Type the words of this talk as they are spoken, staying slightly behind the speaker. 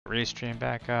restream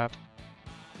back up.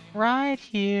 Right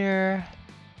here.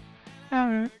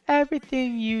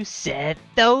 Everything you said,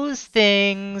 those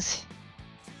things.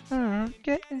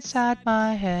 Get inside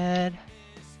my head.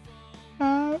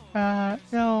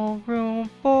 No room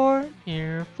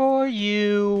here for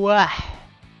you.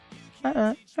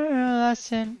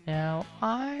 Listen now,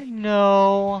 I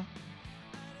know.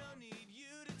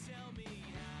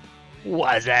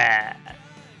 What's that?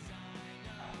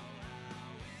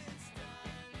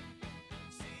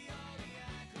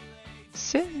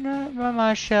 Sitting up on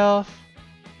my shelf.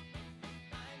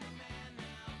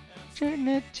 Shooting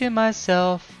it to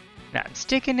myself. Now I'm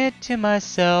sticking it to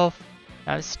myself.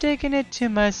 I'm sticking it to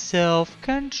myself.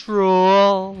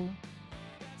 Control.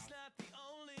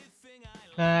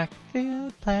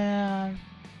 Backfield plan.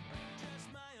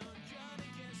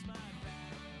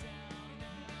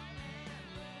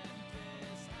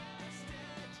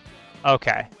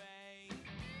 Okay.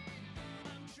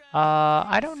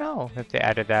 I don't know if they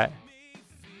added that.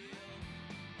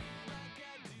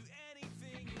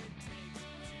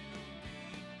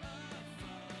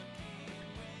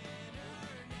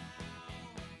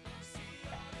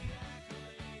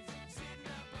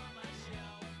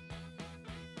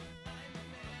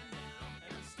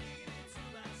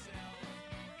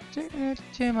 Sticking it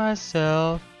to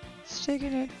myself.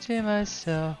 Sticking it to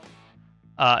myself.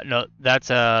 No, that's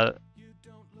a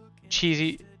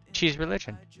cheese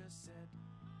religion.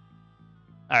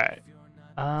 Alright.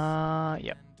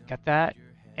 Yep. Got that.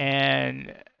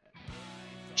 And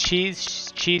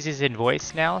Cheese is in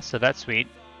voice now, so that's sweet.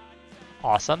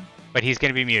 Awesome. But he's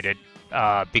gonna be muted,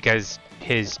 because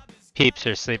his peeps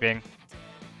are sleeping.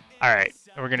 Alright.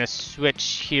 We're gonna switch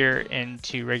here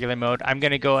into regular mode. I'm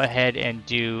gonna go ahead and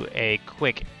do a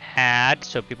quick ad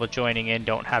so people joining in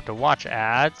don't have to watch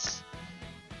ads.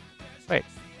 Wait,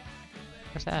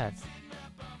 where's the ad?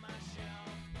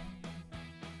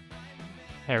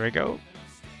 There we go.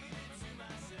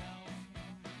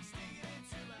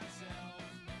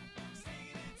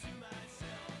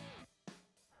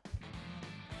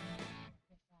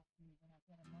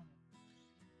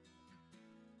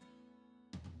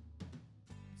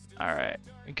 Alright,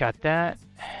 we got that.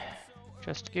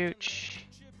 Just Gooch.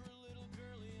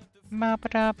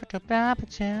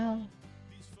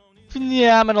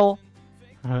 Phenomenal.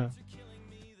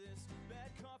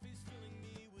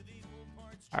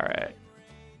 Alright.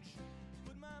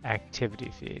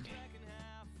 Activity feed.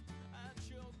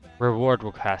 Reward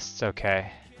requests,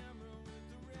 okay.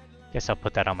 Guess I'll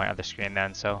put that on my other screen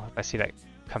then, so if I see that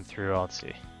come through, I'll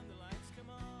see.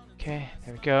 Okay,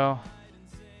 there we go.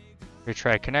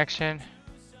 Retry connection.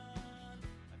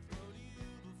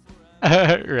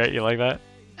 Right, you like that?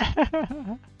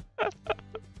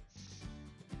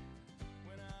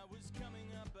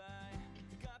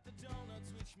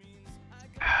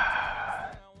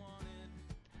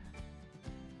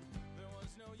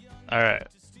 All right.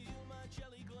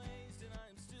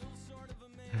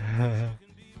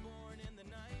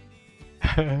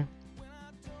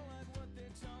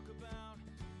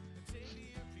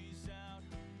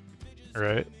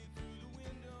 Right.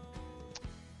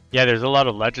 Yeah, there's a lot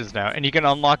of legends now, and you can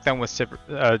unlock them with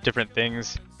different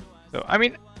things. So, I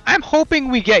mean, I'm hoping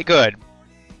we get good.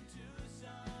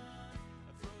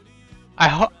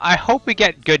 I hope we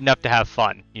get good enough to have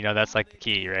fun. You know, that's like the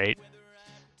key, right?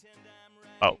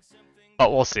 Oh,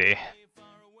 but we'll see.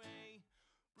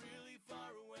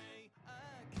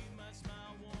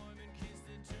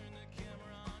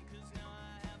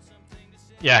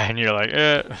 Yeah, and you're like,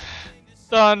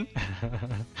 done.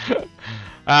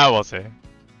 We'll see.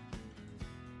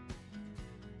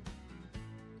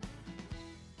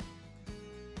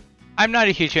 I'm not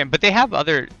a huge fan, but they have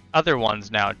other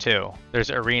ones now too. There's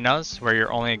arenas where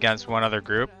you're only against one other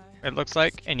group, it looks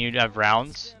like, and you have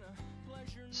rounds.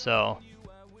 So,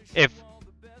 if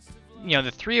you know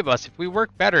the three of us, if we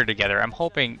work better together, I'm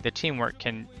hoping the teamwork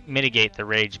can mitigate the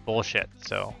rage bullshit.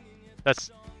 So, that's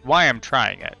why I'm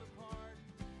trying it.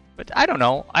 But I don't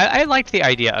know. I liked the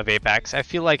idea of Apex. I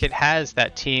feel like it has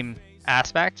that team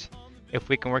aspect. If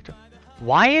we can work.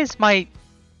 Why is my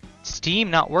Steam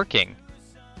not working?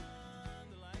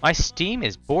 My Steam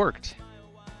is borked.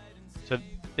 So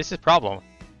this is a problem.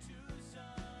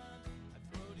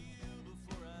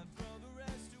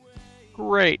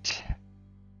 Great.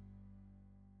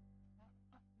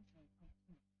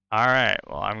 Alright,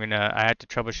 well I had to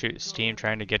troubleshoot Steam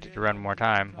trying to get it to run more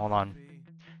time. Hold on.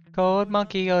 Code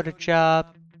Monkey got a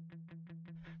job.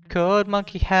 Code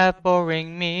Monkey have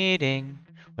boring meeting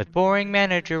with boring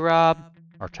manager Rob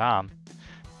or Tom.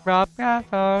 Rob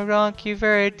Monkey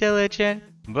very diligent,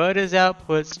 but his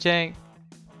output stink.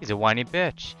 He's a whiny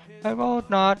bitch. I will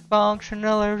not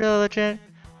functional or diligent.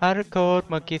 How to code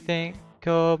monkey think?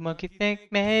 Code monkey think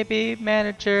maybe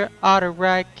manager ought to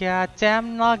write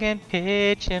goddamn login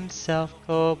page himself.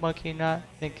 Code monkey not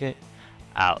think it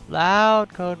out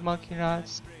loud. Code monkey not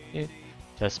say it.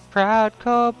 Just proud.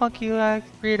 Code monkey like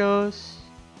Fritos.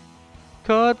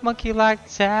 Code monkey like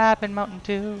Tap and Mountain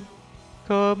Dew.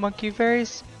 Code monkey very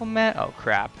simple man. Oh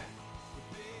crap.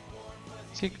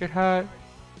 Secret heart.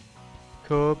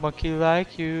 Code monkey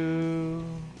like you.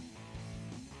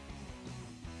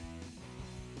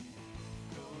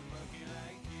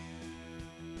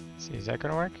 See, is that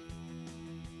gonna work?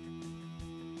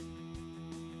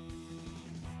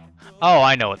 Oh,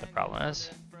 I know what the problem is.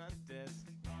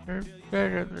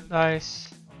 Nice.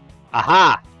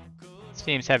 Aha!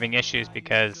 Steam's having issues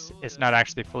because it's not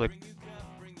actually fully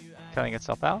killing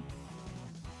itself out.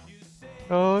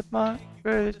 Code monkey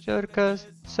cause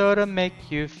soda make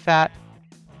you fat.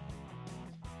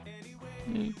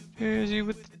 Busy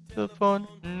with the telephone,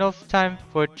 no time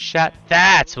for chat.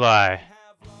 That's why.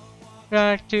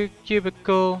 Back to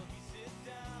cubicle,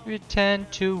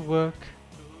 pretend to work.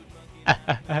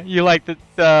 You like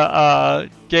the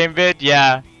game vid?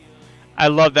 Yeah, I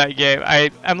love that game.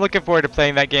 I'm looking forward to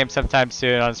playing that game sometime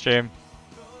soon on stream.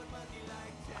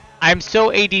 I'm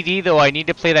so ADD though. I need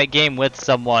to play that game with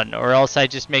someone, or else I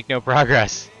just make no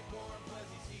progress.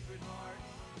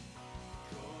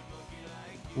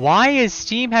 Why is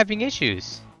Steam having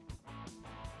issues?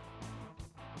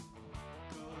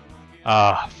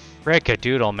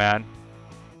 Frickadoodle, man.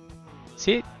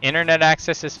 See, internet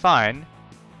access is fine.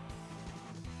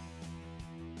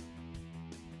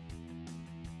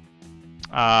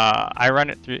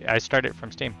 I start it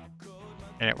from Steam,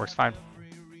 and it works fine.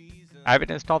 I have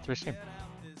it installed through Steam.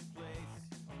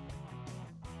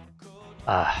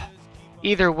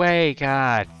 Either way,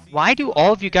 God. Why do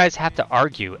all of you guys have to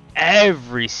argue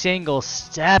every single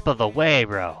step of the way,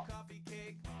 bro?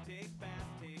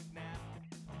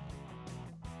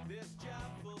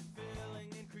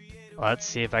 Let's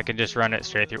see if I can just run it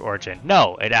straight through Origin.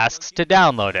 No, it asks to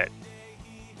download it.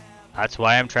 That's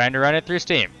why I'm trying to run it through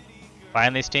Steam.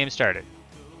 Finally, Steam started.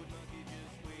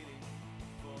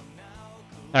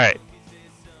 Alright.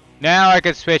 Now I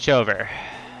can switch over.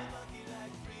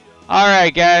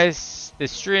 Alright, guys. The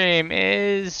stream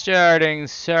is starting.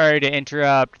 Sorry to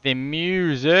interrupt the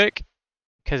music,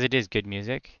 because it is good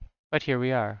music. But here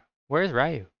we are. Where's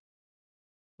Ryu?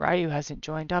 Ryu hasn't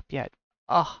joined up yet.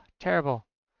 Oh, terrible.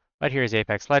 But here's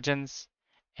Apex Legends,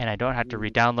 and I don't have to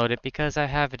re-download it because I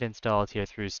have it installed here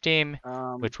through Steam,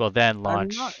 which will then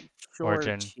launch I'm not sure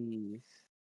Origin. Cheese.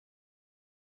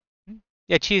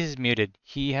 Yeah, Cheese is muted.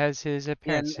 He has his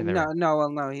appearance in there.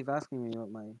 No. He's asking me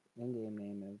what my in-game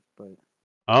name is, but.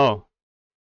 Oh.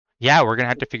 Yeah, we're gonna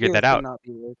have to figure that out. Not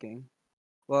be working.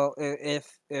 Well,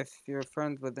 if you're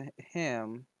friends with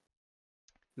him,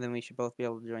 then we should both be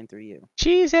able to join through you.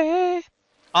 Cheesy!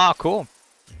 Ah, cool.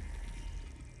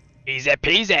 Easy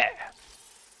peasy.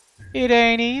 It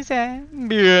ain't easy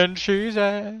being cheesy.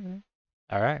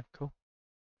 Alright, cool.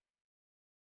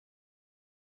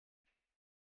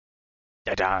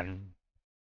 Da-dun.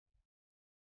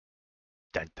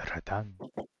 Dun-dun-dun.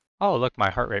 Oh, look,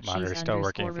 my heart rate monitor is still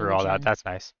working through all that. That's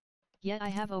nice. Yet I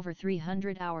have over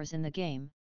 300 hours in the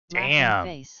game. Damn.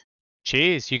 Face.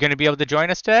 Jeez, you gonna be able to join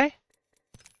us today?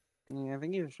 Yeah, I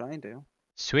think he was trying to.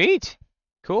 Sweet.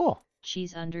 Cool.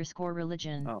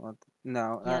 Cheese_religion. Oh,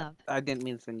 no. Yep. I didn't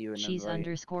mean to send you an invite.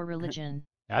 Cheese_religion.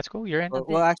 That's cool. You're in.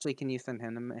 Well, actually, can you send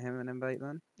him an invite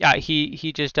then? Yeah,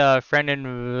 he just friended.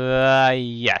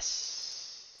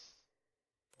 Yes.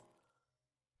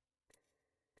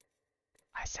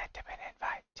 I sent him an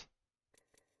invite.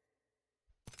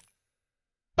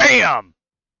 Bam!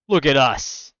 Look at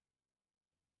us.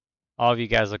 All of you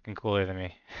guys looking cooler than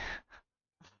me.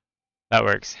 That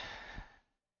works.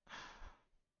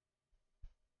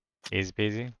 Easy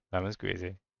peasy, lemon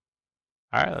squeezy.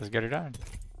 Alright, let's get her done.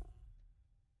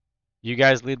 You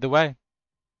guys lead the way.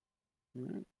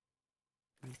 Alright.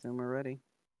 I assume we're ready.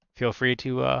 Feel free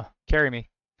to carry me.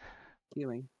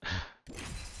 Queuing.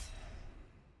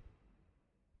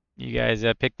 You guys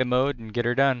pick the mode and get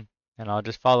her done, and I'll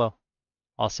just follow.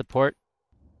 I'll support.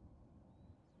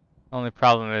 Only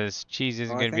problem is Cheese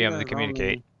isn't going to be able to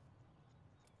communicate.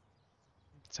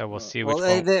 So we'll see which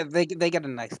one. They get a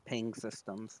nice ping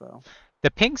system, so. The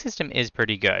ping system is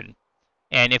pretty good.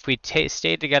 And if we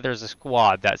stay together as a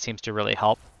squad, that seems to really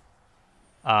help.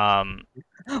 Well,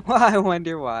 I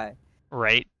wonder why.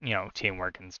 Right? You know,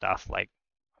 teamwork and stuff. Like,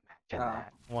 imagine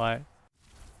that. What?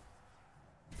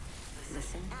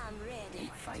 Listen, I'm ready.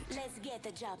 Fight. Let's get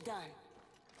the job done.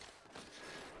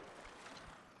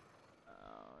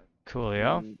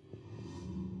 Coolio.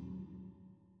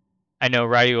 I know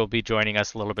Ryu will be joining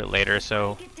us a little bit later,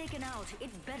 so Get taken out. It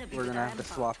better be We're with gonna have to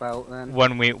Rampart. swap out then.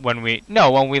 when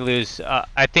we lose,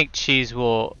 I think Cheese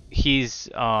will he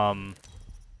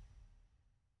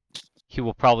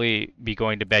will probably be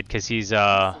going to bed because he's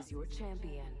This is your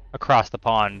champion. across the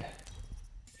pond,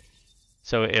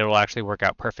 so it'll actually work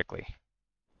out perfectly.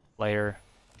 Later.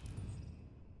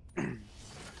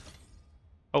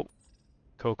 Oh,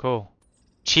 cool.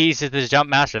 Cheese is the jump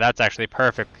master. That's actually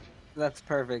perfect. That's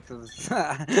perfect. 'Cause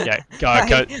Yeah,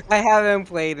 I haven't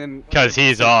played in. because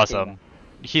he's awesome.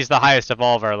 He's the highest of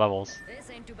all of our levels. This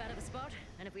ain't too bad of a spot,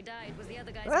 and if we die, it was the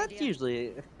other guy's That's idea.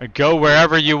 usually. Go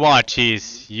wherever you want,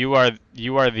 Cheese. You are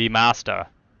the master.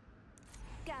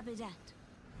 Copy that.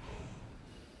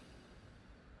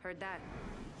 Heard that.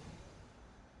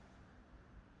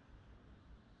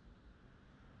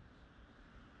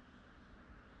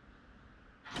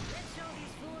 Let's show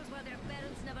these fools why their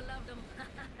parents never loved them.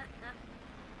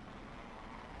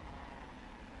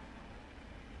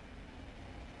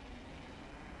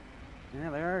 Yeah,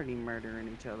 they're already murdering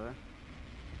each other.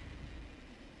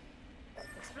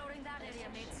 Exploring that area,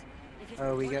 mates. If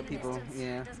Oh, we you're got in the people, distance,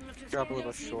 yeah. it doesn't look too Drop a scary,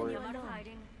 little even short. you're out of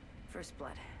hiding. First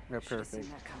blood. They're Should've seen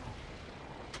perfect. that coming.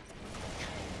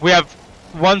 We have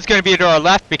one's gonna be to our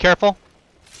left. Be careful.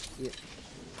 Extra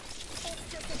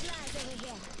supplies over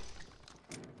here.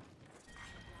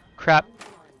 Crap.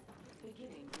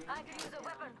 I could use a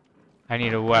weapon. I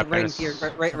need a weapon. Right here,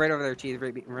 right over there, Cheese,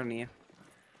 right in front of you.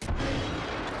 Getting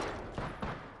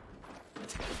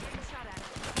shot at.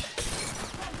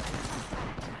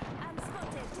 I'm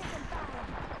spotted. Taking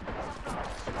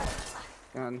fire.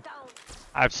 Gun. Down.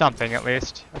 I have something at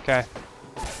least. Okay.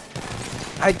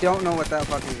 I don't know what that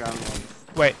fucking gun was.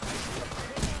 Wait.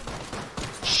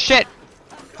 Shit.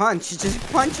 Punch! Just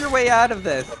punch your way out of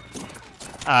this.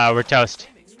 We're toast.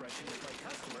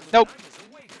 Nope.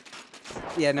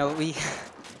 Yeah, no, we.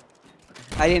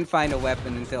 I didn't find a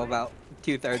weapon until about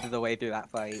 2/3 of the way through that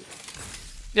fight.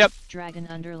 Yep. Dragon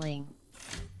underling.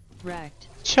 Wrecked.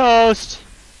 Toast.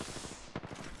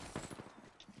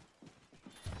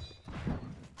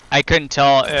 I couldn't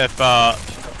tell if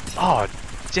oh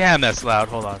damn, that's loud.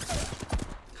 Hold on.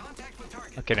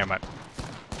 Okay, never mind.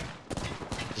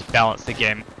 Just balance the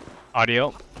game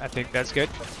audio. I think that's good.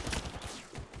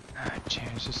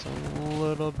 Change this a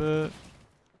little bit.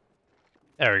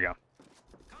 There we go.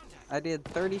 I did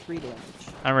 33 damage.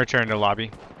 I'm returning to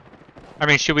lobby. I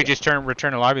mean, should we just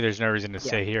return to lobby? There's no reason to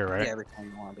stay here, right? Yeah,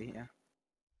 return lobby, yeah.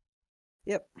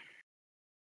 Yep.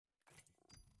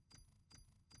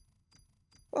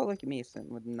 Well, look at me sitting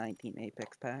with 19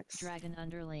 Apex packs. Dragon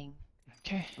underling.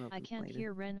 Okay. I can't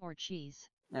hear Ren or Cheese.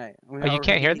 Alright. Oh, you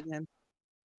can't hear them?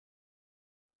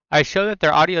 I show that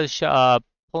their audio is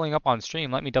pulling up on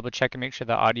stream. Let me double check and make sure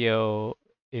the audio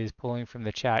is pulling from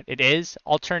the chat. It is.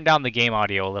 I'll turn down the game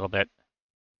audio a little bit.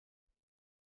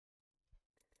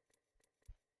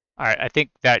 Alright, I think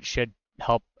that should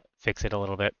help fix it a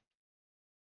little bit.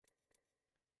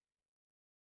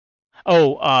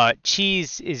 Oh,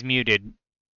 Cheese is muted,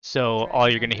 so all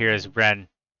you're gonna hear is Ren.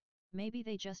 Maybe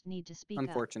they just need to speak up.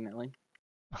 Unfortunately.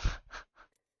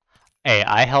 Hey,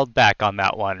 I held back on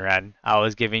that one, Ren. I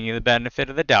was giving you the benefit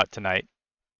of the doubt tonight.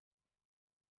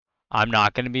 I'm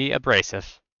not gonna be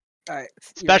abrasive, Alright.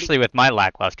 especially with my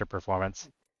lackluster performance.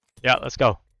 Yeah, let's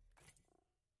go.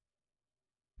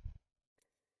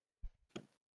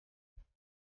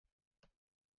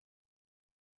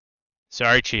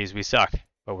 Sorry, Cheese, we suck,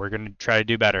 but we're gonna try to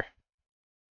do better.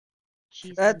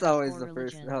 Cheese That's always underscore the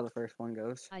first religion. how the first one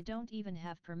goes. I don't even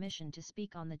have permission to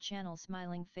speak on the channel.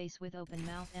 Smiling face with open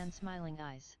mouth and smiling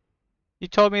eyes. You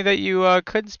told me that you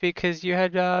couldn't speak because you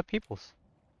had peoples.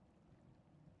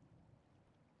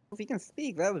 If he can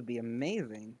speak, that would be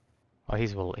amazing. Well,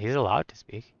 he's allowed to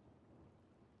speak.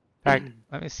 In fact,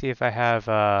 let me see if I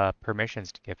have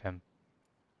permissions to give him.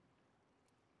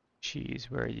 Cheese,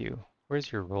 where are you?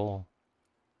 Where's your role?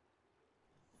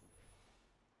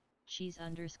 Cheese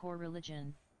underscore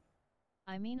religion.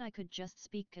 I mean, I could just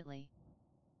speak Kitly.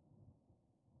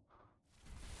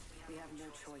 We have no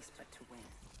choice but to win.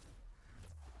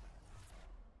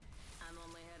 I'm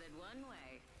only headed one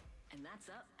way, and that's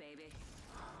up, baby.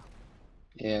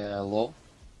 Yeah, hello?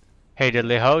 Hey,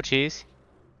 diddly ho, Cheese.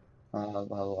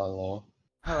 Hello.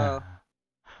 Hello.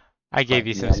 I gave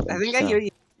you some. Yeah. I think I hear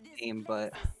you in the game,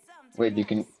 but Wait, you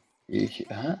can...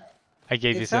 huh? I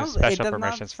gave you it some sounds. It special does not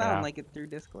permissions for sound now. like it through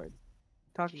Discord.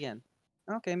 Talk again.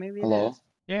 Okay, maybe it Hello? is.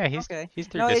 Yeah, he's Okay. he's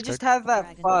through No, Discord. it just has that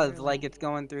Dragon fuzz, Underling. like it's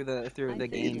going through the I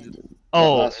games. figured.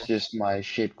 Oh, That's just my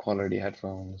shit quality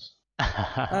headphones.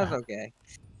 That's okay.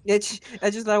 I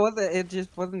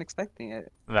just wasn't expecting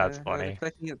it. That's I was funny.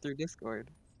 expecting it through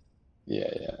Discord. Yeah.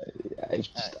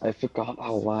 I forgot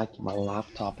how laggy my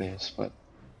laptop is, but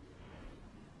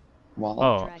well,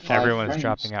 Oh, Dragon 5 everyone's frames.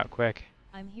 dropping out quick.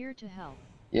 I'm here to help.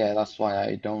 Yeah, that's why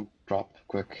I don't drop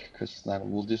quick, because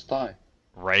then we'll just die.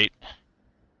 Right.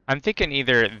 I'm thinking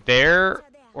either there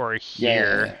or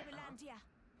here.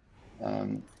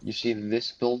 You see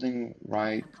this building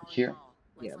right here?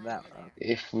 Yeah, that one.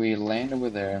 If we land over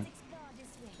there,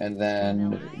 and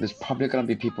then there's probably gonna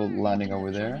be people landing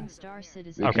over there. Joining Star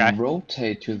Citizen. We Okay. can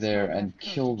rotate to Use there my and ref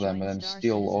code kill to them join and then Star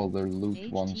steal all Citizen. their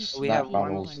loot once HTTP We that have one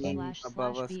battle's team done.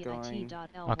 above us going.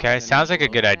 Okay, sounds like a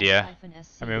good idea.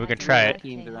 I mean, we can try it.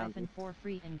 Teams around you.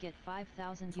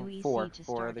 Four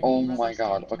other Oh teams. my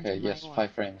god, okay, yes,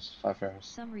 5 frames, 5 frames.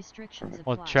 Some restrictions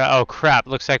We'll apply. try. Oh crap!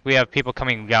 Looks like we have people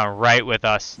coming down right with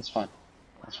us. It's fine,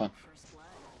 that's fine.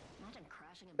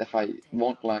 If I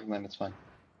won't lag, then it's fine.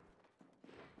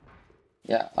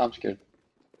 Yeah, I'm scared.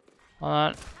 Hold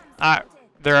on. Ah,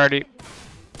 they're already.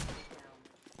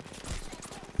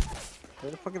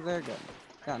 Where the fuck is their gun?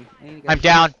 Gun. I need to I'm go.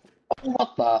 down. Oh,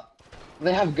 what the?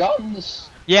 They have guns!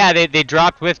 Yeah, they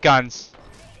dropped with guns.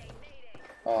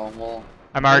 Oh, well.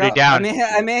 I'm already No, down.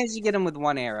 I managed to get him with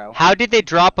one arrow. How did they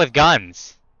drop with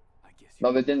guns?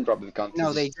 No, they didn't drop the guns.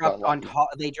 No, they just got dropped on lucky. top.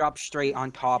 They dropped straight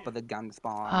on top of the gun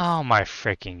spawn. Oh my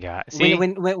freaking god! See,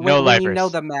 when no when you know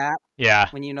lifers. the map, Yeah,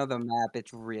 when you know the map,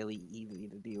 it's really easy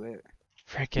to do it.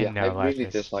 freaking Yeah, no I really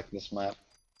lifers. dislike this map.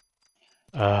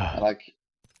 Ugh. Like,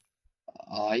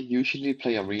 I usually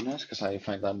play arenas because I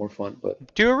find that more fun,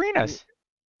 but Do arenas.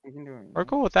 You can do it. We're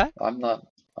cool with that. I'm not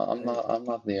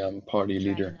the party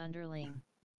leader. Dragon underling. Cheese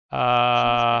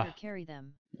Uh, better carry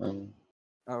them. Um,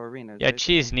 Oh, arenas. yeah, right?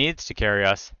 cheese needs to carry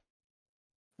us.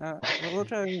 We'll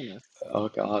try arenas. oh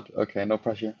god, okay, no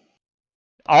pressure.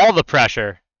 All the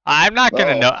pressure. I'm not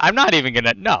gonna No. know. I'm not even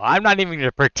gonna. No, I'm not even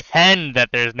gonna pretend that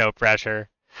there's no pressure.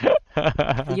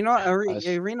 You know what? Nice.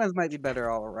 Arenas might be better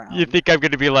all around. You think I'm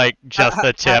gonna be like just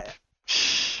the tip?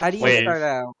 How do you Wait, start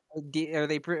out? Are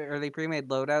they pre-made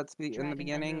loadouts in the Dragon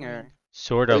beginning, or? underling.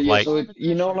 sort of Yeah, like, so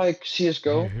you know, like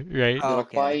CS:GO, right? Oh, like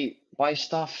okay. buy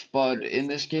stuff, but in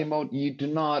this game mode, you do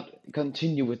not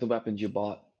continue with the weapons you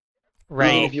bought.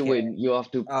 Right. Even if you Okay. win, you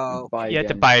have to Oh, buy You have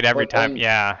to again. buy it every But time.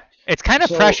 Yeah. It's kind of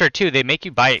so- pressure too. They make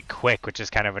you buy it quick, which is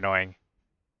kind of annoying.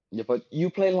 Yeah, but you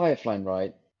play Lifeline,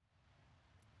 right?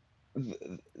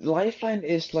 Lifeline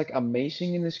is like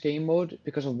amazing in this game mode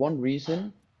because of one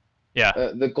reason. Yeah.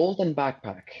 The golden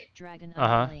backpack. Dragon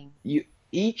Uh-huh. underling.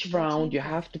 Each round you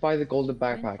have to buy the golden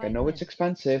backpack. I know it's win.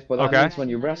 expensive, but that Okay. means when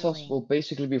you rest us, will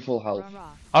basically be full health.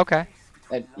 Rah-rah. Okay.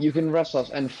 And you can rest us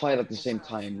and fight at the same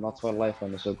time. That's why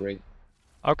Lifeline is so great.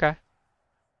 Okay.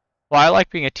 Well, I like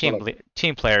being a team like-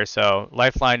 team player, so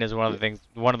Lifeline is one of the things,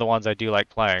 one of the ones I do like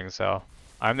playing. So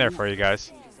I'm there for you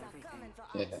guys.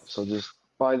 Yeah, so just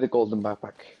buy the golden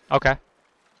backpack. Okay.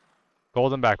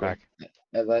 Golden backpack.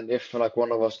 And then if like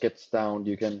one of us gets down,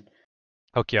 you can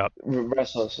Hook you up.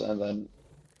 rest us and then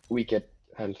we get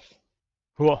health.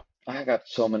 Cool. I got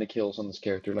so many kills on this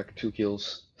character, like 2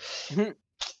 kills. All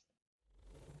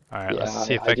right. Yeah, Let's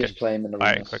see if I I can just play him in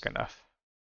buy it arenas. quick enough.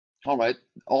 Alright,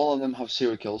 all of them have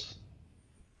 0 kills.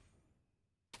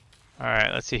 All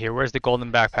right. Let's see here. Where's the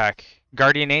golden backpack?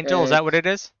 Guardian Angel. Is that what it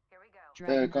is?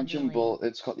 Dragon Consumable, underling.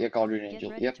 it's called, yeah, Guardian Get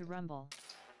Angel. ready Yep. to rumble.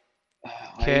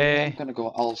 Okay. I'm gonna go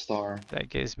All-Star. That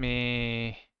gives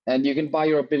me. And you can buy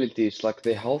your abilities, like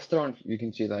the health turn, you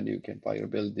can see that you can buy your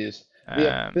abilities.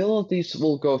 The abilities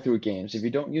will go through games. If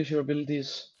you don't use your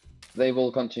abilities, they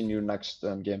will continue next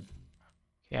game.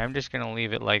 Yeah, I'm just gonna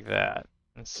leave it like that.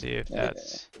 Let's see if Yeah.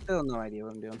 that's Still no idea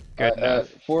what I'm doing. good enough.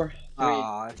 4, 3,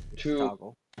 Ah, 2,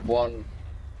 toggle. 1.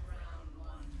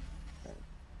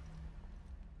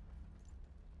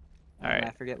 Alright.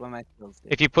 I forget what my skills do.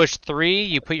 If you push 3,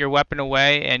 you put your weapon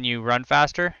away and you run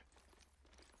faster.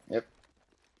 Yep.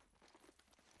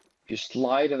 If you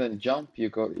slide and then jump, you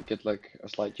get like a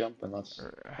slight jump, and that's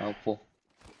helpful.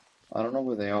 I don't know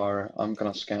where they are. I'm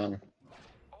gonna scan.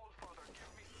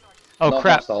 Oh Not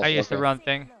crap! hostiles, I used the okay. run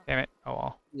thing. Damn it! Oh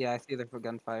well. Yeah, I see there for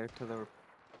gunfire to the.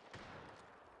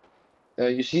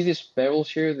 You see these barrels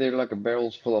here? They're like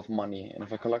barrels full of money, and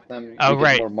if I collect them, Oh we get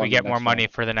right, more we money get more next money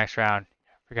round. for the next round.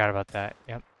 Forgot about that.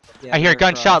 Yep. Yeah, I hear a they're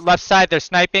gunshot across. left side. They're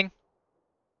sniping.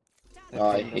 They're Oh,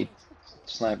 I from the- hate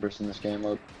snipers in this game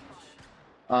mode.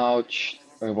 Ouch.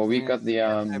 Okay, well we Yeah, got the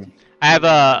I have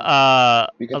a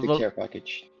we got the little care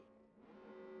package.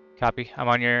 copy. I'm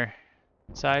on your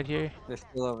side here. They're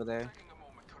still over there.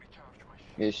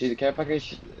 Yeah, you see the care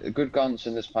package? Good guns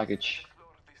in this package.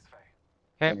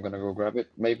 Okay. I'm gonna go grab it.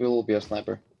 Maybe it'll be a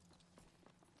sniper.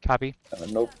 Copy.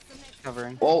 Nope.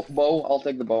 Covering. Oh, bow. I'll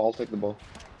take the bow. I'll take the bow.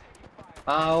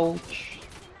 Ouch.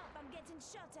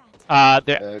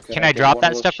 Can I get drop one of that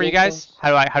those stuff for you shield guys? cells? How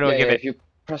do I Yeah, give yeah, it? if you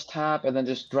press tab and then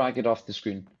just drag it off the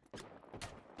screen.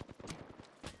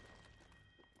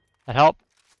 That help?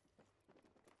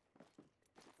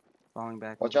 Falling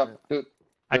back. Watch a out, little dude.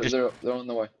 I They're on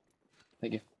the way.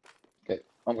 Thank you. Okay,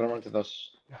 I'm gonna run to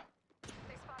those. bit.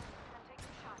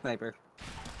 Sniper.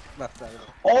 Left side.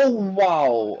 Oh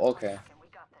wow. Okay.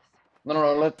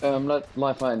 No. Let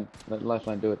Lifeline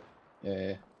do it.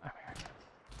 Yeah.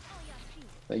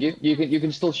 Thank you. You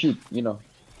can still shoot. You know,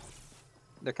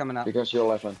 They're coming up. because you're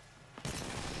Lifeline.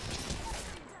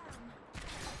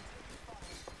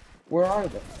 Where are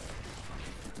they?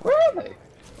 Where are they?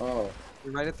 Oh.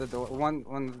 They're right at the door. One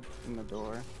in the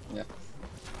door. Yeah.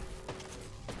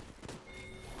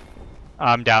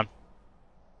 I'm down.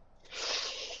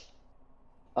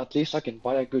 At least I can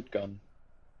buy a good gun.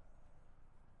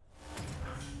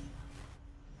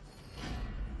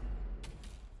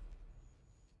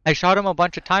 I shot him a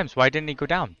bunch of times. Why didn't he go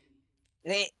down?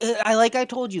 I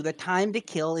told you, the time to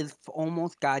kill is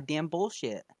almost goddamn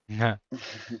bullshit.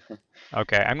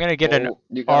 Okay, I'm gonna get an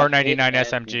You gotta R99 hit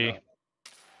SMG.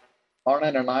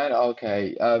 R99,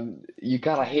 okay. You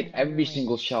gotta hit every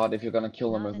single shot if you're gonna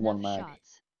kill them Not with one enough mag.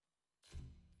 shots.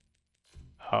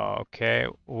 Okay,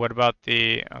 what about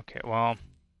the? Okay, well,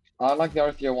 I like the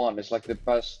R301. It's like the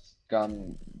best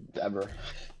gun ever,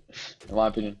 in my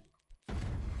opinion.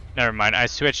 never mind. I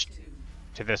switched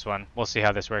to this one. We'll see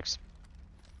how this works.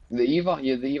 The EVA,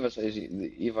 yeah, the EVA's easy.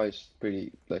 The EVA is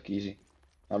pretty like easy.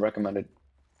 I recommend it.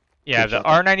 Yeah, Good the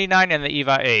shot. R99 and the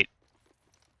EVA 8.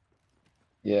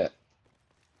 Yeah.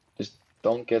 Just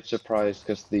don't get surprised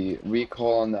because the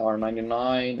recoil on the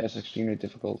R99 is extremely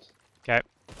difficult. Okay,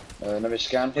 Let me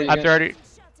scan for you. I've guys. already.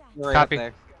 They're right up Copy.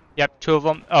 there. Yep, 2 of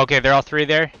them. Okay, they're all 3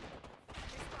 there.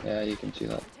 Yeah, you can see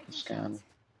that. Scan.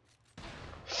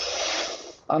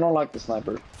 I don't like the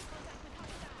sniper.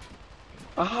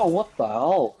 Ah, what the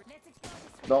hell?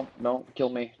 Don't kill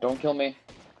me. Don't kill me.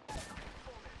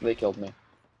 They killed me.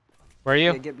 Where are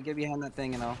you? Yeah, get behind that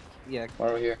thing and I'll. Yeah, Right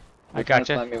over here. I They're trying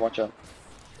to gotcha. snipe me, watch out.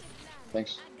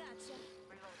 Thanks.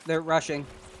 they're rushing.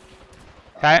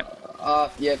 Okay.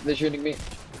 Yeah, they're shooting me.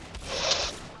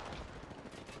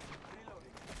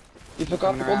 You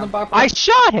forgot to Coming hold them back. I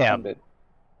shot him. Found it.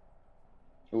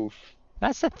 Oof.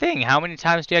 That's the thing. How many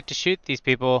times do you have to shoot these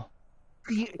people?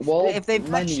 Well, If they've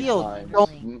got many shield, times.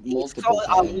 don't- Multiple a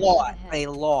times. lot, a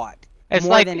lot. It's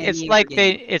More like than it's any like other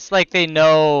they game. it's like they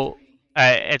know.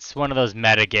 It's one of those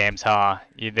meta games, huh?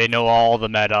 They know all the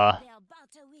meta. They're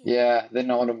about to win. Yeah, they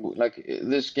know how to move. Like,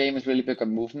 this game is really big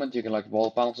on movement. You can, like,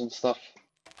 wall bounce and stuff.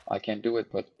 I can't do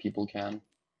it, but people can.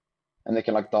 And they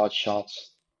can, like, dodge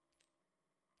shots.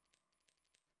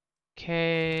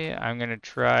 Okay, I'm gonna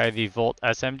try the Volt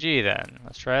SMG then.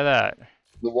 Let's try that.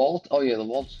 The Vault? Oh, yeah, the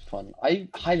Vault's fun. I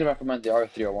highly recommend the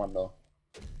R301, though.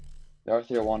 The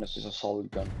R301 is just a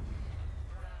solid gun.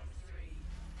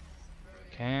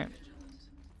 Okay.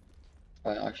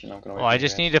 Actually, I'm gonna wait Well, I for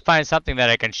just you need to find something that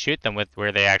I can shoot them with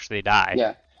where they actually die. guys.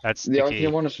 Yeah, That's the the key.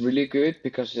 R301 is really good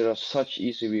because it has such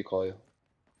easy recoil.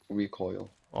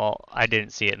 Well, I didn't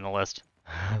see it in the list,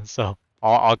 so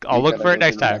I'll You look gotta for it go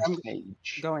next to the time. next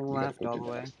page. Going You gotta left go all to the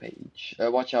the way. next page.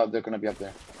 Watch out, they're gonna be up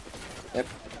there. Yep.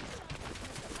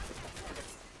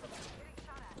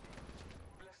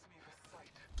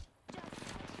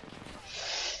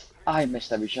 I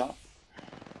missed every shot.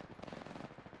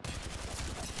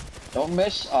 Don't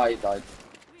miss. I died.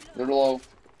 They're low.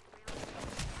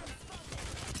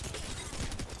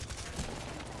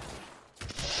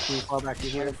 Can you fall back to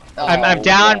here? I'm Oh,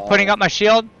 down, wow. putting up my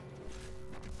shield.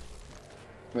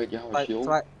 Wait, you have a But- shield?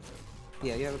 so I-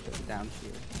 yeah, you have to put it down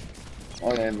here.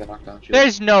 Oh yeah, the knockdown shield.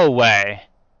 There's no way.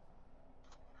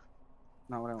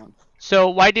 Not what I want. So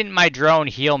why didn't my drone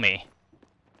heal me?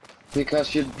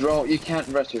 Because you can't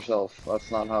rest yourself.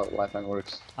 That's not how Lifeline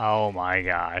works. Oh my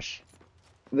gosh.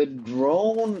 The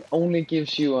drone only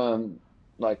gives you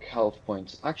like health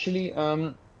points. Actually,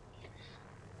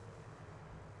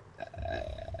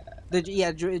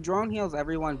 Drone heals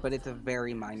everyone, but it's a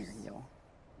very minor heal.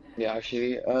 yeah,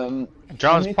 actually, Drone's can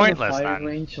we go to pointless firing then.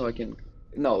 range so I can.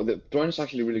 No, the drone is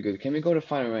actually really good. Can we go to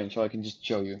firing range so I can just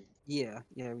show you? Yeah,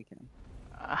 we can.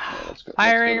 Yeah, let's go.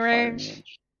 Firing to range?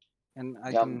 And I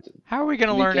Yeah, can How are we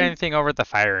gonna We learn can- anything over at the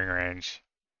firing range?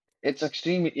 it's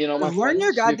extremely. You know, my learn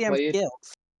your friends, we goddamn play it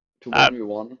skills. to Uh,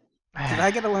 1v1. Cause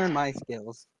I gotta learn my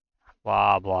skills.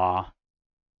 Blah blah.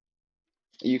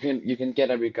 You can get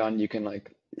every gun. You can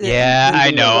like. Yeah, I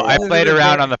Even know. though I they're- played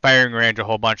around on the firing range a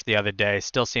whole bunch the other day.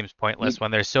 Still seems pointless You-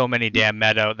 when there's so many damn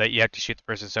meta that you have to shoot the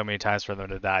person so many times for them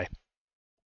to die.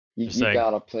 You Just saying.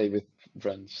 gotta play with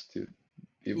friends to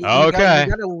You- Okay. You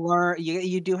gotta learn.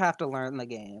 You do have to learn the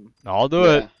game. I'll do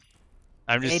yeah, it.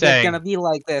 I'm just It is saying. gonna be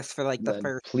like this for like the then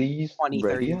first please 20,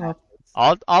 30 ready minutes.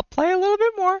 up. I'll play a little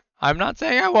bit more. I'm not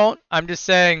saying I won't. I'm just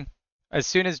saying as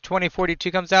soon as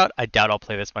 2042 comes out, I doubt I'll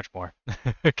play this much more.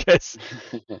 Because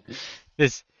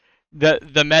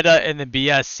the meta and the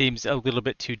BS seems a little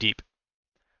bit too deep.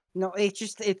 No, it's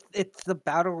just it's the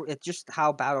battle. It's just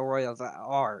how battle royals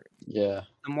are. Yeah,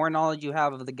 The more knowledge you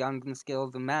have of the guns and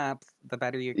skills and maps, the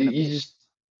better you're you, gonna you be. just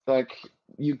like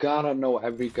you gotta know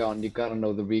every gun. You gotta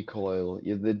know the recoil,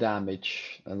 the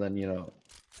damage, and then you gotta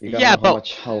Yeah, know how but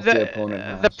much health the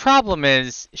opponent the has. problem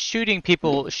is shooting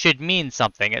people should mean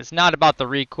something. It's not about the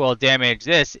recoil damage.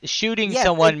 Shooting Yes,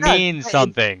 someone it does. means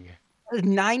something.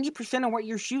 90% of what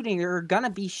you're shooting are gonna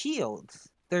be shields.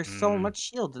 There's so Mm. much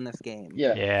shields in this game.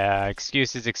 Yeah, Yeah,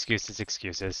 excuses, excuses,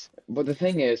 excuses. but the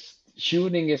thing is,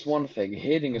 shooting is one thing,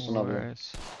 hitting is another.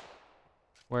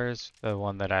 Where's the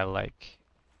one that I like?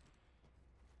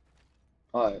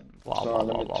 Alright, Blah, so blah, let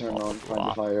blah, me blah, turn blah, on blah.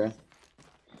 friendly fire.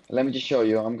 Let me just show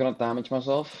you. I'm gonna damage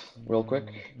myself real quick.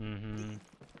 Mm-hmm.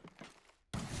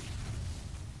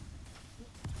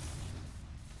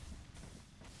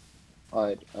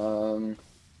 Alright,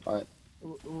 alright.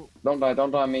 W- Don't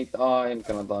die, mate. I'm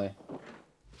gonna die.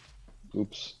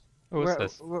 Oops. Who's Where,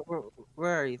 this?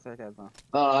 where are you, Sarcasm?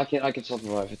 I can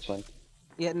self-revive, it's fine.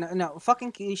 Yeah, no,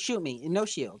 fucking shoot me. No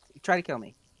shield. Try to kill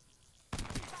me.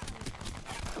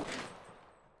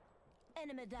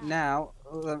 Enemy down. Now,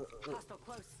 Hostile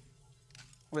close.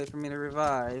 wait for me to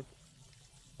revive,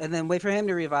 and then wait for him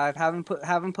to revive. Have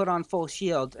him put on full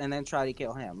shield, and then try to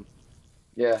kill him.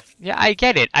 Yeah, Yeah, I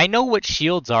get it. I know what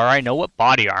shields are. I know what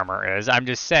body armor is. I'm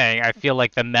just saying, I feel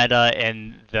like the meta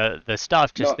and the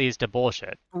stuff just No. leads to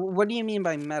bullshit. What do you mean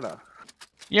by meta?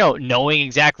 Knowing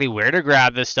exactly where to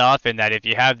grab the stuff, and that if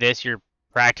you have this, you're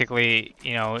practically,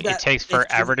 it That- takes it's just-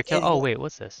 forever to kill. it's- Oh, wait,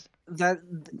 what's this? That's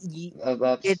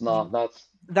that's not, that's,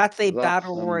 a That's,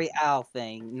 battle royale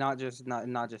thing, not just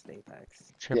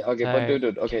Apex. yeah, okay, but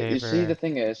dude, okay, you see the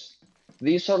thing is,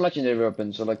 these are legendary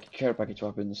weapons, or like care package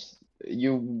weapons.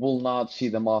 You will not see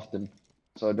them often,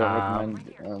 so I don't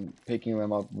recommend picking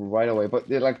them up right away, but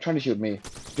they're like trying to shoot me,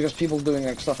 because people doing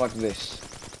like stuff like this,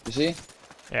 you see?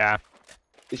 Yeah.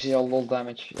 You see all the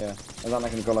damage? Yeah, and then I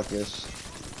can go like this.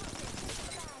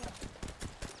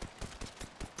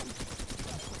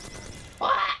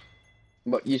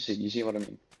 But you see what I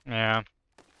mean? Yeah.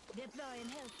 Deploying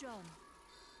health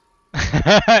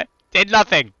drone. Did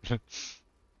nothing.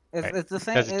 It's the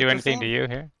same. Does it it's do the anything to same- you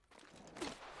here?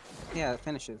 Yeah, it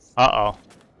finishes. Uh-oh.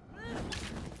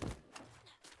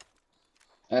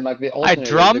 And like the alternator, the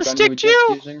gun were drumsticked just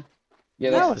you? using-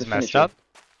 Yeah, That that's was the messed finisher. up.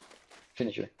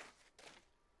 Finisher.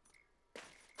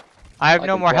 I have I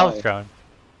no can more health fly. drone.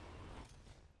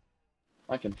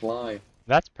 I can fly.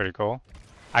 That's pretty cool.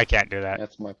 I can't do that.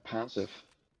 That's my passive.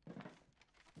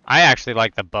 I actually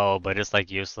like the bow, but it's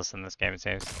like useless in this game, it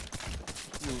seems.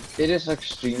 It is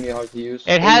extremely hard to use.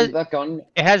 It has- that gun.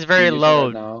 It has very you use it low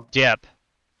right now. dip.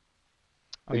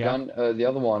 Oh, The yeah? gun, the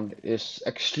other one is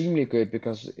extremely good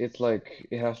because it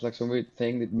has like some weird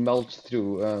thing that melts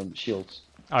through shields.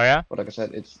 Oh, yeah? But like I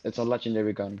said, it's a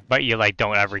legendary gun. But you like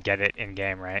don't ever get it in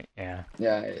game, right? Yeah.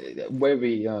 Yeah,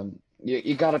 very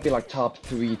you gotta be like top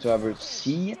 3 to ever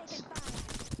see it,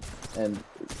 and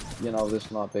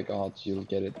there's not big odds you'll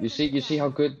get it. You see how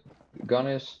good gun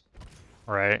is.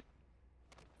 Right.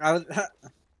 I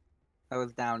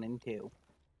was down in 2.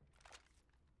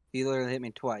 He literally hit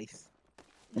me twice.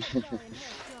 Deploying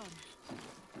health drone.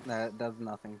 That does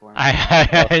nothing for me.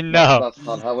 I know. That's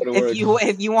not how it works.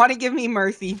 If you want to give me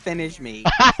mercy, finish me.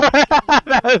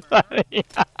 That was funny.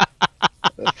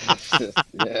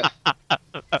 Yeah.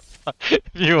 If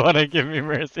you want to give me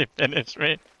mercy, finish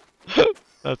me.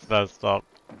 That's messed up.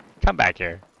 Come back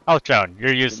here. Oh, Joan,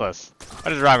 you're useless.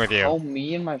 What is wrong with How you?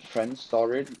 me and my friends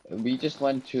started, we just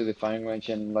went to the firing range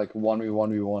and like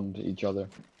 1v1 each other.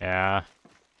 Yeah.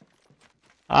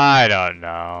 I don't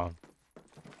know.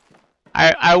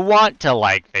 I want to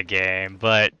like the game,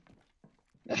 but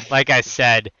like I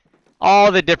said,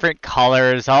 all the different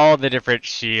colors, all the different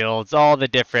shields, all the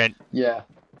different Yeah.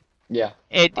 Yeah,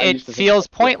 it I it used to think feels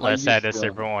that, but I pointless at a used to-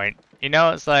 certain point.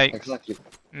 It's like exactly.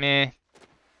 meh.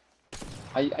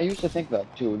 I used to think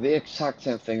that too. The exact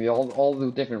same thing. All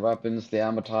the different weapons, the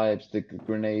ammo types, the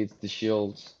grenades, the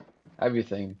shields,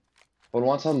 everything. But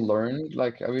once I learned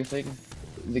like everything,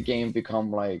 the game become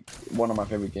like one of my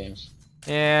favorite games.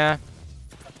 Yeah.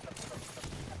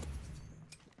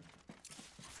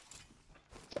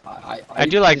 I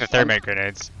do like the just find- thermite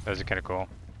grenades. Those are kind of cool.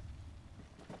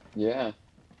 Yeah,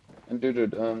 and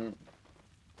dude, do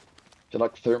you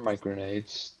like thermite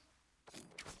grenades?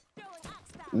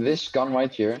 This gun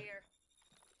right here.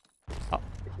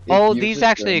 Oh, it these uses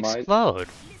actually thermite. explode.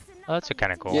 Oh, that's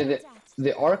kind of cool. Yeah,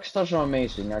 the arc stars are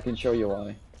amazing. I can show you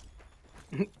why.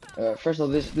 First of all,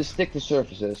 this stick to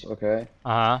surfaces, okay?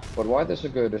 Uh-huh. But why they're so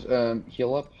good is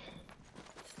heal up.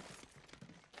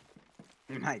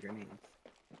 My grenade.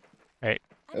 Wait,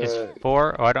 it's Uh,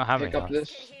 4? Oh, I don't have pick any up health.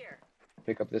 this.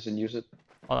 Pick up this and use it.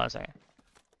 Hold on a second.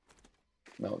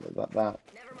 No, that.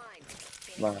 Never mind.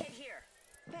 Wow. Hit here.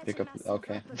 Pick up.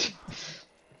 Okay.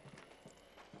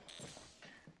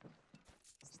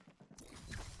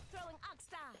 Throwing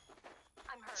Oxstar.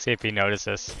 I'm hurt. See if he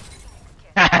notices.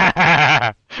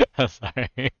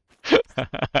 Sorry.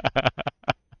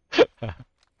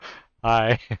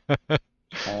 Hi.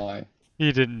 Hi.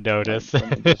 He didn't notice.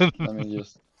 Let me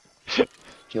just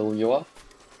kill you up.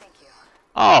 Thank you.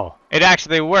 Oh, it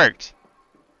actually worked.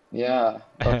 Yeah,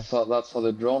 that's how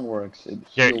the drone works. It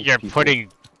You're heals people.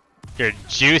 putting your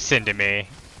juice into me.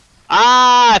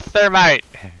 Ah, thermite.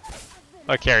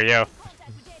 I'll carry you. Contact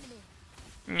with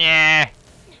enemy. Yeah.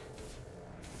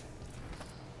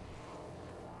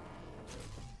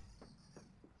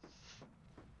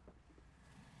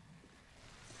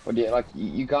 But yeah, like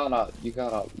you gotta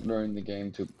learn the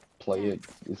game to play it.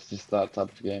 It's just that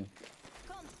type of game.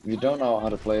 If you don't know how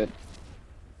to play it,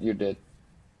 you're dead.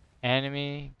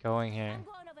 Enemy going here. I'm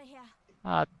going over here.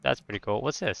 Ah, that's pretty cool.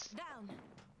 What's this? Down.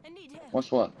 I need help.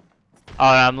 What's what? Oh,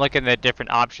 I'm looking at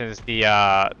different options.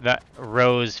 The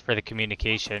rows for the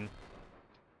communication.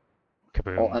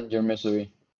 Kaboom. Oh, and your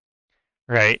misery.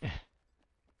 Right.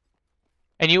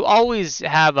 And you always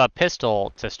have a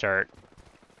pistol to start.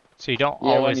 So you don't Yeah,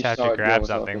 when always you have to start, you grab always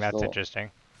have a something. That's pistol.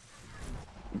 interesting.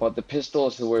 But the pistol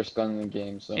is the worst gun in the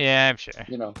game, so Yeah, I'm sure.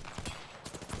 you know.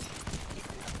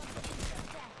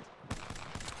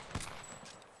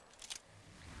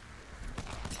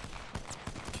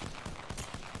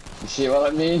 You see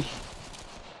what I mean?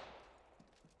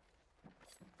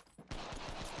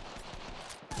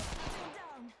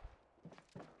 Down.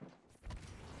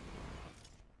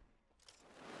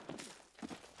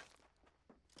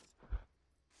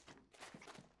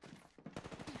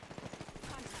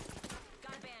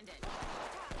 Got a bandit.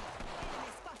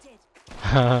 Enemy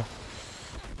spotted.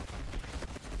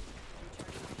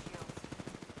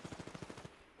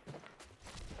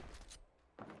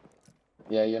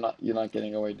 Yeah, you're not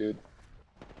getting away, dude.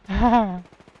 Wait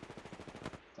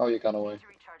Oh, you got away. Need to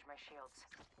recharge my shields.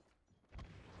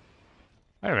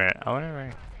 a minute. I wonder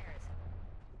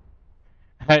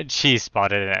where. She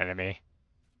spotted an enemy.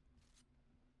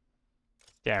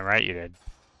 Damn right you did.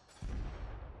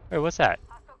 Wait, what's that?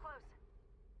 Hostile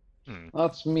close.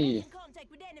 That's me. In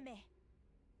contact with enemy.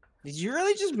 Did you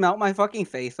really just melt my fucking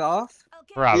face off?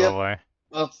 Okay. Probably.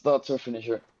 That's her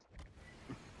finisher.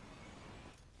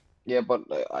 Yeah, but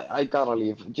I gotta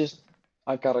leave.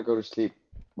 I gotta go to sleep.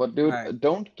 But dude, Alright.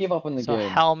 don't give up on the So game.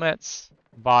 helmets,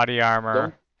 body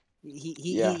armor.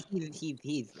 Yeah.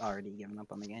 He's already given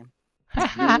up on the game. Do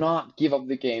not give up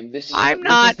the game. I'm this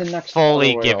not is the next fully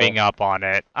Battle giving Royale. up on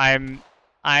it.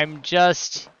 I'm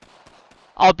just.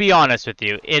 I'll be honest with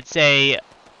you. It's a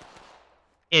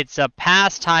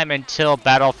pastime until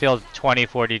Battlefield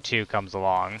 2042 comes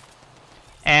along,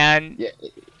 and Yeah,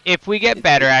 if we get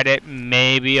better at it,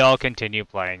 maybe I'll continue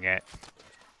playing it.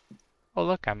 Oh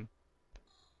look, I'm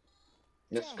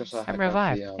that's because I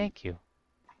revived. the, Thank you.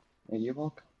 yeah, you're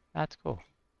welcome. That's cool.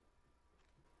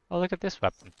 Oh look at this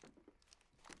weapon.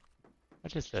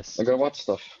 What is this? I gotta watch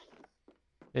stuff.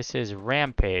 This is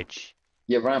Rampage.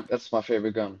 Yeah, ramp. That's my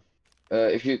favorite gun.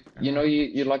 If you know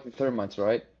you like the thermites,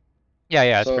 right?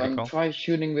 Yeah, it's So pretty cool. try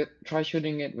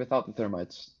shooting it without the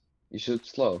thermites. You shoot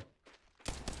slow.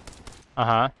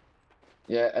 Uh-huh.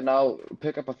 Yeah, and now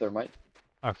pick up a thermite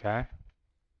Okay.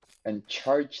 and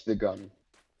charge the gun.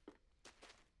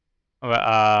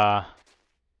 Well,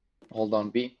 Hold on,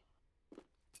 B.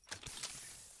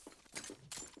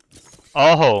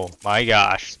 oh my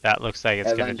gosh, that looks like it's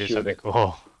And gonna then do shoot something it.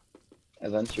 cool.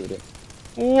 And then shoot it.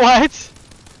 What?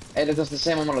 And it does the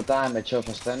same amount of damage if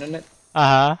I stand in it.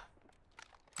 Uh-huh.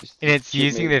 Just And it's shoot me.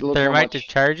 using the Look how thermite to much-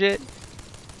 charge it?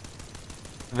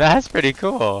 That's pretty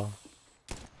cool.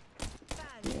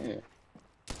 Yeah.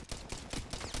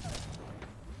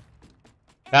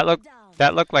 That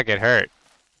Down. looked like it hurt.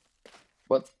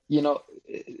 But you know,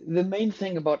 the main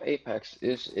thing about Apex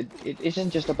is it isn't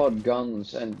just about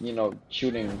guns and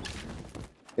shooting.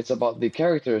 It's about the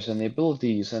characters and the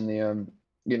abilities and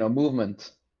the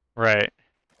movement. Right.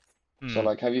 So Hmm.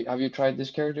 like, have you tried this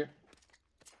character?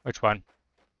 Which one?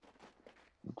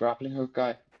 Grappling hook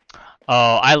guy.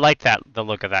 Oh, I like the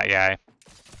look of that guy.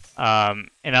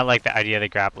 And I like the idea of the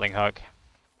grappling hook.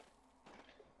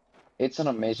 It's an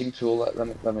amazing tool.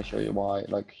 Let me show you why.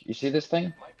 Like, you see this thing?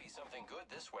 Might be something good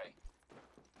this way.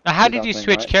 Now, how See did that you thing,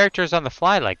 switch right? characters on the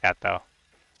fly like that, though?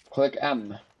 Click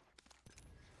M.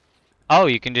 Oh,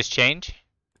 you can just change?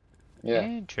 Yeah.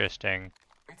 Interesting.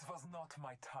 It was not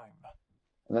my time.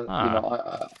 And then, Ah. you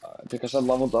know, because I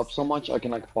leveled up so much, I can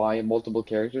like buy multiple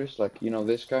characters. Like, you know,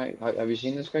 this guy. Have you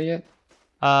seen this guy yet?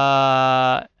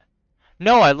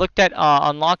 No, I looked at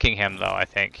unlocking him though, I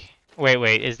think.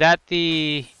 Wait, is that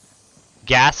the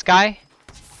gas guy?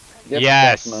 Yep,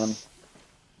 Yes. that's man.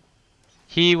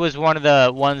 He was one of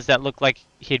the ones that looked like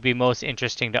he'd be most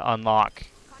interesting to unlock.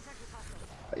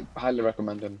 I highly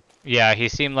recommend him. Yeah, he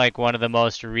seemed like one of the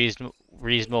most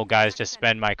reasonable guys to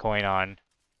spend my coin on.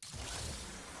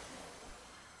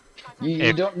 You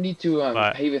If- don't need to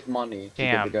but- pay with money to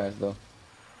Damn. get the guys though.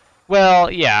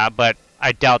 Well, yeah, but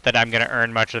I doubt that I'm gonna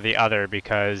earn much of the other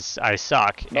because I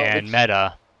suck No, and it's-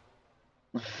 meta.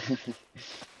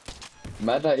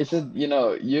 Meta isn't, you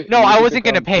know, you. No, you I need to wasn't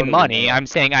gonna become pay part of the money. meta. I'm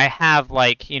saying I have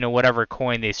like, whatever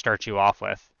coin they start you off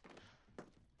with.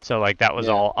 So like that was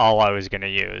Yeah. all I was gonna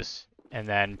use, and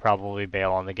then probably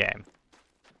bail on the game.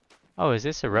 Oh, is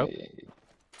this a rope?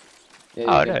 Yeah,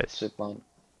 Oh, you it can is. zip line.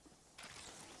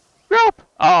 Rope!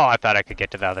 Oh, I thought I could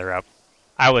get to the other rope.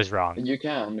 I was wrong. You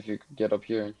can if you get up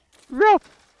here. Rope.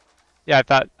 Yeah, I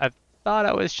thought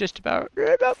I was just about.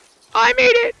 I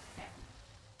made it.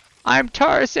 I'm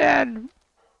Tarzan.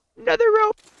 Another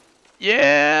rope.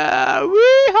 Yeah,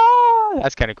 weehaw!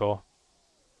 That's kind of cool.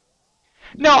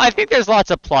 No, I think there's lots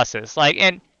of pluses. Like,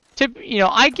 and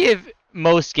I give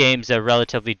most games a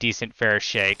relatively decent fair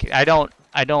shake. I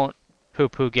don't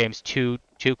poo-poo games too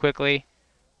quickly,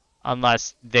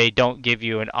 unless they don't give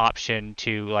you an option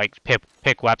to like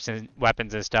pick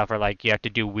weapons and stuff, or like you have to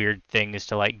do weird things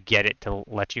to like get it to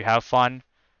let you have fun.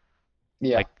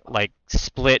 Yeah. Like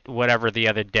Split whatever the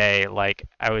other day, like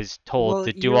I was told Well,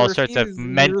 to do you all sorts of refuse-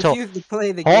 mental. You refuse to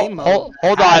play the Hold- game hold- mode.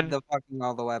 hold that had on. The fucking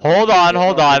all the weapons. Hold on, Yeah,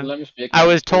 hold no, on. let me speak, I let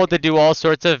me was told to speak. do all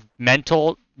sorts of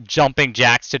mental jumping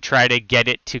jacks to try to get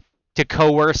it to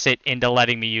coerce it into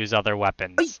letting me use other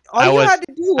weapons. All I you was had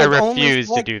to do I was only refused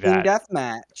to select do Team that.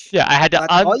 Deathmatch. Yeah, I had to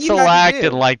That's all you had to unselect do.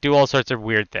 and like do all sorts of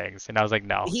weird things, and I was like,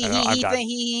 no, He I'm done.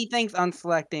 he thinks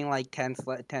unselecting like 10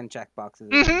 checkboxes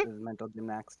Mhm. is mental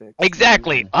gymnastics.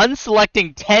 Exactly,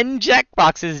 unselecting 10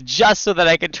 checkboxes just so that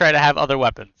I could try to have other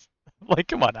weapons. Like,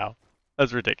 come on now,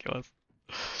 that's ridiculous.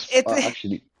 It's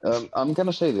Actually, I'm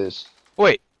gonna say this.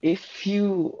 Wait, If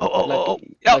you Oh, like, oh,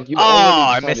 like you oh, I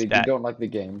already missed decided that. you don't like the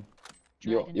game.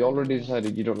 You already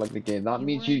decided you don't like the game. That You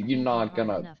means weren't you're not thinking hard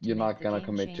gonna enough to you're make not the gonna game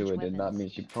commit to change it, and that weapons.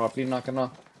 means you're probably not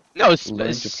gonna no,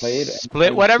 learn to play it. Split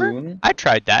anytime whatever. soon. I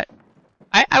tried that.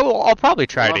 I'll probably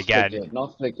try it Not again. Split yet,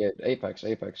 not Split yet.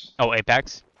 Apex. Oh,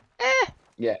 Apex.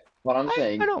 Yeah, what I'm I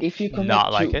saying, don't if you commit not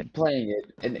to like it. playing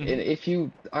it, and Mhm. if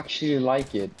you actually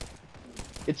like it,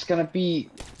 it's gonna be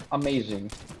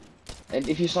amazing. And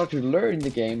if you start to learn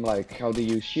the game, like how to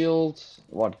use shields,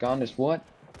 what gun is what,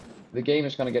 the game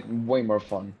is gonna get way more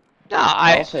fun. No,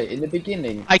 I'll say, in the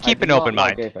beginning, I keep did an not open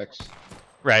like mind. Apex.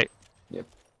 right.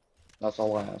 That's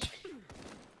all I ask.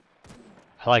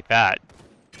 I like that.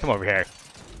 Come over here.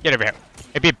 Get over here.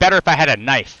 It'd be better if I had a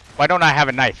knife. Why don't I have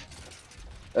a knife?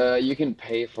 You can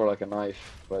pay for like a knife,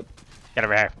 but Get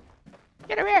over here.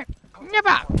 Get over here.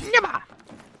 Nibba! Nibba!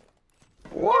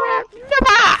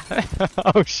 Nibba!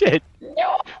 Oh shit.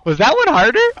 Was that one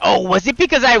harder? Oh, was it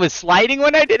because I was sliding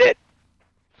when I did it?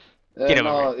 Get over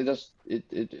no,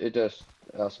 it does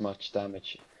as much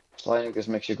damage. Sliding just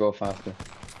makes you go faster.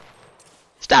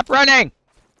 Stop running!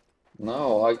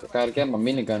 No, I gotta get my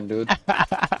minigun, dude.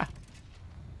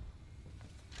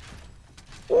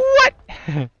 What?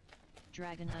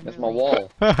 Dragon That's my underlay.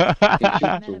 wall. You can shoot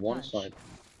Meta to one punch. side.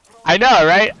 I know,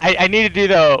 right? I need to do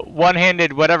the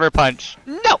one-handed whatever punch.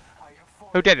 No!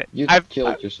 Who did it? You I've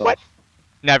killed yourself. What?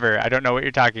 Never. I don't know what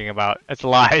you're talking about. It's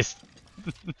lies.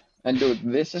 And dude,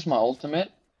 this is my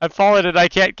ultimate. I've fallen and I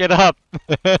can't get up.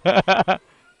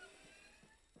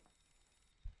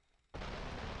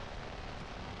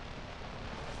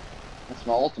 That's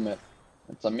my ultimate.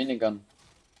 It's a minigun.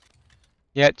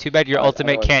 Yeah, too bad your I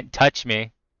ultimate like- can't touch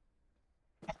me.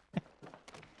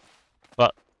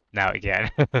 Well, now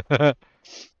again.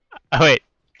 Oh wait,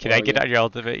 can Where I are get you? on your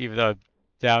ultimate even though I'm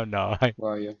down? No,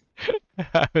 Where are you?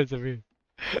 I was over here.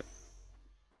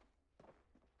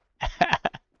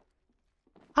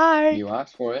 Hi. You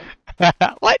asked for it.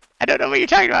 What? I don't know what you're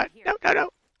talking about. No, no, no.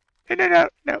 No, no, no,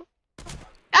 no.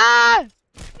 Ah!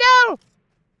 No!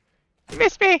 You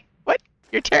missed me. What?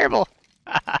 You're terrible.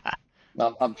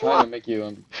 I'm trying to make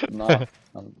you not.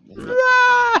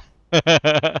 Ah!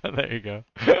 There you go.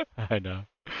 I know.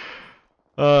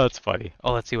 Oh, that's funny.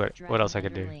 Oh, let's see what Dragon else I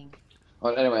can do. underling.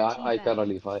 Well, anyway, I gotta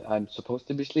leave. I'm supposed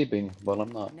to be sleeping, but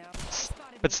I'm not. No.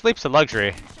 But sleep's a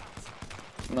luxury.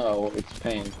 No, it's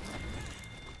pain.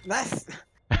 That's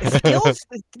skills.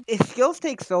 If skills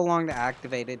take so long to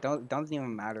activate, it doesn't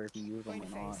even matter if you use them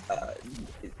or not.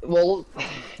 Well,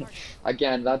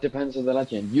 again, that depends on the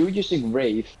legend. You using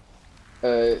Wraith,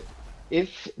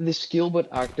 if the skill would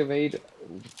activate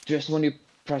just when you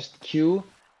pressed Q,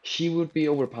 she would be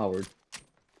overpowered.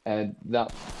 And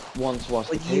that once was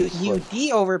the But you case. you but-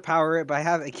 de-overpower it by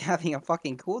having a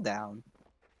fucking cooldown.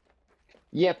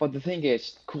 Yeah, but the thing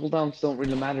is, cooldowns don't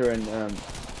really matter in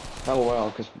Battle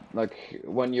Royale, because like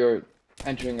when you're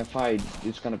entering a fight,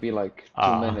 it's gonna be like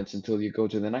 2 minutes until you go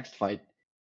to the next fight.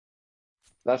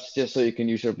 That's just so you can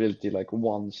use your ability like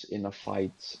once in a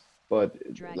fight, but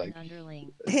Dragon like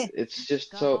underling. it's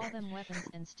just Got so all them weapons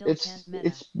and still it's can't meta.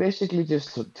 it's basically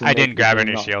just to I make didn't the grab game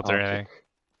any not shields or toxic. anything.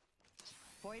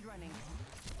 Void running.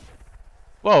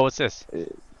 Whoa, what's this?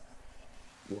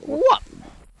 What?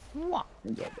 What?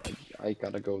 I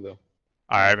gotta go though.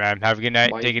 Alright, man. Have a good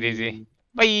night. Take it easy.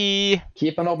 Bye.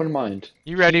 Keep an open mind.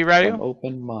 You ready, Keep Ryu? an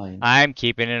open mind. I'm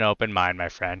keeping an open mind, my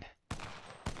friend.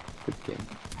 Good game.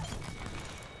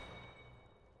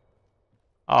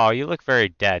 Oh, you look very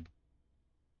dead.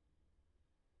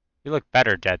 You look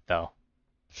better dead, though.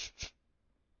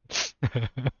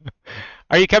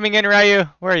 Are you coming in, Ryu?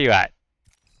 Where are you at?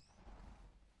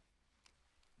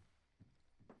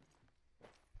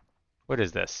 What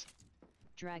is this?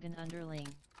 Dragon underling.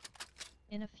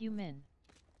 In a few min.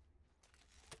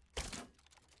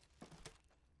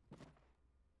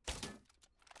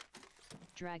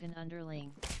 Dragon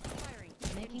underling. Firing.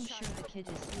 Making sure the kid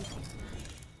is sleeping.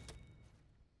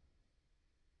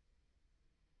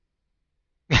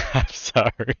 I'm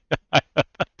sorry. I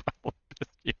probably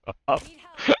pissed you off. Need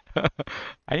help.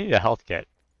 I need a health kit.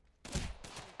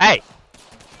 Hey!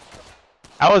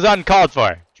 I was uncalled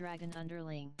for. Dragon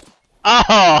underling.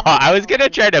 Oh, I was gonna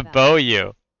try to bow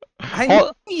you. I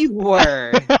Hold- knew you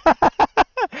were.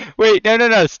 Wait,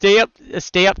 no. Stay up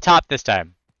top this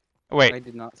time. I Wait,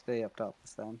 did not stay up top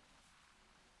this time.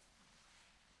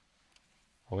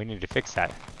 well, we need to fix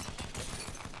that.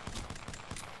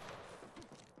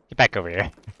 Get back over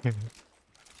here.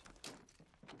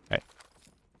 Right.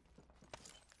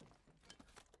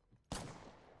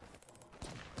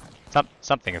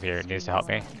 Something up here needs to help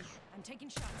me. I'm taking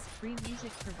shots. Free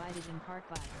music provided in part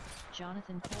by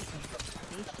Jonathan Colton.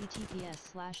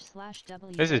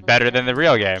 https://www. This is better than the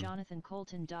real game.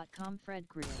 JonathanColton.com. Fred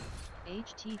Greer.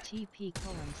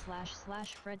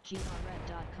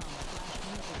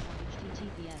 http://fredgr.com/music.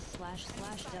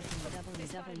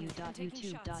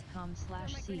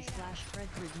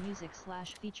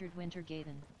 https://www.youtube.com/c/fredgreermusic/featured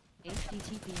Wintergaten.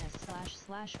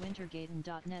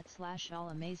 https://wintergaten.net/all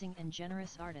amazing and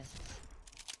generous artists.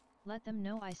 Let them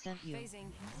know I sent you.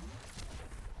 Phasing.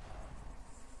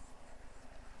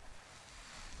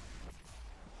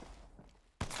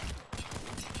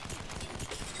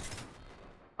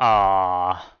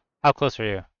 Aww. How close are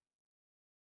you?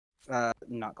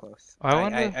 Not close. I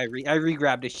wonder- I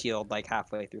re-grabbed a shield like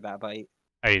halfway through that fight.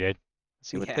 Oh, you did? Let's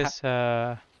see what Yeah. this,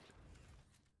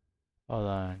 hold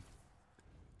on.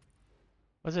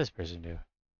 What's this person do?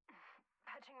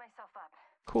 Patching myself up.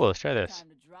 Cool, let's try this. Time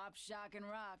to drop, shock, and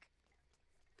rock.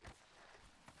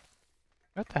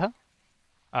 What the hell?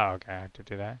 Oh, okay, I have to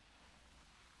do that.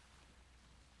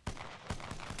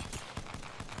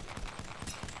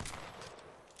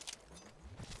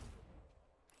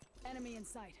 Enemy in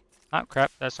sight. Oh,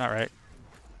 crap, that's not right.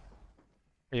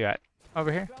 Where you at?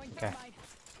 Over here? Throwing Okay. thermite.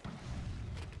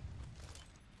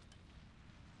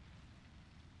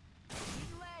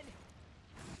 Need lead.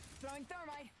 Throwing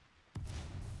thermite.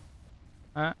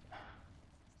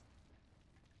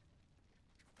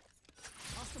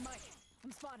 Lost the mic.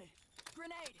 I'm spotted.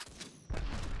 Grenade.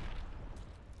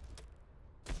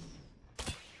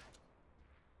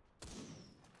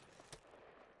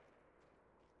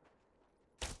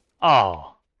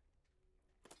 Oh.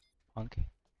 Monkey.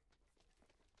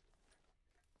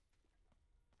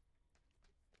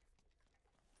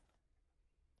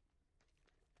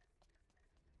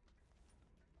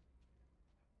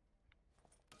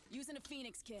 Using a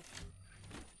Phoenix kit.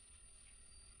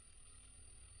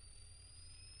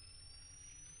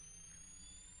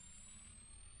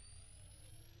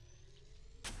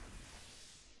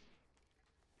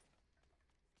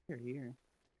 Here.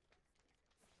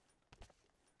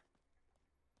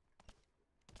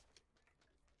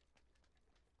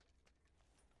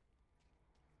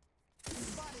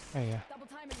 Spotted. There you go. Double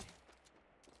timing.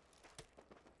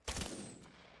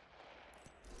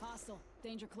 Hostile.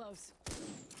 Danger close.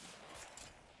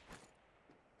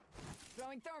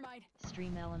 Throwing thermite.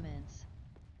 Stream elements.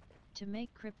 To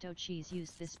make crypto cheese, use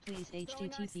this, please.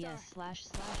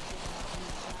 https://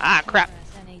 Ah, crap.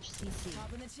 NHCC.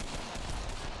 Top in the cheese.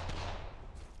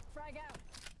 Frag out.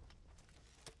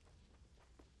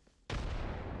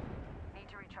 Need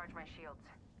to recharge my shields.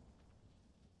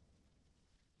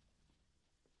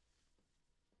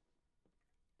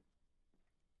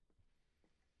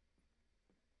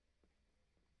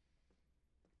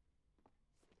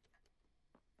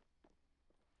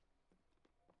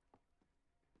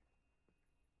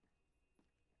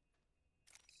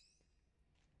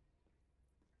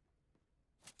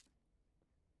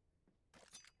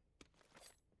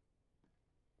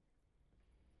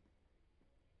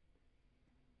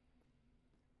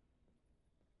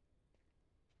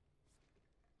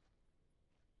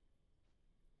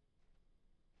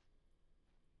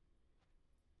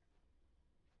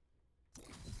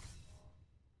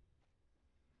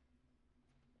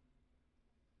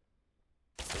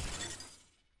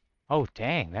 Oh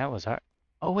dang, that was hard.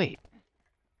 Oh wait.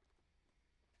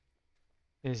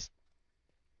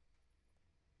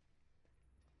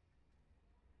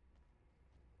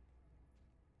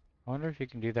 I wonder if you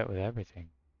can do that with everything.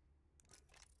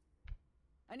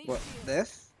 I need What? shields.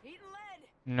 This? Eating lead.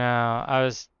 No, I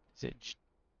was.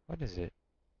 What is it?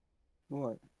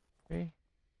 What? Three?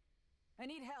 I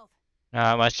need health.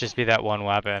 No, it must just be that one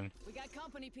weapon. We got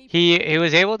company, people. He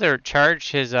was able to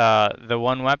charge his the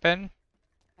one weapon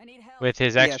I need help. with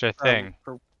his Yeah, extra thing.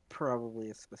 Probably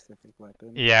a specific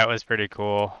weapon. Yeah, it was pretty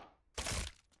cool.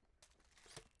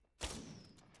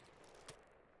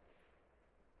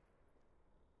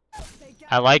 They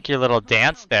got I me. like your little Hold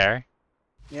dance on. there.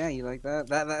 Yeah, you like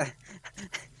that?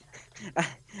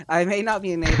 I may not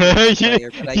be an Apex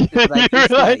player, but I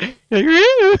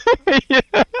do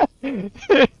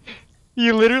like,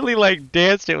 you literally like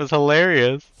danced. It was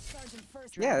hilarious. Sergeant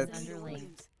First Yeah, Rate it's-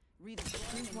 Williams. Read the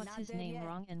warning Prove and what's not his dead name yet.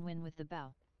 wrong and win with the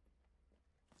bow.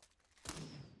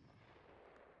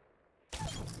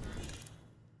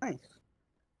 Nice.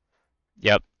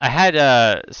 Yep, I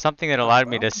had something that allowed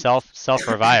me to self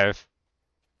revive.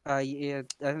 Yeah,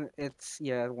 it's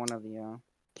one of the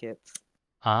kits.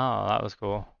 Oh, that was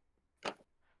cool.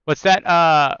 What's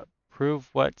that? Prove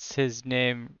what's his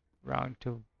name wrong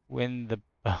to win the.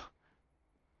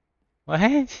 What?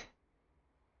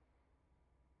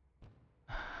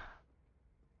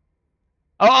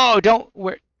 Oh, don't.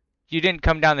 Where? You didn't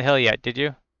come down the hill yet, did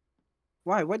you?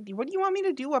 Why? What do you want me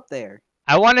to do up there?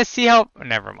 I want to see how.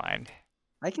 Never mind.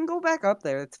 I can go back up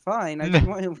there. It's fine. I just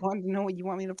want to know what you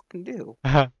want me to fucking do.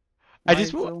 I Why just is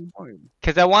it so important?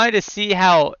 because I wanted to see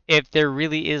how if there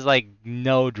really is like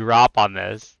no drop on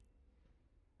this.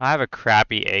 I have a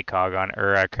crappy ACOG on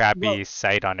or a crappy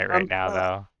sight on it right now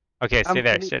though. Okay, stay I'm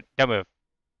there. pretty- Don't move.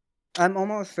 I'm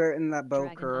almost certain that Bo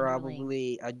Dragon could underling.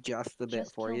 probably adjust a bit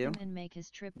Just for kill you, him and make his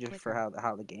trip just quicker. for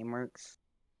how the game works,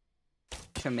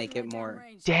 to make it more.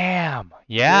 Damn.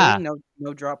 Yeah. Really?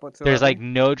 No drop whatsoever. There's like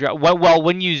no drop. Well,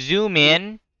 when you zoom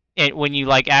in, and when you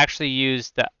like actually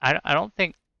use the, I don't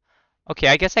think. Okay,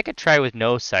 I guess I could try with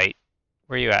no sight.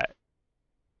 Where you at?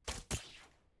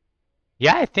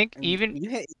 Yeah, I think And even you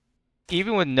hit.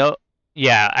 even with no,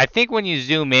 yeah, I think when you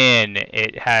zoom in,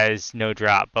 it has no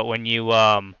drop. But when you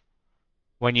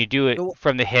do it So-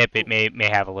 from the hip, it may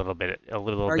have a little bit Are of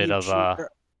you sure-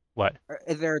 what?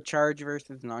 Is there a charge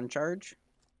versus non-charge?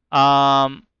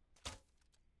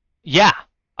 Yeah.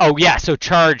 Oh yeah. So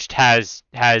charged has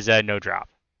no drop.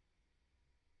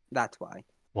 That's why.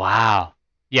 Wow.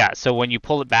 Yeah. So when you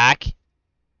pull it back,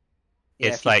 Yeah,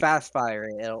 it's if you like fast fire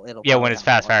it, it'll. yeah. probably When it's have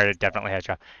fast more. fired, it definitely has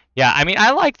drop. Yeah. I mean,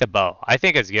 I like the bow. I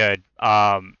think it's good.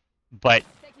 But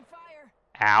Taking fire.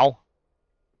 ow.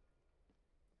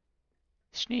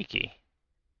 Sneaky.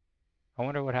 I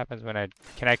wonder what happens when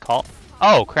can I call?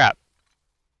 Oh crap.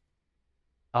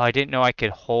 Oh, I didn't know I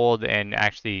could hold and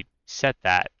actually set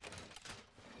that.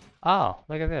 Oh,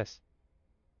 look at this.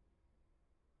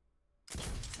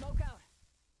 Smoke out.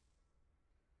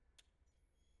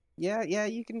 Yeah,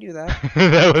 you can do that.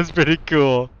 That was pretty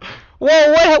cool.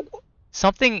 Whoa, what?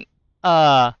 Something,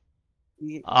 I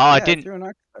didn't- Through an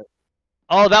arc start.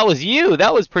 oh, that was you.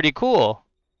 That was pretty cool.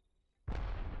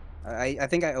 I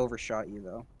think I overshot you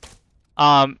though.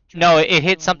 No, it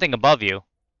hit something above you.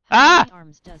 How Ah! many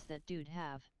arms does that dude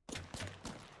have? Taking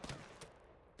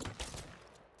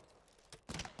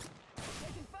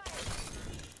fire.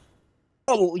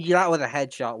 Oh, yeah, that was a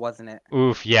headshot, wasn't it?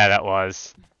 Oof, yeah, that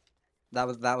was. That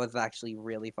was actually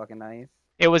really fucking nice.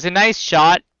 It was a nice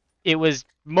shot. It was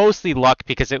mostly luck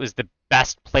because it was the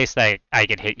best place that I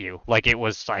could hit you. Like, it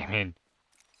was, I mean,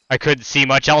 I couldn't see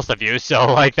much else of you, so,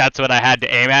 like, that's what I had to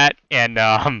aim at, and,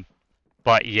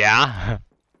 But yeah.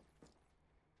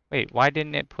 Wait, why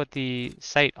didn't it put the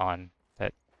sight on?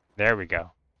 That there we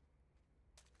go.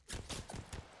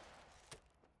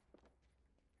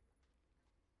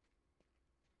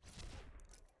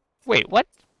 Wait, what?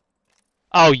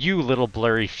 Oh, you little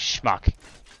blurry schmuck.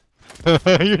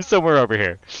 You're somewhere over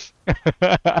here. Arc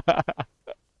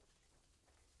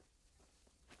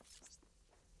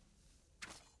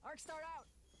start out.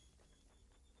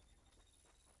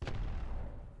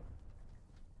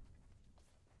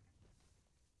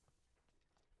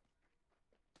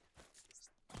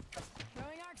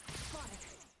 Throwing arcs. Spotted.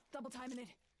 Double timing it.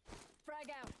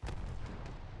 Frag out.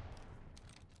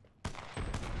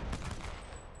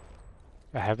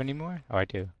 Do I have any more? Oh, I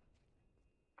do.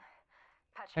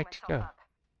 Patching Where'd you go? myself up.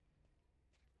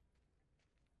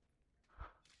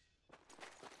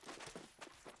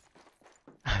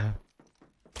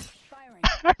 Firing.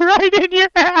 Right in your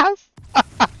ass!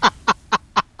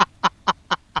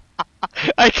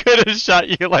 I could have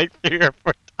shot you like 3 or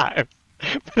 4 times.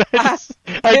 But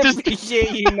I just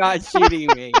appreciate you not shooting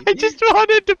me. I just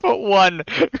wanted to put one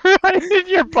right in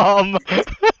your bum.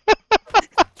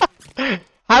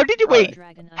 How did you wait?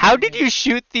 How did you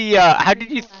shoot the how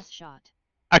did you Last shot.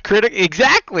 a critical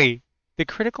exactly the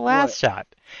critical ass What? shot?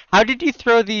 How did you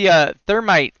throw the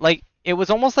thermite? Like it was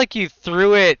almost like you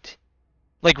threw it,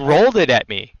 like rolled it at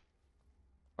me,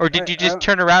 or did you just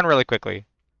turn around really quickly?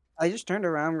 I just turned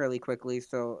around really quickly,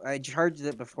 so I charged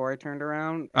it before I turned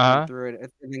around Uh-huh. and threw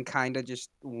it, and then kind of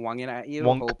just wung it at you,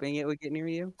 Wonk. hoping it would get near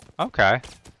you. Okay,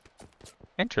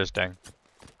 interesting.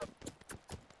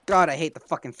 God, I hate the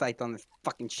fucking sights on this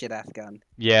fucking shit ass gun.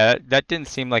 Yeah, that didn't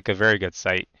seem like a very good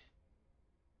sight.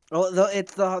 Well,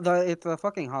 it's the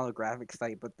fucking holographic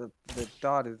sight, but the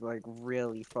dot is like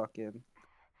really fucking.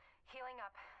 Healing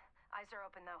up. Eyes are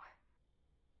open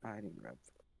though. I didn't grab.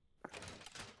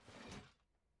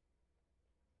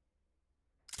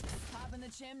 Pop in the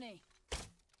chimney.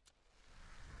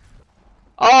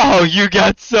 Oh, you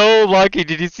got so lucky.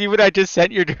 Did you see what I just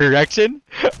sent your direction?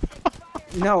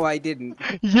 No, I didn't.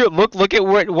 You look at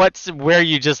where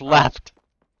you just left.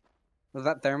 Was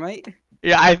that thermite?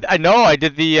 Yeah, I know. I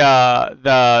did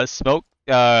the smoke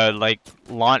like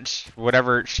launch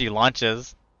whatever she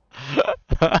launches.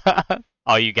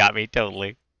 Oh, you got me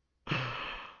totally.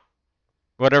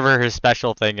 Whatever her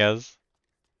special thing is.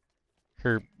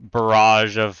 Her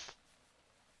barrage of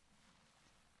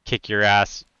kick your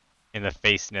ass in the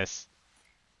faceness.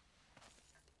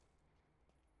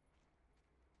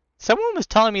 Someone was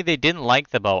telling me they didn't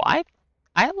like the bow. I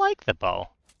like the bow.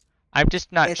 I'm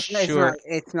just not sure.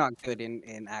 It's not good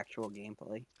in actual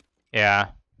gameplay. Yeah.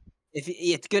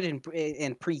 It's good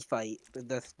in pre-fight,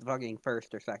 the fucking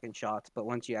first or second shots, but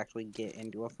once you actually get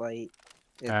into a fight,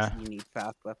 you need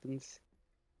fast weapons.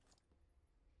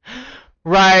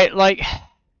 Right, like,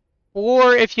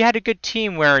 or if you had a good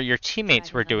team where your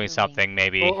teammates were doing something,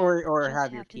 maybe. Or Just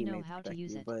have your have to know teammates how to protect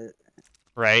use you, it. but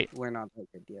Right. we're not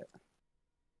that good yet.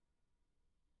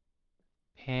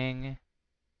 Ping,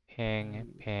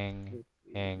 ping, ping,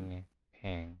 ping,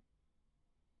 ping.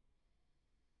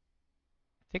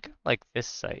 I think I like this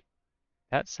site.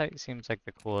 That site seems like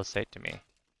the coolest site to me.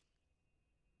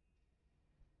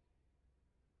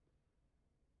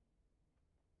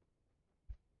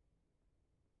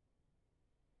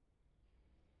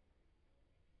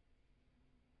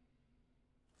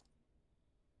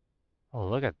 Oh,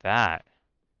 look at that.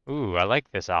 Ooh, I like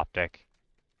this optic.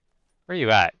 Where are you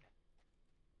at?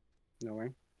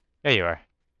 Nowhere. There you are.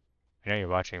 I know you're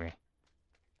watching me.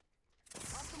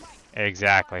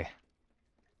 Exactly.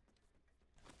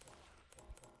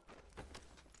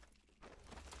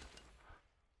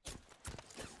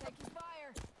 Taking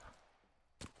fire.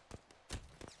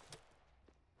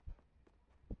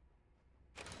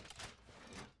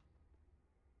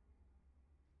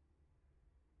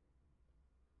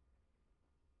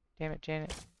 Damn it,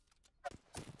 Janet.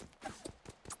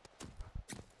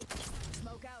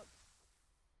 Smoke out.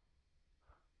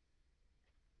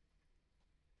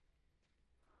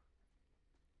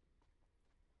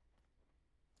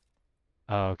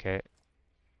 Oh, okay.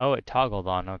 Oh, it toggled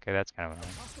on. Okay, that's kind of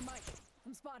annoying. Oscar Mike.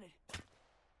 I'm spotted.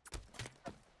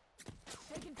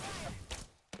 Taking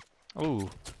fire. Ooh,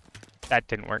 that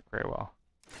didn't work very well.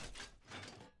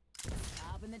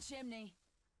 Up in the chimney.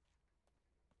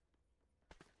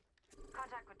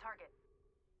 Contact with target.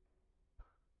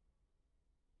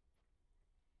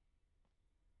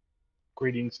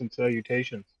 Greetings and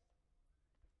salutations.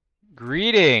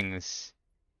 Greetings!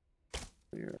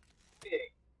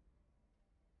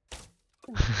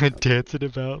 Dancing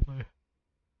about my...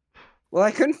 Well,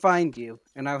 I couldn't find you,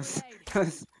 and I was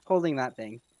holding that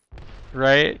thing.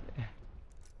 Right?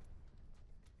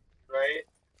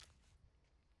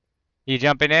 You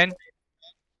jumping in?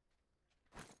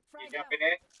 Frag out.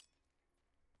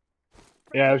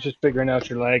 Yeah, I was just figuring out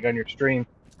your lag on your stream.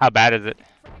 How bad is it?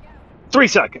 Frag out. 3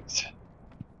 seconds.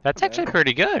 That's Okay. actually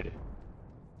pretty good.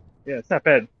 Yeah, it's not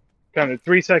bad. Kind of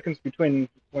 3 seconds between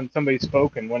when somebody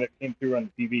spoke and when it came through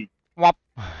on the TV. Wop.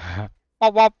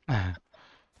 Wop wop.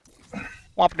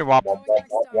 Wop de wop. Womp, womp,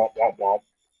 womp, womp, womp, womp.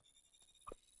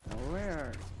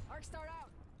 Where? Arc start out.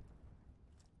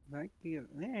 Like you,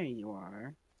 there you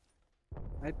are.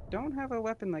 I don't have a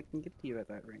weapon that can get to you at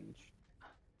that range.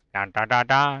 Dun dun dun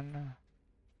dun.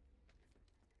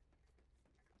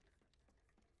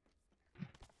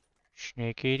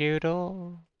 Sneaky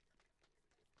doodle.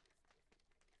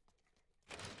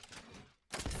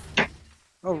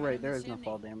 Oh right, there is no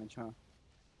fall damage, huh?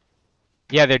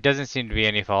 Yeah, there doesn't seem to be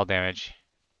any fall damage.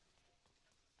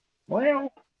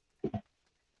 Well,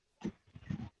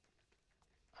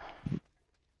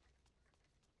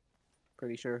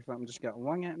 Pretty sure something just got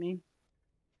wung at me.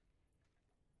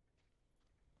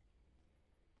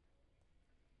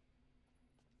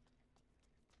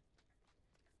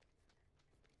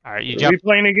 All right, you are jump. we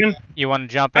playing again? You want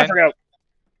to jump I in? forgot.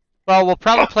 Well, we'll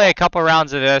probably play a couple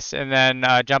rounds of this and then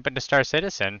jump into Star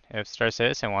Citizen if Star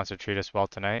Citizen wants to treat us well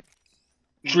tonight.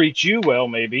 Treat you well,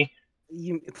 maybe.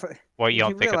 You, What, you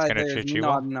don't think it's realize gonna there's treat you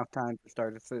not well? enough time to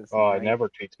start a citizen, Oh, right? it never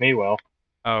treats me well.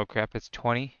 Oh crap, it's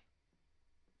 20.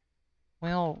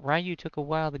 Well, Ryu took a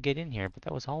while to get in here, but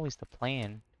that was always the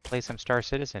plan. Play some Star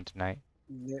Citizen tonight.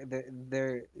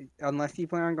 They're unless you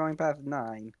plan on going past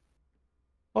 9.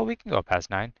 Well, we can go past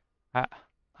 9.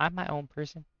 I'm my own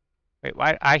person. Wait,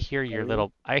 why? I hear your Are you?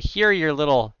 little. I hear your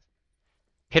little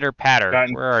pitter patter.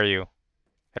 Gotten- Where are you?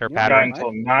 Pitter Yeah, Got patter. I'm-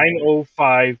 until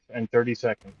 9:05 and 30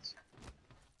 seconds.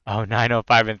 Oh,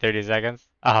 9:05 and 30 seconds.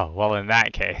 Oh, well, in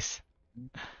that case.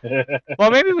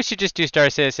 Well, maybe we should just do Star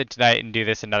Citizen tonight and do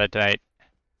this another tonight.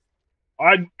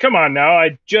 Come on now,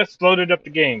 I just loaded up the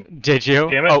game. Did you?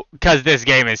 Damn it. Oh, because this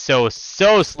game is so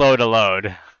slow to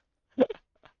load.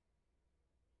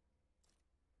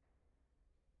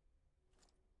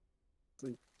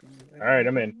 Alright,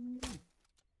 I'm in.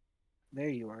 There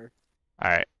you are.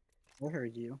 All right, I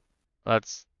heard you.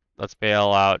 let's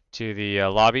bail out to the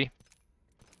lobby.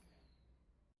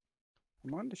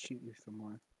 I wanted to shoot you some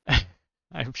more.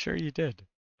 I'm sure you did.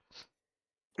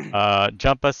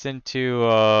 Jump us into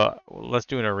let's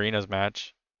do an arenas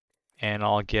match, and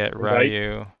I'll get Right.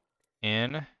 Ryu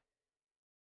in,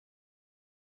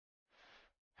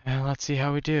 and let's see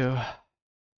how we do.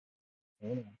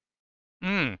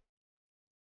 Hmm.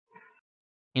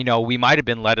 You know, we might have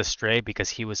been led astray because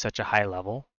he was such a high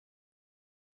level,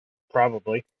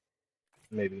 Probably.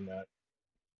 Maybe not.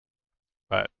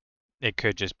 but it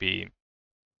could just be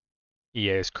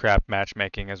EA's crap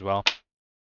matchmaking as well.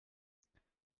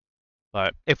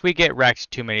 But if we get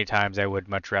wrecked too many times, I would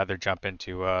much rather jump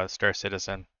into Star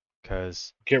Citizen,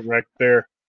 because Get wrecked there.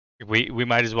 we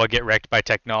might as well get wrecked by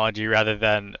technology rather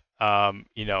than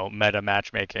you know, meta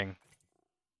matchmaking.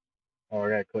 Oh, I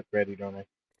gotta click ready, don't I?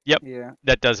 Yeah,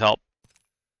 That does help,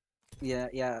 yeah,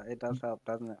 it does help,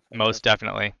 doesn't it? most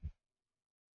definitely,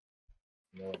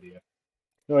 No idea.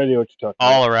 No idea what you're talking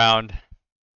all about. around.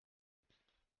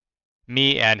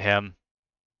 Me and him.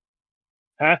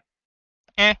 Huh?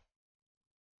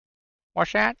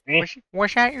 What's that? Eh?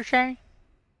 What's that you're saying?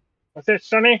 What's that,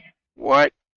 Sonny?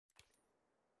 What?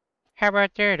 How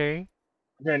about that, eh?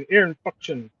 I got an ear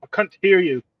infection. I can't hear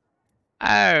you.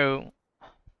 Oh,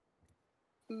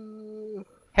 Uh,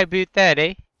 how about that,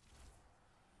 eh?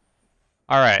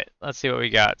 Alright, let's see what we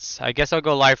got. I guess I'll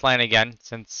go Lifeline again,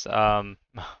 since, you know,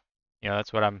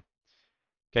 that's what I'm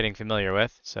getting familiar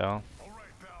with, so.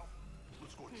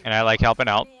 And I like helping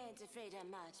out. We ain't afraid of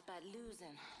much, but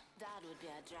losing, that would be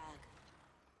a drag.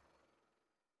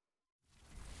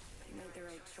 You made the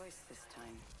right choice this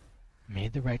time.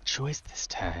 Made the right choice this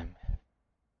time.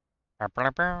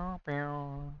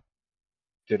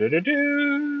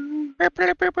 Do-do-do-do.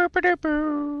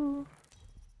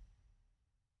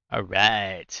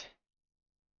 Alright.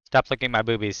 Stop looking at my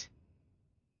boobies.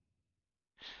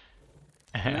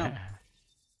 No.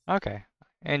 Okay.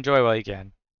 Enjoy while you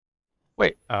can.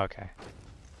 Wait, oh, okay.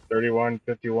 31,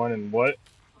 51, and what?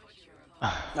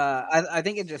 I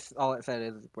think it just all it said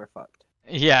is we're fucked.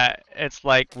 Yeah, it's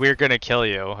like, we're gonna kill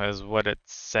you, is what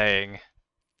it's saying.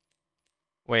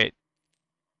 Wait.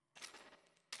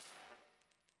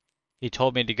 He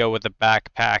told me to go with the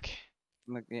backpack,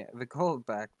 Like, yeah, the gold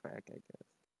backpack, I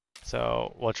guess.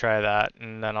 so we'll try that,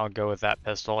 and then I'll go with that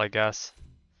pistol, I guess.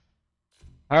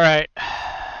 Alright.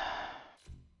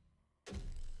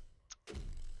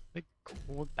 The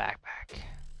gold backpack.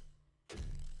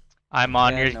 I'm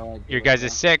on Yeah, your no idea your what guys' that-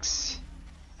 6.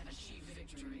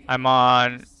 I'm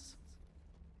on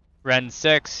Ren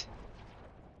 6.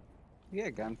 Yeah,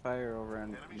 gunfire over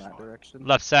in that direction.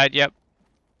 Left side, yep.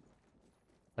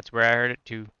 That's where I heard it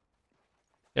too.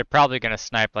 They're probably gonna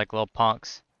snipe like little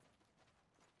punks.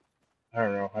 I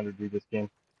don't know how to do this game.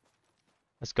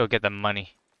 Let's go get the money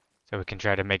so we can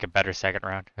try to make a better second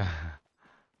round. That's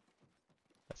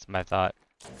my thought.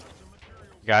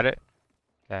 Got it?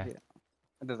 Okay.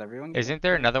 Yeah. Does everyone get Isn't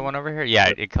there another one over here?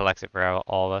 Yeah, it collects it for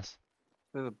all of us.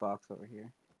 There's a box over here.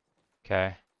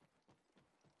 Okay.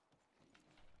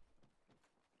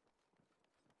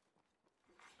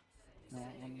 No.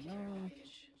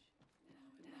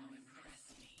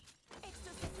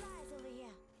 Extra supplies over here.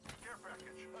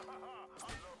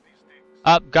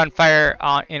 Up, gunfire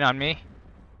on me.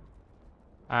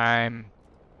 I'm.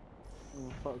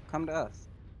 Come to us.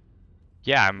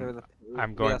 Yeah, There was I'm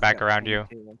we going also back got around one you.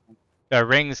 too, I think. The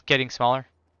ring's getting smaller.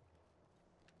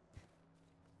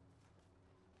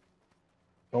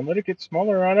 Don't let it get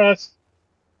smaller on us.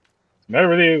 What's the matter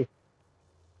with you?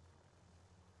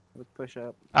 Let's push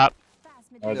up. Up. Fast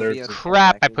Oh, There'll there's be a care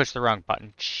Crap! I package. pushed the wrong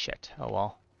button. Shit. Oh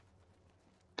well.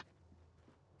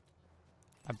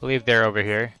 I believe they're over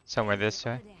here, somewhere this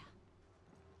way. Over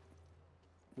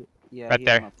there. Yeah, Right he's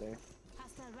there. up there.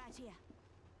 Hostile right here.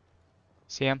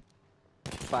 See him?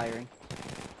 Firing.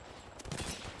 I'm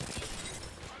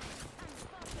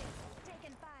spotted.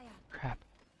 Taking fire. Crap.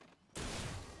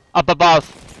 Up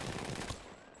above.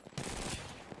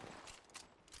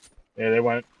 Yeah, they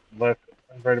went left,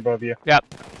 right above you. Yep.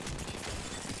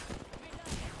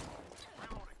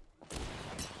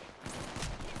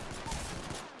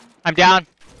 I'm down.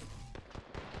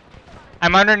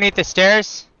 I'm underneath the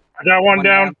stairs. I got one One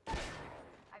down.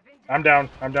 I'm down.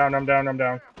 I'm down. I'm down. I'm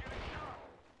down.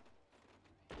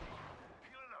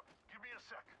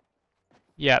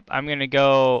 Yep, I'm gonna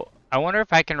go. I wonder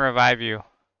if I can revive you.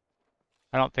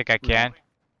 I don't think I can.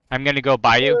 I'm gonna go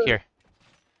by you here.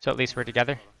 So at least we're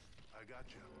together.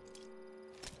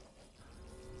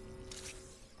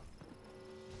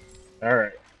 All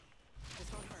right.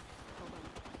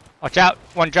 Watch out.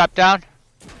 One drop down.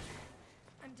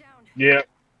 I'm down. Yep.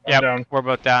 I'm Yep, down. we're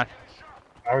both down.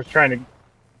 I was trying to.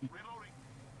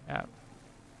 Yep.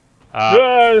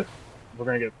 We're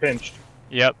gonna get pinched.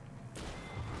 Yep.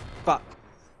 Fuck.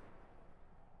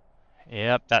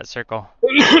 Yep, that circle.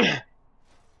 We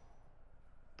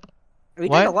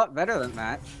What? did a lot better than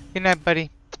that. Good night,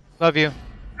 buddy. Love you.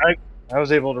 I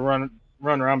was able to run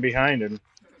around behind him.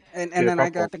 And Did a then I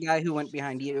couple. got the guy who went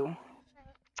behind you.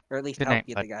 Or at least Good helped night,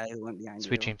 get bud. the guy who went behind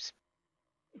Sweet you. dreams.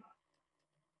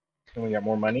 And we got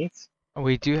more monies.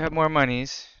 We do have more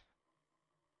monies.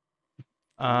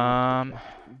 I'm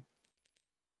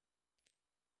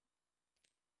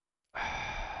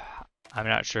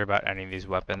not sure about any of these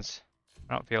weapons.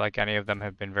 I don't feel like any of them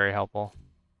have been very helpful.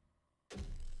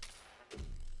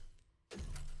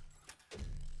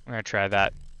 I'm gonna try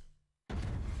that.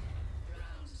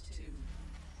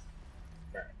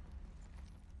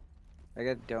 I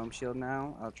got dome shield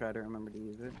now. I'll try to remember to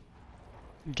use it.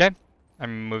 Okay,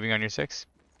 I'm moving on your 6.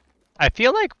 I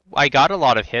feel like I got a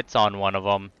lot of hits on one of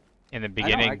them in the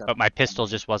beginning, got but my pistol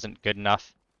just wasn't good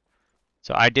enough.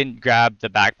 So I didn't grab the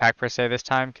backpack per se this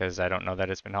time because I don't know that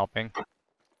it's been helping.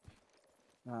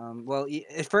 Well,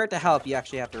 for it to help, you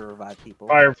actually have to revive people.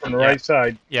 Fire from the Yeah. right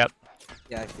side. Yep.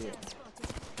 Yeah, I see it.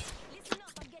 Spotted. Listen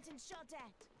up. I'm getting shot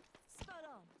at. Spot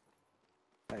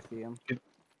on. I see him.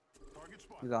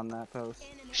 He's on that post.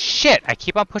 Enemy. Shit! I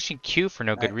keep on pushing Q for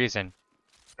no good Right. reason.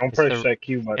 Don't It's press the- that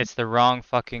Q button. It's the wrong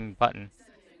fucking button.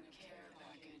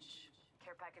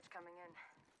 Care package coming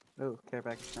in. Oh, care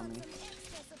package coming.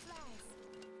 Extra supplies.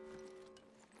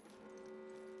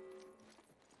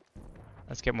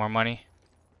 Let's get more money.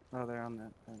 Oh, they're on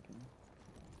that. Okay.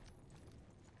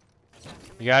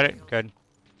 You got it? Good.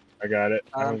 I got it.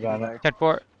 I was on it.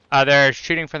 10-4. They're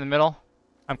shooting from the middle.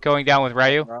 I'm going down with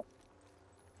Ryu.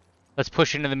 Let's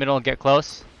push into the middle and get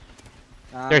close.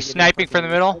 They're sniping from the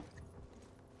middle.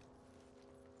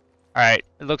 Alright,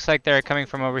 it looks like they're coming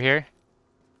from over here.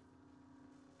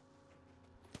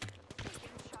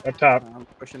 Up top. I'm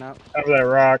pushing up. Top of that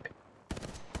rock.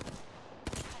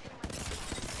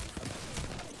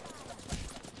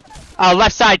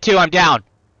 Left side too, I'm down.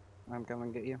 I'm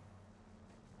coming to get you.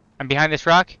 I'm behind this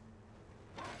rock.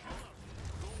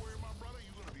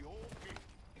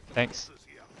 Thanks.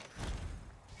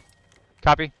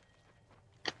 Copy.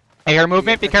 I hear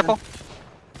movement, be careful.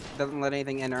 Doesn't let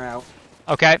anything in or out.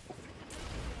 Okay.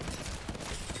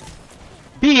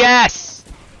 BS!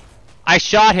 I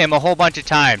shot him a whole bunch of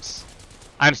times.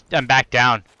 I'm back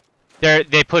down.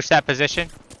 They pushed that position.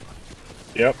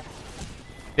 Yep.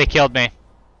 They killed me.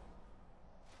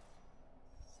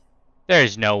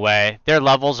 There's no way. Their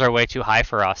levels are way too high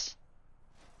for us.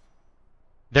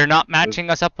 They're not matching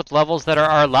us up with levels that are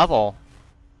our level.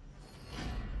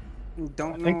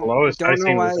 Don't I think know, lowest I don't know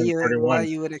seen why was in you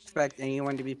 31. would expect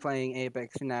anyone to be playing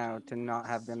Apex now to not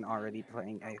have been already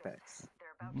playing Apex.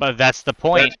 But that's the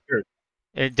point. That's true.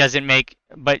 It doesn't make.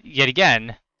 But yet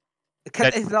again,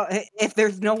 Because that- if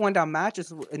there's no one that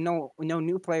matches, no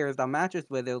new players that matches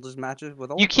with, it'll just matches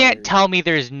with old you can't players. tell me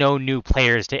there's no new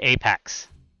players to Apex.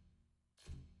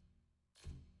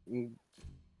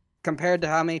 Compared to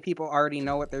how many people already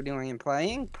know what they're doing and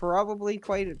playing, probably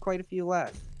quite a few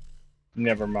less.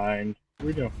 Never mind.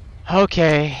 We don't.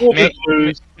 Okay, We'll just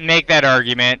lose. make that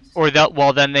argument, or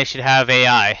well, then they should have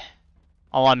AI.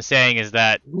 All I'm saying is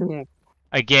that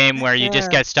a game where you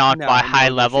just get stomped No, by no, high they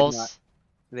should levels. not.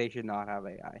 They should not have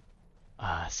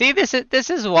AI. See, this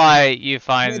is why you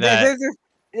find that.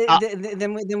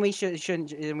 Then we should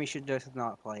just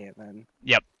not play it then.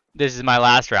 Yep, this is my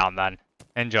last round then.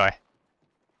 Enjoy.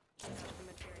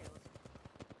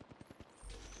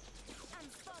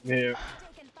 Yeah.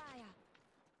 Taking fire.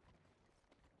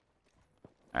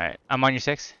 All right, I'm on your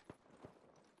 6.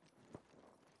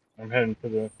 I'm heading for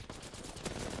the.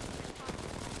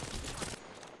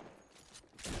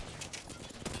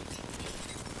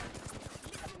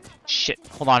 Shit,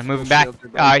 hold on, moving back.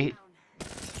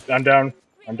 I'm down.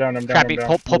 I'm down. I'm down. Crappy, I'm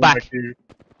down. pull Moving back. to you.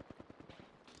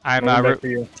 I'm Moving back to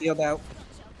you. Shield out.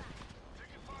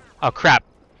 Oh crap.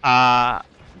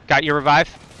 Got your revive.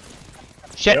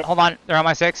 Shit, Yep. hold on, they're on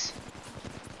my 6.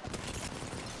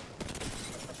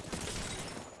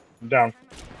 I'm down.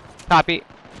 Copy.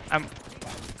 I'm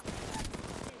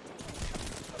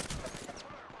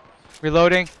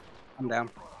reloading. I'm down.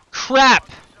 Crap!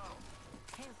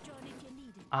 Help John if you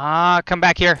need it. Come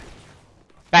back here.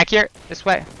 Back here, this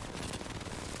way.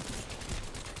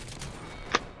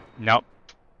 Nope.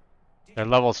 Their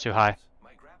level's too high.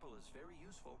 My grapple is very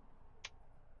useful.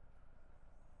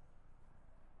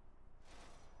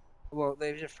 Well,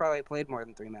 they've just probably played more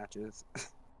than 3 matches.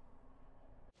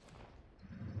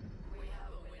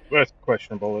 That's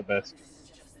questionable at best.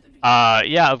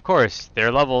 Yeah, of course.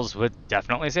 Their levels would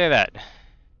definitely say that.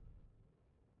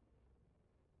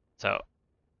 So.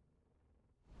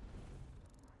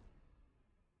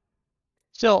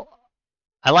 Still,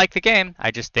 I like the game. I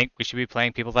just think we should be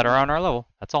playing people that are on our level.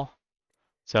 That's all.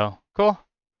 So, cool.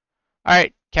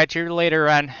 Alright, catch you later,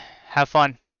 Ren. Have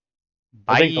fun.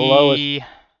 Bye. I think the lowest-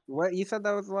 What you said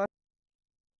that was the last?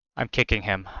 I'm kicking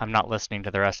him. I'm not listening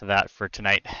to the rest of that for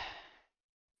tonight.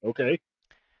 Okay.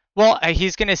 Well,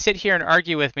 he's going to sit here and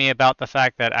argue with me about the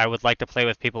fact that I would like to play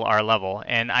with people our level,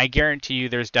 and I guarantee you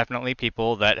there's definitely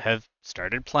people that have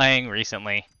started playing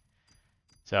recently.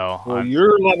 So, Well,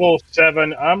 you're level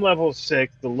 7. I'm level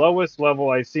 6. The lowest level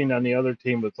I seen on the other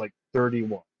team was like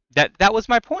 31. that was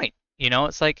my point. You know,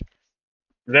 it's like,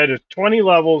 That is 20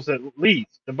 levels at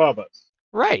least above us.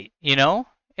 right, you know?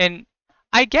 And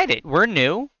I get it. We're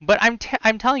new, but I'm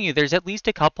telling you there's at least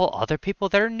a couple other people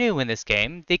that are new in this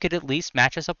game. They could at least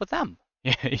match us up with them.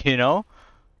 You know?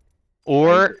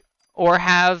 Or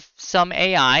have some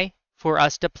AI for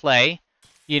us to play,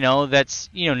 you know, that's,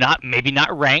 you know, maybe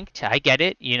not ranked. I get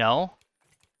it, you know.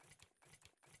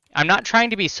 I'm not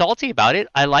trying to be salty about it.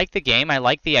 I like the game. I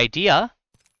like the idea.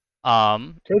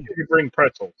 Told you to bring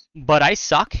pretzels. But I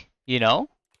suck, you know,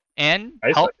 and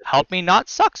I suck at help me not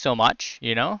suck so much,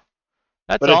 you know.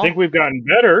 That's But all. I think we've gotten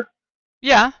better.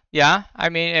 Yeah. I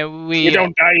mean, we You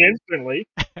don't die instantly.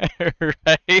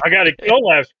 right, I got a kill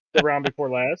the round before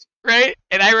last. right,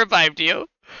 and I revived you.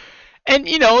 And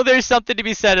you know, there's something to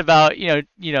be said about you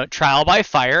know trial by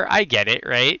fire. I get it,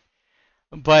 right?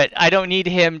 But I don't need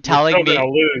him telling We're me. still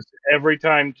gonna lose every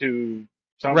time to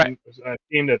Right. a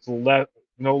team that's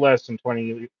no less than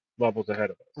 20 levels ahead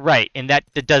of us. Right, and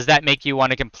does that make you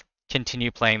want to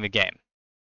continue playing the game?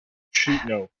 Shoot,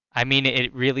 no. I mean,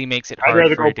 it really makes it I'd hard.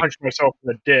 rather for go you to punch myself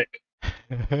in the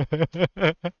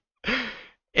dick.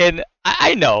 And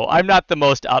I know I'm not the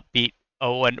most upbeat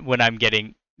when I'm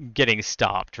getting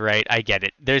stomped, right? I get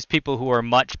it. There's people who are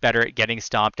much better at getting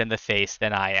stomped in the face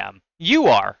than I am. You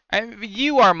are.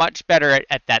 You are much better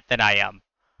at that than I am.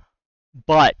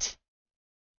 But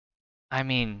I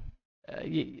mean,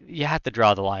 you have to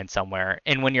draw the line somewhere.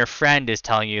 And when your friend is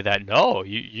telling you that no,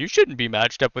 you shouldn't be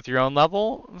matched up with your own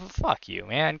level, fuck you,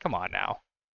 man. Come on now.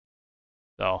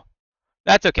 So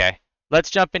that's okay. Let's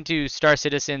jump into Star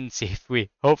Citizen, see if we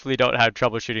hopefully don't have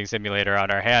Troubleshooting Simulator on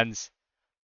our hands.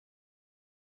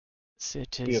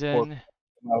 Citizen.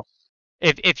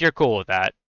 If you're cool with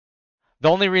that. The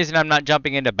only reason I'm not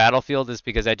jumping into Battlefield is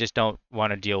because I just don't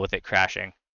want to deal with it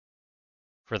crashing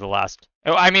for the last.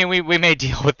 Oh, I mean, we may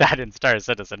deal with that in Star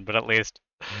Citizen, but at least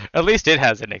it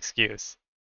has an excuse.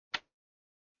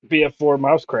 BF4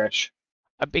 mouse crash.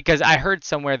 Because I heard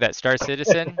somewhere that Star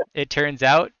Citizen, it turns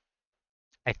out,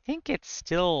 I think it's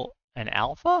still an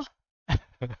alpha.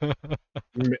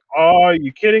 Oh, are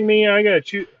you kidding me? I gotta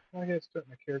choose. I gotta start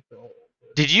my character.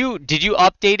 Did you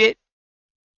update it?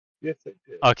 Yes, I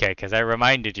did. Okay, because I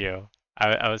reminded you.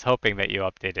 I was hoping that you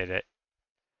updated it.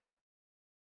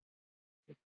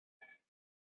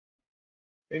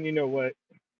 And you know what?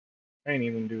 I ain't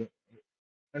even doing.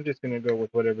 I'm just gonna go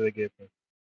with whatever they give me.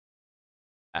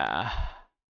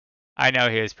 I know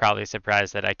he was probably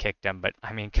surprised that I kicked him, but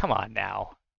I mean, come on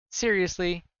now.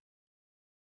 Seriously?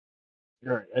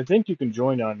 All right. I think you can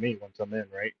join on me once I'm in,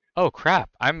 right? Oh crap!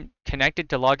 I'm connected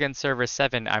to login server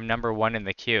 7. I'm number 1 in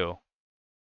the queue.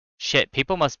 Shit,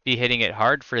 people must be hitting it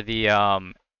hard for the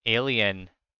alien.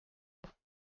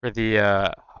 For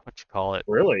the what you call it?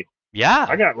 Really? Yeah.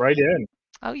 I got right in.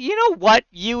 Oh, you know what?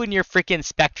 You and your freaking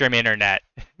Spectrum internet.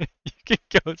 You can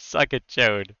go suck a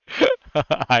chode.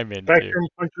 I'm in. Spectrum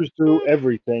punches through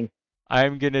everything.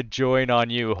 I'm gonna join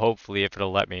on you, hopefully, if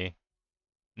it'll let me.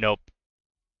 Nope.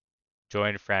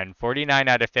 Join friend. 49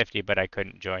 out of 50, but I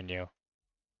couldn't join you.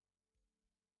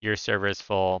 Your server's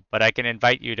full, but I can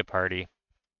invite you to party.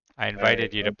 I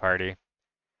invited you to party.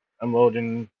 I'm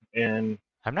loading in.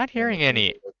 I'm not hearing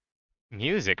any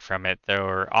music from it, though,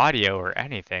 or audio or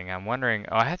anything. I'm wondering.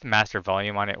 Oh, I have the master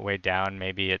volume on it way down.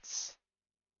 Maybe it's.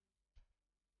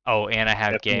 Oh, and I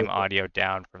have game audio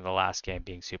down from the last game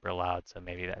being super loud, so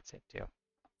maybe that's it too.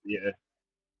 Yeah.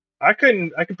 I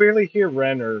could barely hear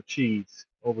Ren or Cheese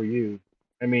over you.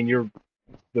 I mean,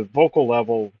 the vocal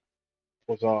level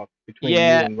was off between you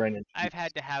and Ren and Cheese. I've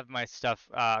had to have my stuff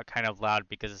kind of loud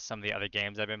because of some of the other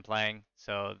games I've been playing,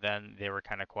 so then they were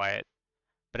kind of quiet.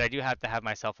 But I do have to have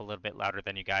myself a little bit louder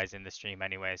than you guys in the stream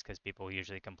anyways, because people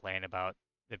usually complain about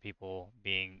the people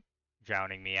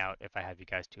drowning me out if I have you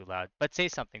guys too loud. But say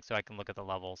something so I can look at the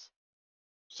levels.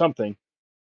 Something.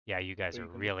 Yeah, you guys are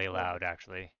really loud,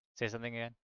 actually. Say something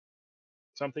again.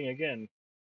 Something again.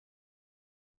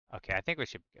 Okay, I think we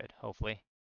should be good, hopefully.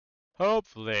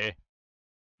 Hopefully.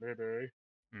 Maybe.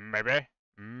 Alright,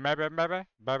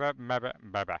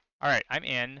 I'm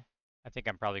in. I think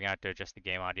I'm probably gonna have to adjust the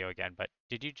game audio again, but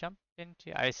did you jump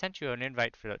into... I sent you an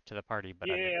invite to the party, but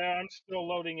yeah, I'm still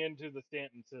loading into the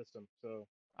Stanton system, so...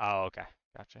 Oh, okay.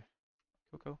 Gotcha.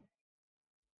 Cool.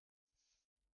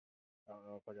 I don't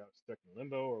know if I got stuck in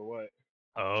limbo or what.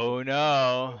 Oh,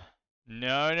 no.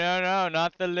 No,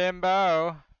 not the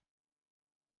limbo.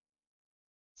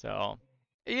 So...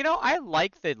 You know, I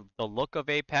like the look of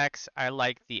Apex. I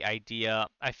like the idea.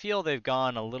 I feel they've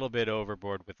gone a little bit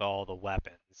overboard with all the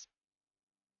weapons.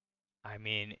 I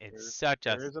mean, it's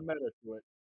there is a meta to it.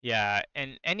 Yeah,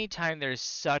 and anytime there's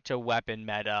such a weapon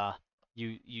meta,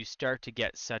 you start to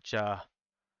get such a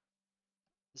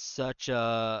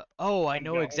oh, I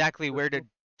know exactly where to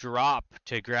drop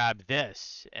to grab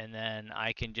this, and then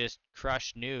I can just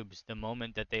crush noobs the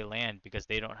moment that they land because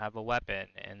they don't have a weapon,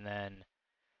 and then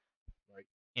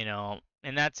you know,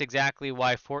 and that's exactly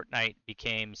why Fortnite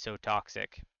became so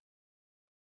toxic.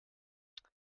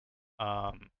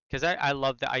 Because I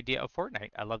love the idea of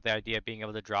Fortnite. I love the idea of being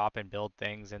able to drop and build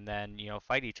things and then, you know,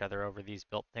 fight each other over these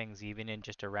built things, even in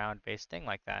just a round-based thing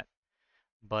like that.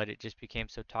 But it just became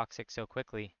so toxic so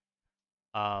quickly.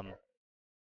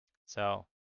 So,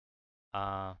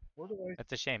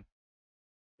 that's a shame.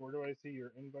 Where do I see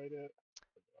your invite at?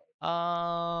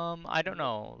 I don't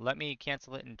know. Let me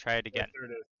cancel it and try it again. There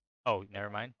it is. Oh, never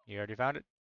mind. You already found it?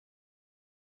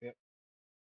 Yep.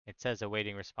 It says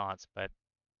awaiting response, but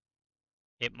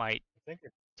it might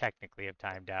technically have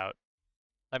timed out.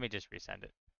 Let me just resend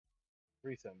it.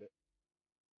 Resend it.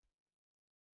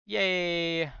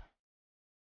 Yay!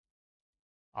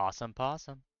 Awesome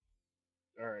possum.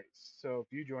 Alright, so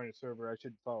if you join a server, I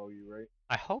should follow you, right?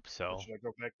 I hope so. Or should I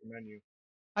go back to menu?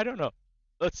 I don't know.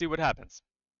 Let's see what happens.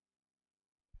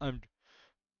 I'm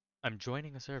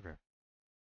joining a server.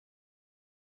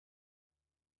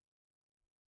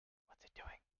 What's it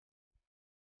doing?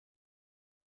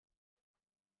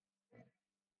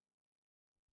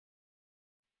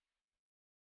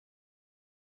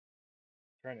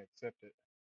 Trying to accept it.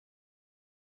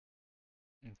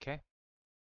 Okay.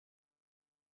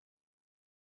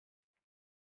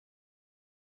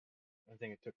 I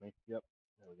think it took me. Yep.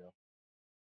 There we go.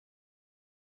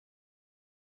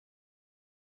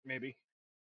 Maybe.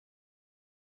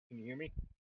 Can you hear me?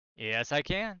 Yes, I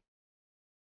can.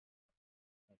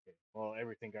 Okay. Well,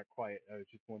 everything got quiet. I was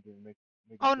just wondering to make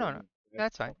Oh, no.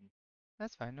 That's fine.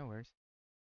 That's fine. No worries.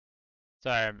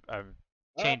 Sorry, I'm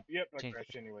Yep, I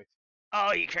crashed anyways.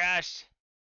 Oh, you crashed.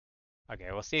 Okay,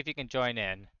 we'll see if you can join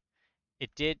in. It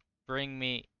did bring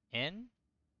me in,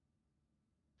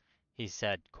 he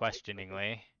said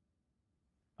questioningly.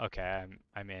 Okay,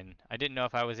 I'm in. I didn't know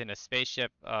if I was in a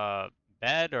spaceship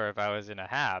bed or if I was in a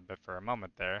hab for a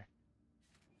moment there.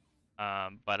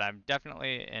 But I'm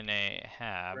definitely in a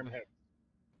hab. Grimhead.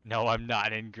 No, I'm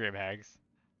not in Grimhex.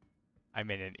 I'm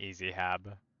in an easy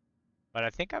hab. But I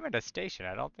think I'm at a station.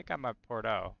 I don't think I'm at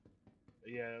Porto.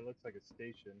 Yeah, it looks like a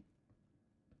station.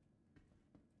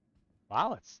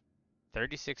 Wow, it's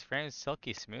 36 frames,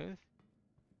 silky smooth.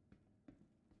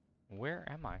 Where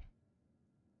am I?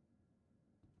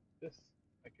 This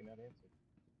I cannot answer.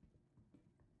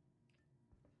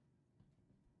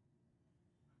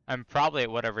 I'm probably at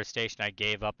whatever station I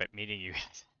gave up at meeting you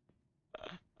guys.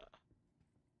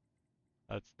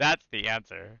 That's the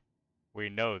answer. We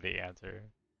know the answer.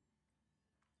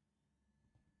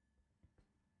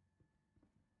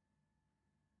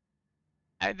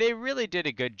 They really did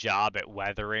a good job at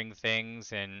weathering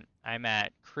things, and I'm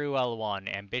at Crew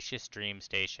L1, Ambitious Dream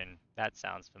Station. That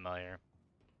sounds familiar.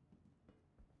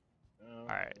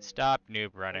 Alright, stop noob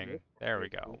running. There we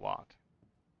go, walk.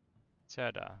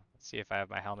 Ta-da. Let's see if I have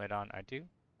my helmet on. I do.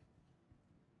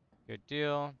 Good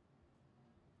deal.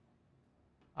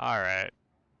 Alright.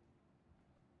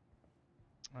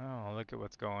 Oh, look at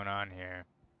what's going on here.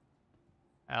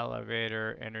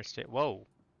 Elevator, interstate. Whoa!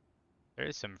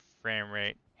 There's some frame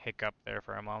rate hiccup there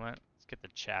for a moment. Let's get the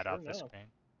chat off the screen.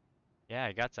 Yeah,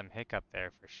 I got some hiccup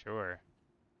there for sure.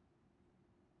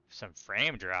 Some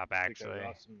frame drop, actually. I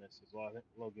think awesomeness is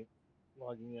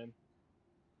logging in.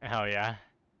 Oh, yeah?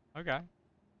 Okay.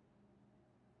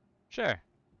 Sure.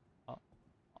 I'll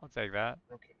take that.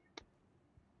 Okay.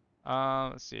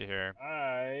 Let's see here.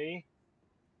 I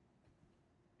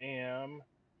am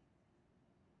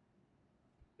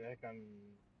back on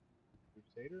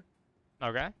Crusader.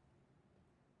 Okay.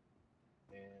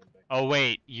 And back oh,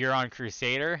 wait. You're on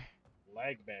Crusader?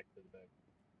 lag back to the back.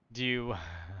 Do you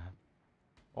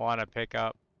want to pick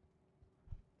up?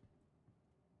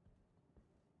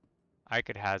 I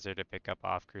could hazard a pickup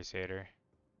off Crusader.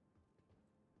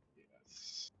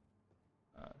 Yes.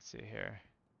 Let's see here.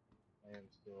 I am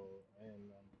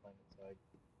on the planet side.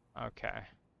 Okay.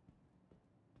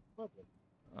 Lovely.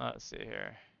 Let's see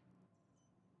here.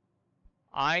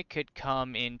 I could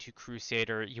come into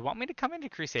Crusader. You want me to come into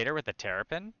Crusader with a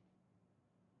Terrapin?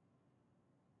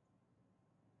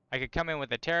 I could come in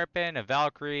with a Terrapin, a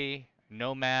Valkyrie, a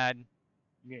Nomad.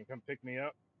 You gonna come pick me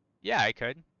up? Yeah, I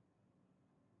could.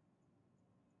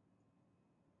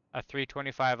 A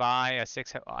 325i, a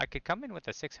 6. I could come in with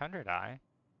a 600i.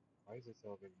 Why is this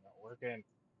elevator not working?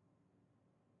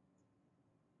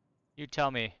 You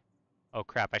tell me. Oh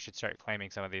crap! I should start claiming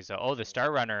some of these. Oh, the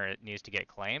Star Runner needs to get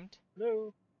claimed.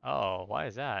 No. Oh, why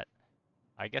is that?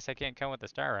 I guess I can't come with the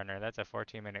Star Runner. That's a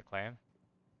 14-minute claim.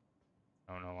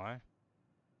 I don't know why.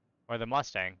 Or the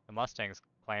Mustang. The Mustang's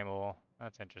claimable.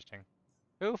 That's interesting.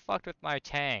 Who fucked with my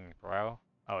Tang, bro?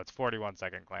 Oh, it's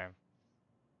 41-second claim.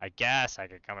 I guess I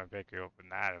could come and pick you up in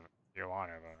that if you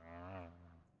wanted, but I don't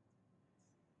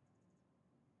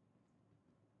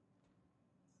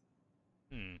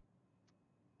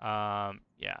know.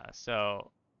 Yeah,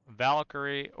 so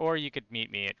Valkyrie, or you could meet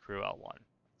me at Crew L1.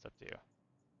 It's up to you.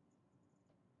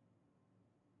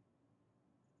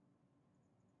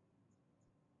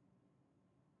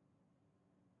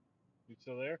 You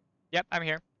still there? Yep, I'm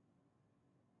here.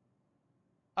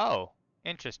 Oh,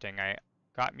 interesting. I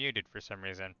got muted for some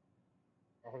reason.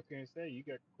 I was gonna say you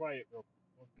got quiet real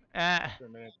for a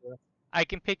minute there. I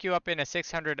can pick you up in a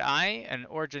 600i, an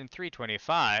Origin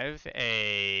 325,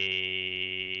 a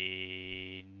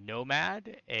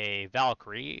Nomad, a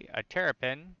Valkyrie, a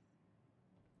Terrapin,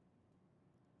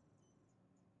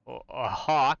 or a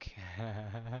Hawk,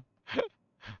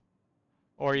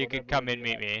 or you could come and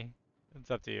meet me.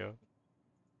 It's up to you.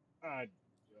 I just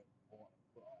want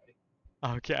to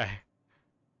cry. Okay.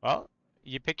 Well,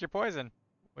 you pick your poison.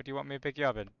 What do you want me to pick you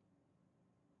up in?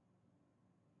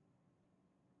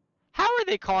 How are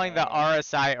they calling the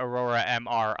RSI Aurora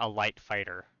MR a light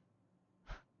fighter?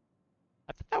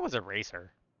 I thought that was a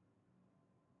racer.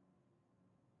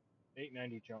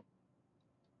 890 jump.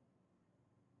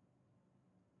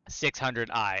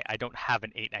 600i. I don't have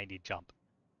an 890 jump.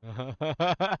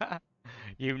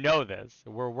 You know this.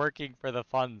 We're working for the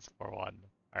funds for one.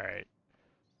 Alright.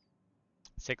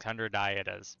 600i it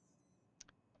is.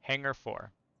 Hangar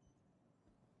 4.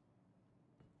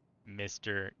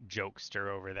 Mr. Jokester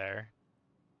over there.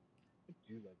 I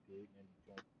do like the 890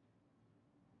 jump.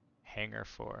 Hangar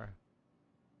 4.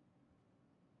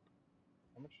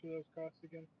 How much do those cost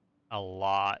again? A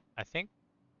lot. I think,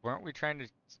 weren't we trying to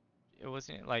it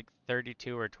wasn't like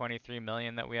 32 or 23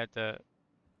 million that we had to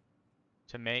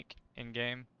make in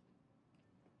game.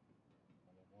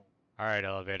 All right,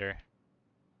 elevator.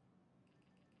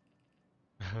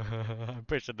 I'm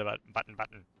pushing the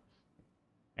button.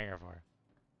 Hangar 4.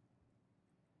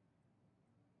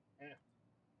 Yeah.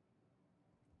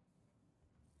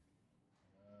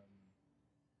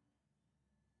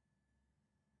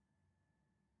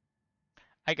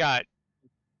 I got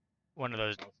one of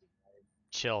those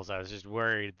chills. I was just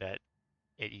worried that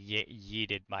it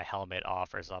yeeted my helmet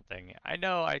off or something. I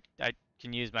know I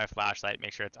can use my flashlight,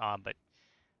 make sure it's on, but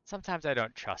sometimes I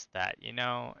don't trust that, you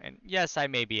know? And yes, I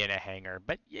may be in a hangar,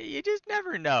 but you just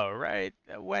never know, right?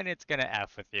 When it's gonna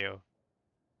F with you.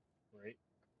 Right.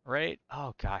 Right?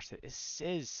 Oh gosh, this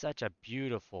is such a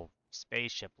beautiful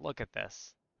spaceship. Look at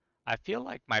this. I feel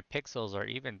like my pixels are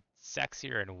even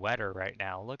sexier and wetter right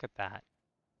now. Look at that.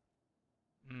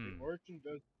 The Origin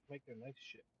does make a nice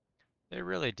ship. They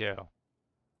really do.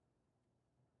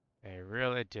 They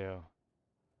really do.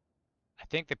 I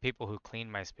think the people who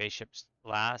cleaned my spaceships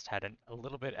last had a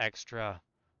little bit extra,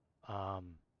 what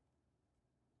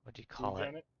do you call Rouge it?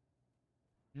 on it?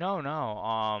 No,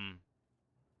 no,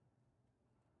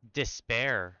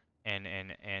 despair and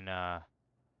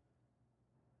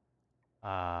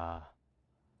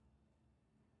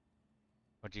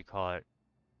what do you call it?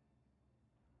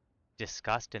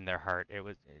 Disgust in their heart.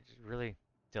 It's really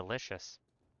delicious.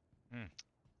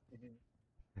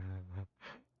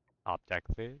 Op deck,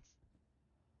 please.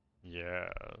 Yes.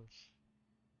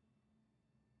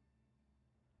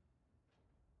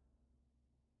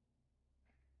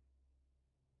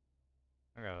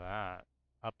 Look at that.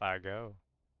 Up I go.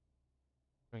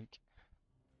 Shoink.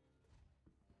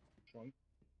 Shoink.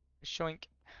 Shoink.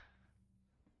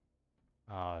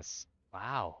 Oh,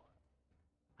 wow.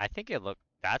 I think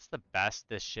that's the best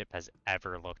this ship has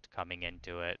ever looked coming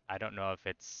into it. I don't know if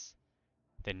it's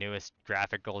the newest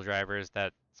graphical drivers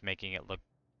that's making it look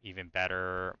even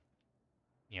better,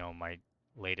 you know, my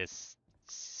latest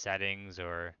settings,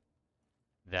 or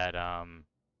that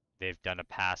they've done a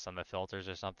pass on the filters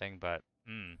or something, but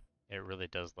it really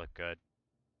does look good.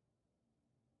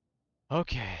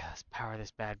 Okay, let's power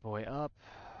this bad boy up.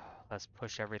 Let's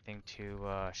push everything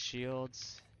to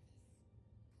shields.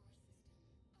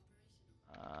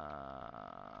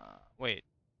 Wait,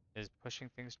 is pushing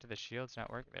things to the shields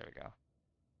not working? There we go.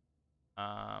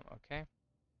 Okay.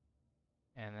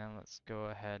 And then let's go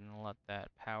ahead and let that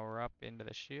power up into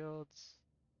the shields.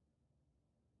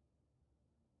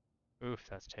 Oof,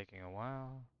 that's taking a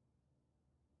while.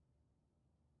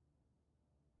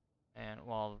 And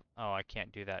well, oh, I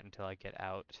can't do that until I get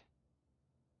out.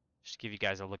 Just give you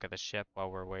guys a look at the ship while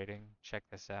we're waiting. Check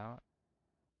this out.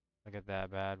 Look at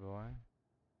that bad boy.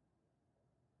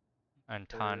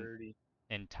 Entendre.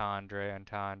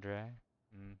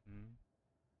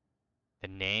 The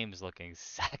name's looking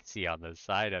sexy on the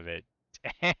side of it.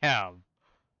 Damn.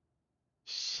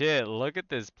 Shit, look at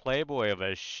this playboy of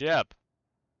a ship.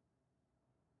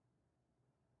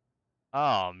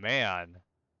 Oh man.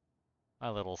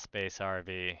 My little space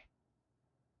RV.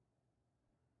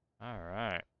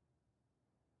 Alright.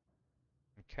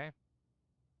 Okay. I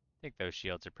think those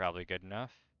shields are probably good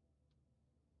enough.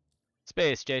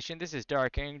 Space station, this is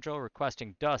Dark Angel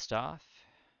requesting dust off.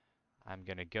 I'm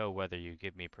gonna go whether you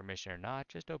give me permission or not.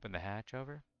 Just open the hatch,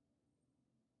 over.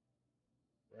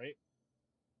 Right.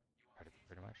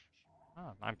 Pretty much.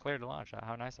 Oh, I'm clear to launch.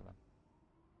 How nice of them.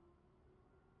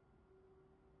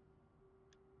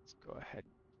 Let's go ahead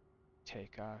and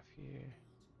take off here.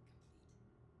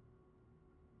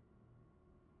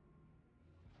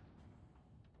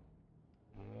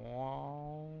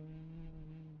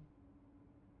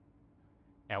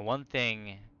 Now, one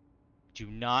thing, do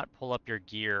not pull up your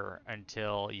gear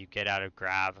until you get out of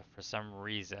grav. For some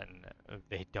reason,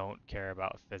 they don't care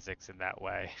about physics in that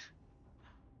way.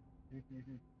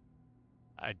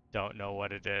 I don't know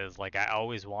what it is. Like, I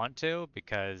always want to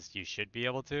because you should be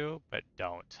able to, but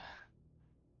don't.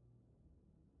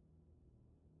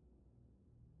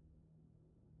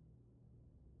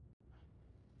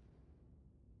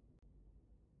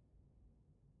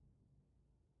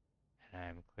 And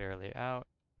I'm clearly out.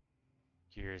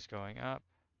 Gears going up.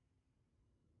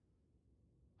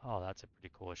 Oh, that's a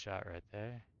pretty cool shot right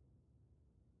there.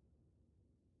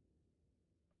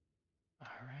 All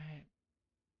right.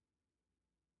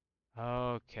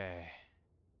 Okay.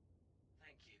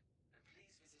 Thank you, and please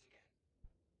visit again.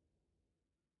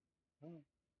 Oh,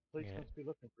 place Yeah. must be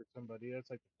looking for somebody. That's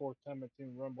like the fourth time I've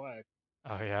seen run black.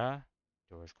 Oh yeah?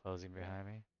 Doors closing behind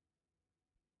me.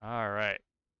 All right.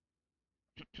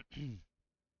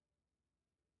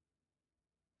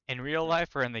 In real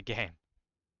life or in the game?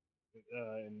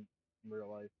 in real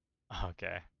life.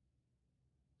 Okay.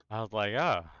 I was like,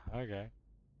 oh, okay.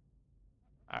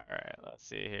 Alright, let's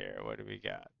see here. What do we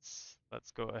got?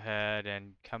 Let's go ahead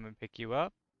and come and pick you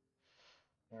up.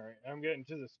 All right, I'm getting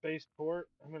to the spaceport.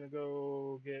 I'm gonna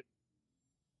go get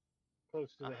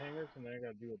close to the hangars, and then I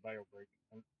gotta do a bio break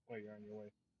while you're on your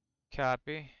way.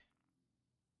 Copy.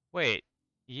 Wait,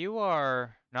 you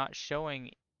are not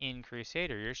showing in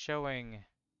Crusader. You're showing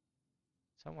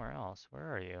somewhere else.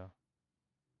 Where are you?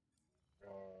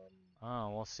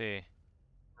 Oh, we'll see.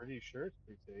 Pretty sure it's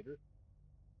Crusader.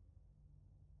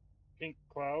 Pink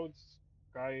clouds,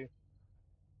 sky.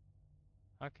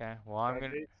 Okay, well Sky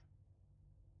base.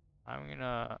 I'm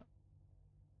gonna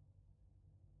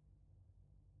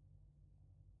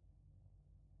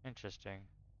interesting.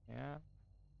 Yeah.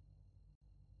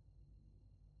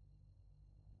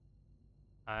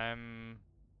 I'm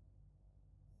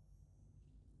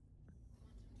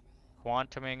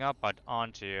quantuming up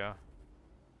onto you.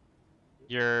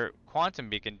 Your quantum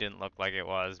beacon didn't look like it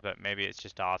was, but maybe it's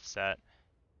just offset.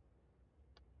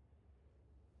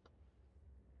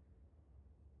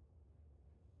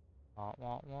 Wah,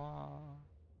 wah, wah.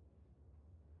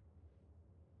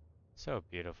 So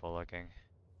beautiful looking.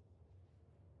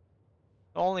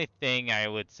 The only thing I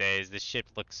would say is the ship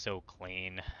looks so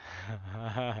clean.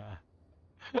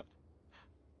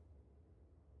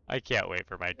 I can't wait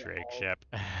for my Drake ship.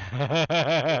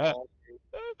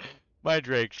 My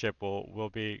Drake ship will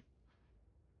be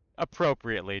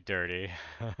appropriately dirty.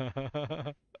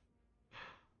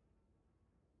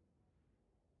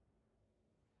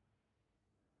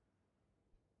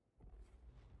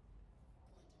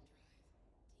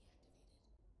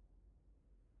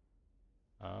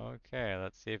 Okay,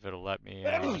 let's see if it'll let me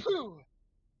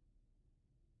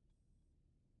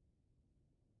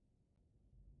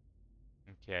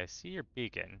Okay, I see your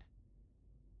beacon.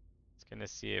 It's gonna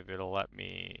see if it'll let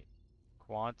me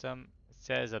quantum. It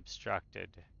says obstructed.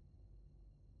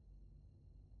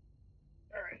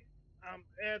 All right, I'm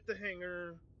at the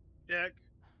hangar deck.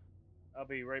 I'll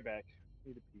be right back.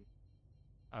 Need a pee.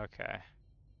 Okay.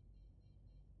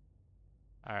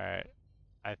 Alright.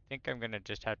 I think I'm gonna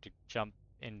just have to jump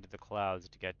into the clouds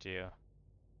to get to you.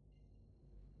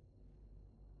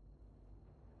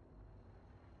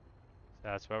 So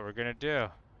that's what we're gonna do.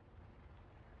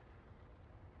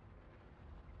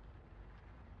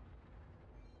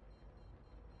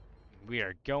 We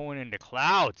are going into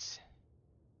clouds!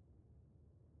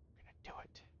 We're gonna do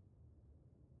it.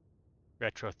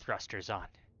 Retro thrusters on.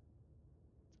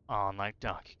 It's on like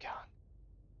Donkey Kong.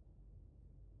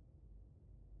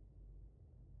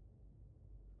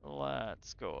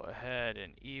 Let's go ahead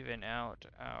and even out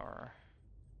our...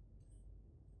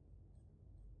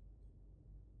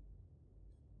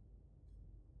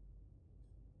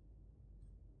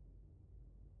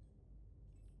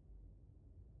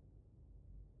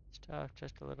 stuff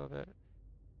just a little bit.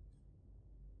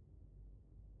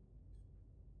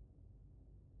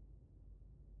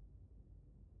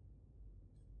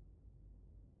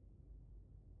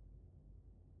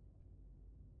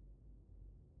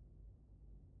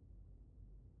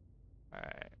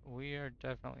 Alright, we are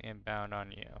definitely inbound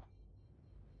on you.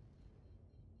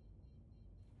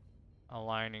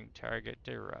 Aligning target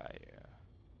to Ryu.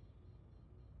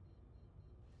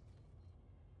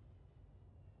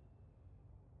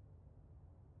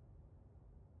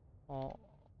 Well,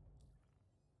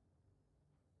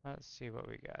 let's see what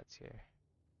we got here.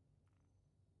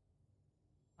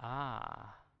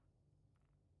 Ah.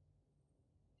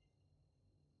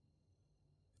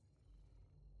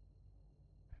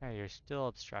 Hey, you're still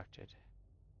obstructed.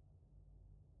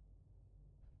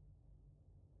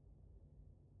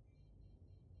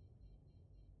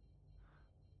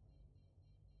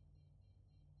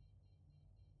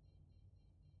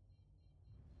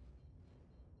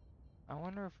 I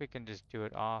wonder if we can just do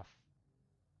it off.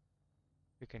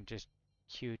 We can just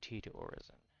QT to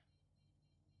Horizon.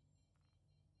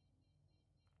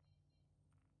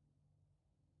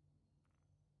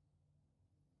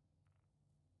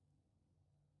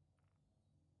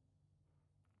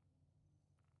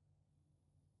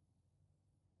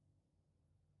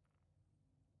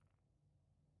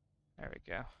 There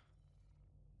we go.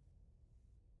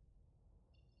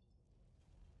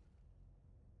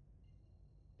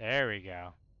 There we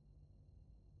go.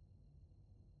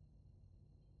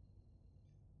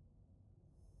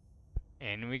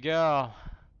 In we go.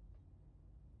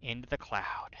 Into the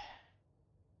cloud.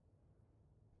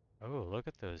 Oh, look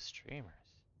at those streamers.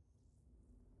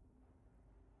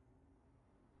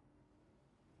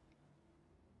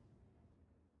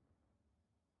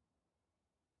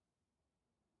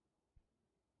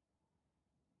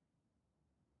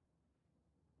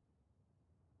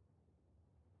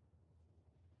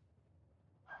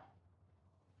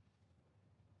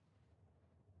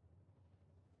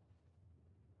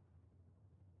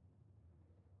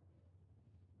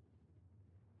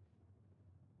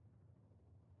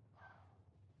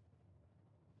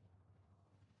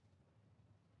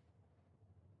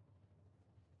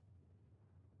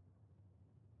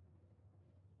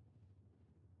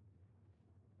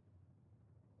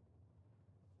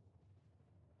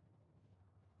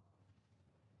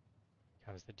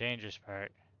 That was the dangerous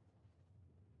part.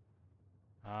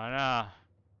 Oh no.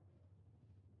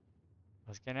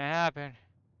 What's gonna happen?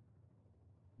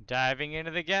 Diving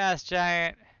into the gas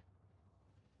giant.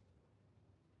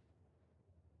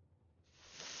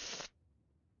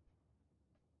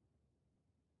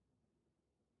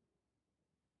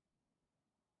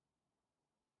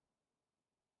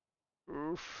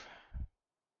 Oof.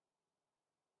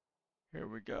 Here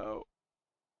we go.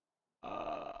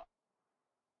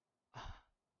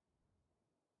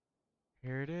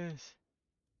 Here it is.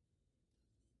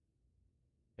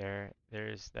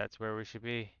 That's where we should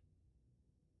be.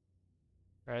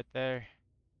 Right there.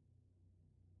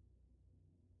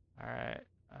 Alright,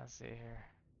 let's see here.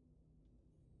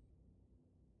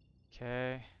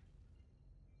 Okay.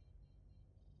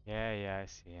 Yeah, I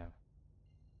see him.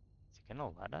 Is he gonna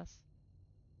let us?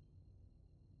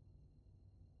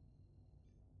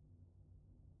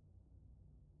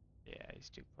 Yeah, he's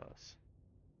too close.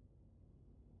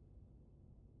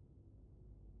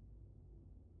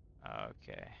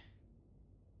 Okay.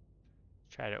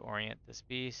 Try to orient this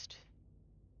beast.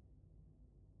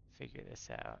 Figure this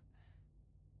out.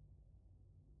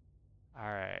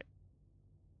 Alright.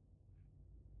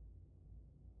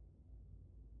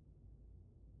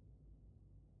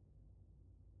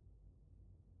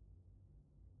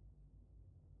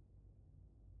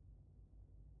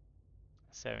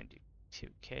 $72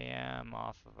 km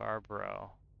off of our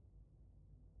bro.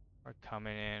 We're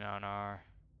coming in on our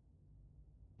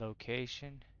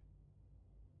location.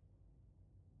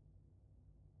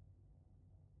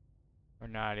 We're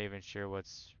not even sure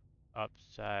what's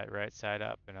right side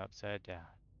up and upside down.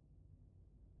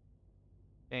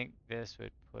 Think this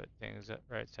would put things up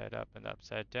right side up and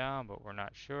upside down, but we're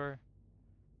not sure.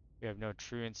 We have no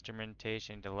true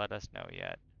instrumentation to let us know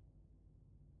yet.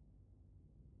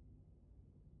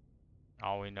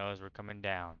 All we know is we're coming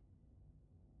down.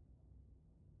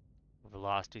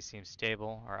 Velocity seems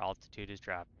stable, our altitude is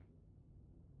dropping.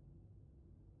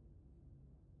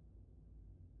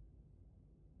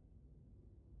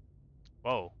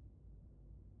 Whoa.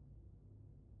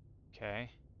 Okay.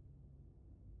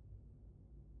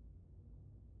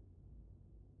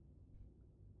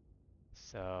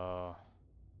 So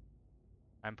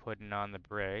I'm putting on the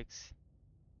brakes,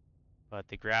 but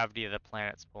the gravity of the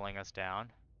planet's pulling us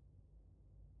down.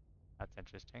 That's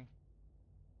interesting.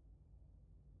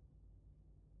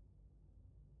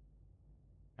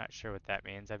 Not sure what that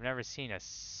means. I've never seen a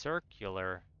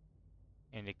circular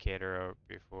indicator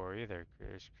before either,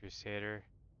 Crusader.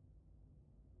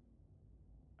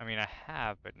 I mean, I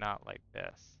have, but not like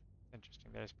this. Interesting.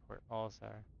 There's Port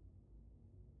Alzar.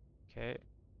 Okay,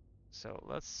 so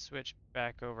let's switch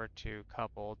back over to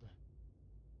coupled.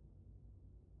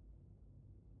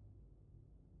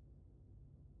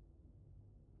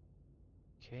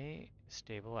 Okay,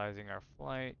 stabilizing our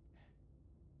flight.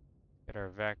 Get our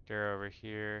vector over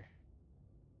here.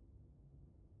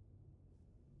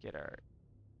 Get our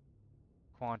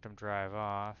quantum drive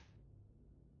off.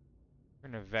 We're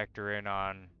gonna vector in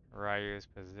on Ryu's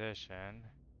position.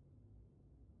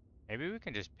 Maybe we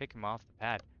can just pick him off the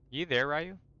pad. You there,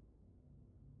 Ryu?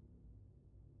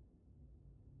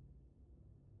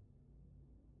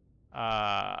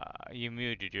 You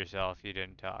muted yourself, you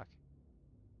didn't talk.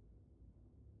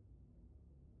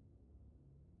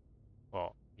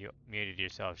 Well, you muted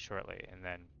yourself shortly and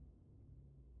then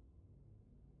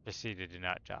proceeded to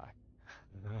not talk.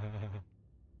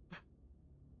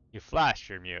 You flashed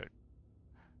your mute.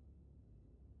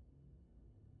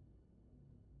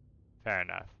 Fair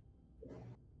enough.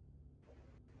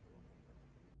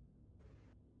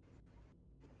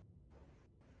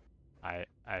 I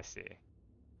see.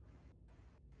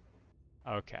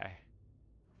 Okay.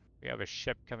 We have a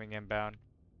ship coming inbound.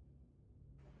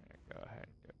 I'm gonna go ahead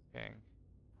and do a ping.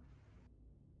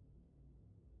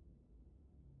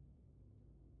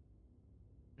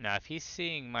 Now, if he's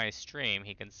seeing my stream,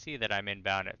 he can see that I'm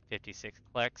inbound at 56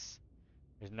 clicks.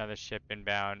 There's another ship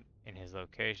inbound in his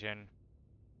location.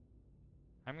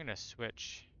 I'm gonna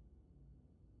switch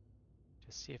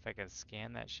to see if I can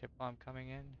scan that ship while I'm coming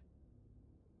in.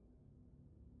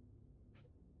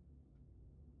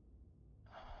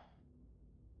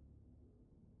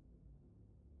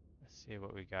 Let's see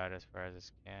what we got as far as a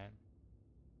scan.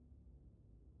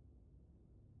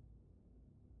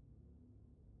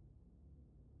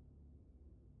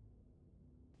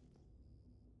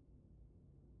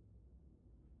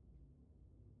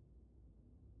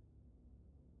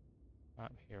 Oh,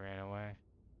 he ran away.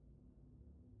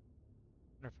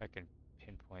 Wonder if I can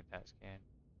pinpoint that scan.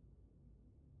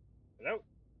 Hello?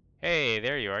 Hey,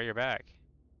 there you are, you're back.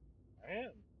 I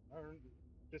am. Our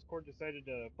Discord decided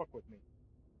to fuck with me.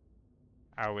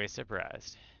 Are we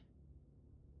surprised?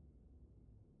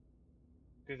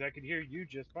 Because I could hear you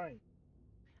just fine.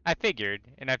 I figured,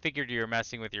 and I figured you were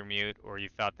messing with your mute, or you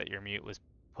thought that your mute was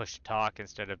push to talk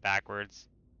instead of backwards.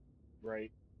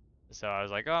 Right. So I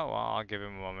was like, oh, well, I'll give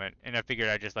him a moment. And I figured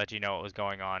I'd just let you know what was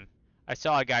going on. I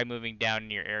saw a guy moving down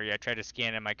in your area. I tried to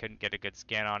scan him. I couldn't get a good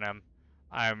scan on him.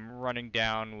 I'm running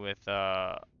down with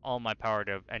all my power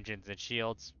to engines and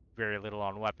shields, very little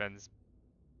on weapons.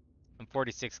 I'm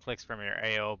 46 clicks from your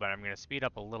AO, but I'm going to speed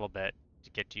up a little bit to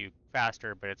get to you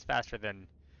faster, but it's faster than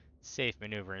safe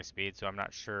maneuvering speed, so I'm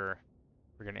not sure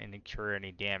we're going to incur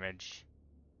any damage.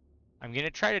 I'm going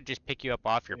to try to just pick you up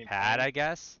off your Any pad, plan? I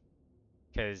guess,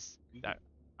 because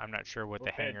I'm not sure what the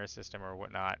What pad? hangar system or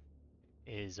whatnot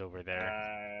is over there.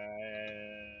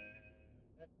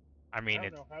 I I mean,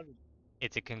 don't know how to.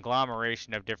 it's a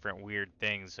conglomeration of different weird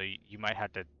things, so you might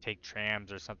have to take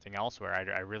trams or something elsewhere.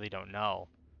 I really don't know.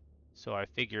 So I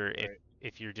figure Right.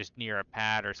 if you're just near a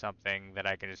pad or something that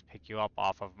I can just pick you up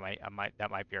off of, that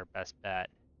might be our best bet.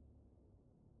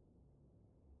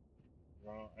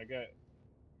 Well, I got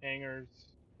hangers,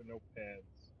 but no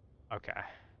pads. Okay.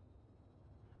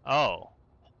 Oh.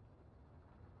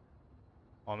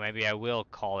 Well, maybe I will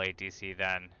call ATC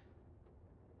then.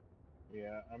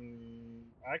 Yeah,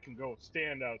 I can go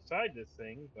stand outside this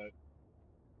thing, but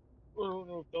I don't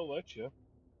know if they'll let you.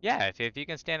 Yeah, if you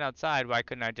can stand outside, why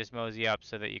couldn't I just mosey up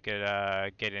so that you could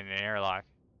get in an airlock?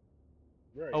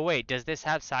 Right. Oh wait, does this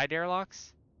have side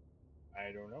airlocks?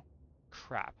 I don't know.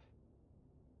 Crap.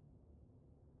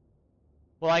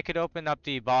 Well, I could open up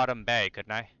the bottom bay,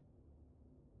 couldn't I?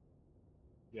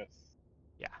 Yes.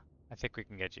 Yeah, I think we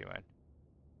can get you in.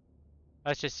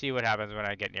 Let's just see what happens when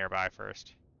I get nearby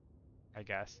first, I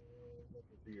guess.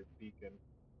 Looking for your beacon.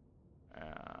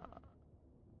 Uh,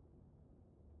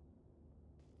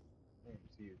 I don't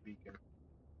see your beacon.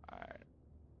 Alright.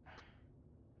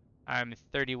 I'm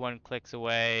 31 clicks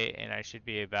away, and I should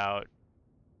be about,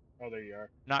 Oh, there you are.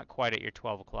 not quite at your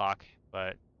 12 o'clock,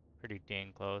 but pretty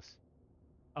dang close.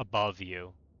 Above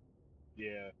you.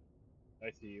 Yeah,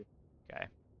 I see you. Okay.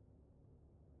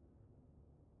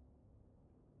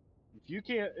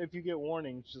 If you get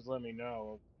warnings, just let me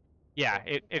know. Yeah,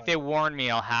 We'll if find they out. warn me,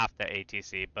 I'll have to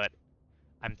ATC, but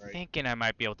I'm Right. thinking I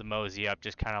might be able to mosey up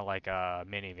just kind of like a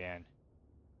minivan.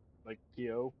 Like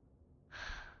PO.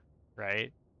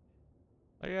 Right?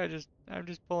 Oh yeah, I'm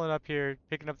just pulling up here,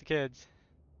 picking up the kids.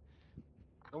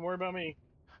 Don't worry about me.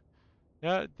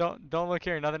 Yeah, don't look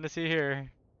here, nothing to see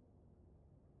here.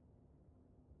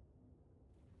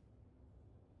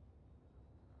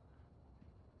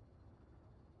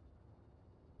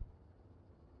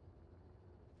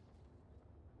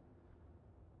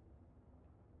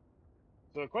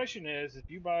 So the question is, if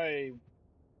you buy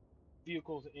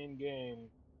vehicles in game,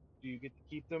 do you get to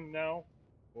keep them now,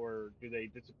 or do they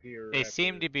disappear They after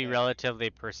seem to be that? relatively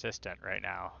persistent right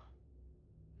now.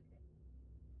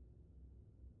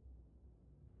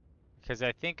 Because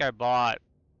I think I bought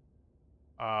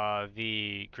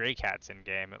the Grey Cats in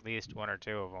game, at least one or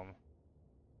two of them.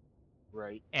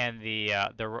 Right. And did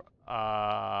I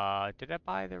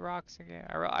buy the rocks in game?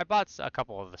 I bought a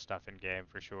couple of the stuff in game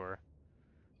for sure.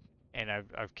 And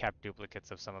I've kept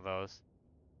duplicates of some of those.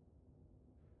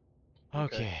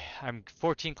 Okay, I'm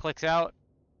 14 clicks out.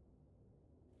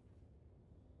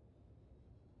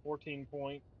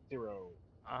 14.0.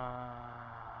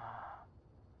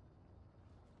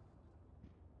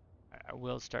 I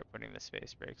will start putting the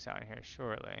space brakes on here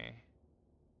shortly.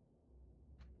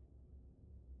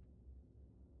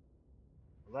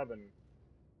 11.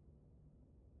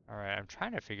 Alright, I'm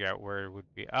trying to figure out where it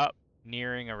would be. Up,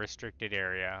 nearing a restricted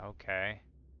area. Okay.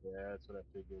 Yeah, that's what I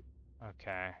figured.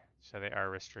 Okay, so they are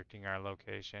restricting our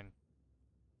location.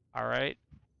 Alright,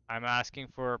 I'm asking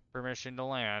for permission to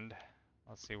land.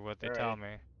 Let's see what they tell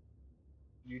me.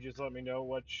 You just let me know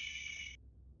which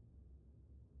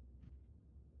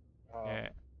Yeah,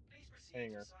 Please proceed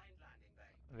hangar. to assigned landing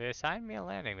bay. they assigned me a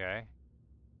landing bay.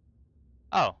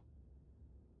 Oh,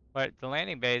 but the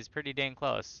landing bay is pretty dang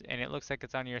close, and it looks like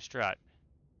it's on your strut.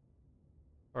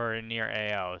 Or near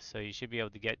AO, so you should be able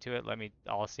to get to it.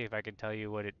 I'll see if I can tell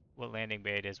you what landing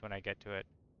bay it is when I get to it.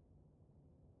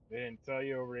 They didn't tell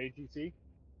you over ATC?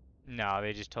 No,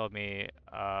 they just told me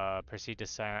proceed to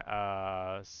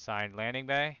signed landing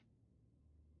bay.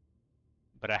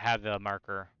 But I have the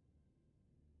marker.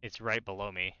 It's right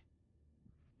below me.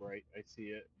 Right, I see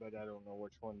it, but I don't know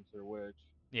which ones are which.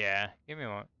 Yeah, give me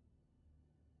one.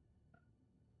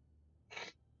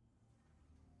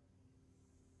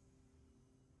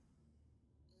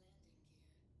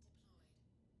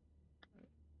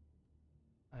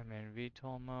 I'm in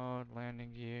VTOL mode,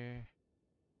 landing gear.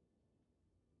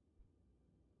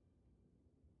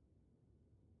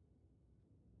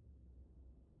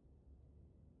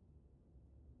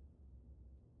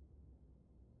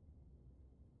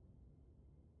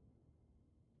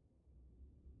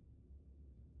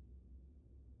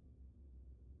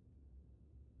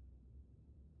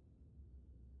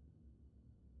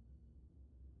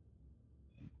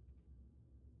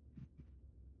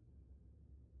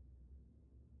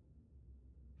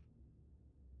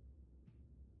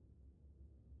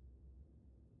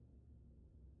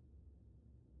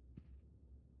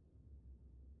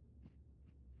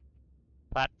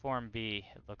 Platform B,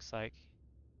 it looks like.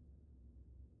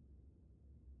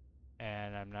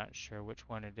 And I'm not sure which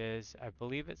one it is. I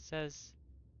believe it says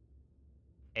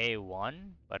A1,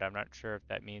 but I'm not sure if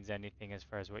that means anything as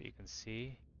far as what you can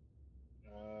see.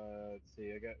 Let's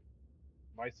see. I got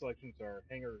my selections are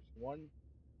hangars 1,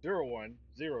 0, 1,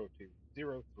 0, 2,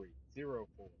 0, 3, 0,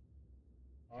 4,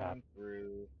 on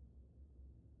through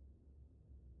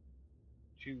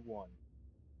 2, 1.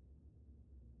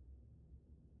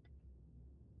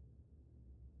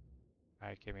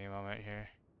 Alright, give me a moment here.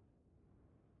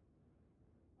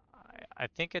 I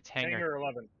think it's hangar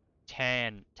 11.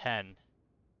 10.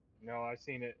 No, I've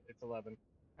seen it. It's 11.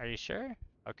 Are you sure?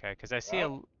 Okay, because I see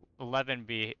a 11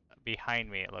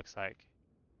 behind me, it looks like.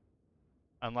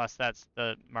 Unless that's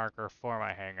the marker for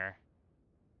my hangar.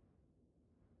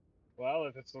 Well,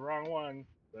 if it's the wrong one,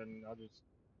 then I'll just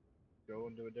go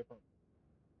to a different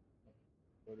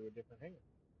hangar.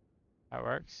 That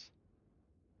works.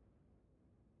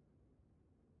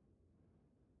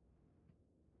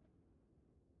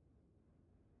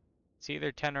 It's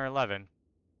either 10 or 11.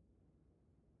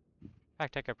 In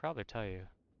fact, I could probably tell you.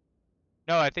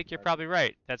 No, I think you're probably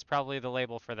right. That's probably the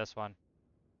label for this one.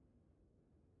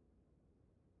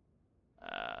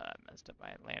 I messed up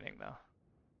my landing though.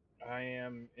 I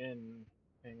am in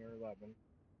hangar 11.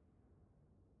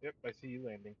 Yep, I see you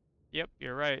landing. Yep,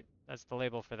 you're right. That's the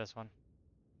label for this one.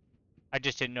 I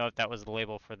just didn't know if that was the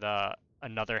label for the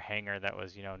another hangar that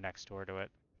was, you know, next door to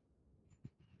it.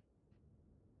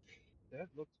 That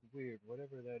looks weird.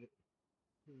 Whatever that is.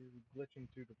 Glitching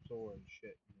through the floor and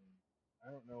shit.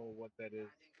 I don't know what that is.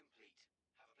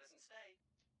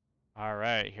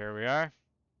 Alright, here we are.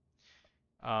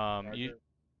 You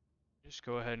just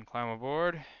go ahead and climb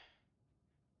aboard.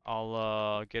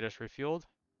 I'll get us refueled.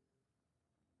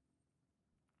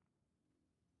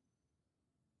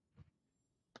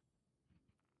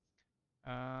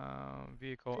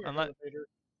 Vehicle.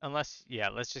 Unless, yeah,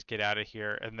 let's just get out of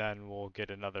here and then we'll get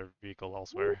another vehicle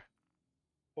elsewhere.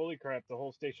 Holy crap, the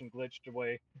whole station glitched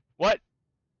away. What?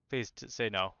 Please say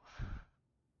no.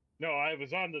 No, I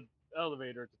was on the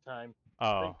elevator at the time.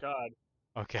 Oh. Thank God.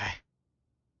 Okay.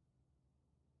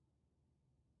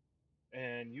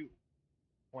 And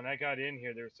when I got in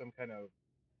here, there was some kind of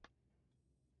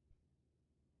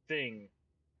thing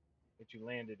that you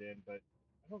landed in, but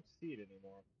I don't see it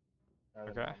anymore. Now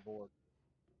that I'm on board.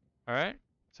 Alright,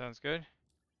 sounds good.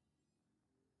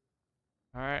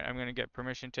 Alright, I'm gonna get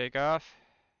permission to take off.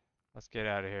 Let's get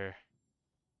out of here.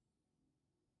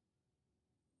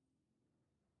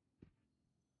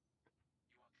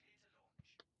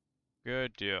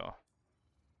 Good deal.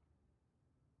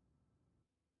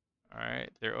 Alright,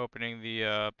 they're opening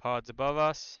the pods above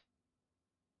us.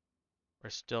 We're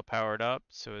still powered up,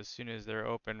 so as soon as they're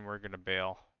open, we're gonna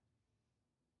bail.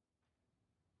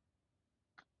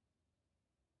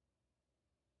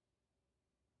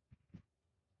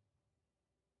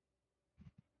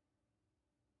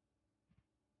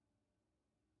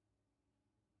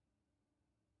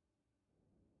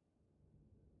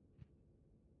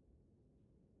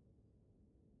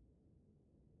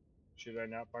 Should I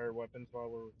not fire weapons while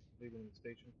we're leaving the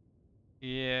station?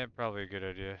 Yeah, probably a good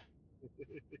idea.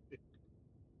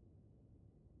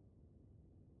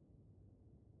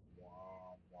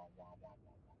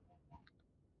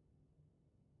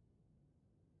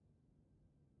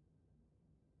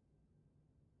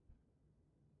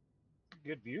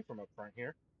 Good view from up front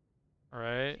here.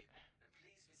 Alright.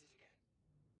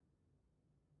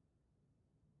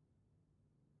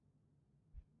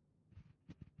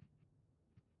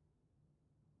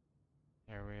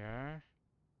 There we are.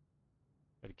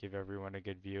 Gotta give everyone a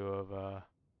good view of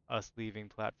us leaving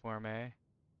Platform A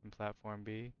and Platform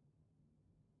B.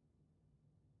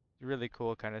 It's really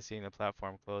cool kind of seeing the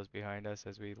platform close behind us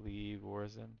as we leave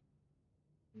Warzone.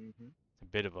 It's a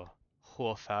bit of a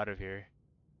hoof out of here.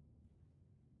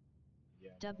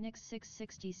 Dubnik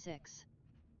 666.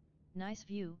 Nice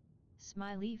view,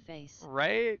 smiley face.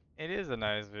 Right? It is a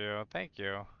nice view. Thank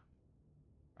you.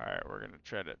 Alright, we're gonna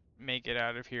try to make it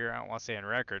out of here. I don't want to say in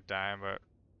record time, but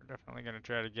we're definitely gonna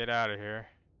try to get out of here.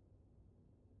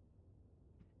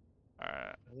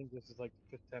 Alright. I think this is like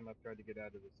the 5th time I've tried to get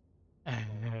out of this.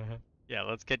 Yeah,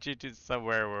 let's get you to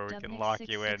somewhere where we can lock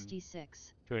you in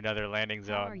to another landing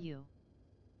zone. How are you?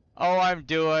 Oh, I'm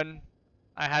doing.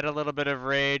 I had a little bit of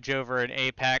rage over an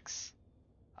Apex.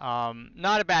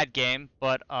 Not a bad game,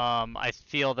 but I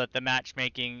feel that the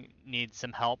matchmaking needs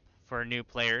some help for new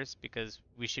players because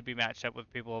we should be matched up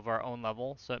with people of our own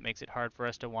level, so it makes it hard for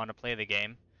us to want to play the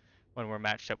game when we're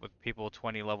matched up with people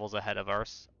 20 levels ahead of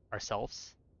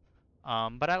ourselves.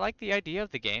 But I like the idea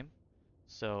of the game,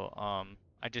 so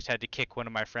I just had to kick one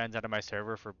of my friends out of my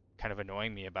server for kind of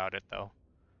annoying me about it, though.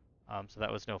 So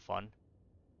that was no fun.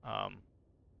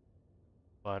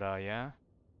 Yeah.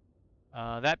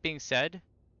 That being said,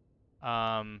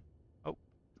 oh,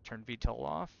 turn VTOL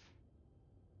off.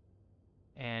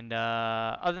 And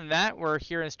other than that, we're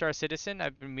here in Star Citizen.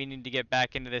 I've been meaning to get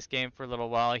back into this game for a little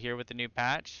while here with the new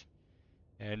patch.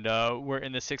 And we're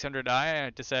in the 600i. I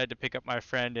decided to pick up my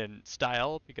friend in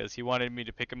Style because he wanted me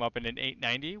to pick him up in an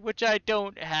 890, which I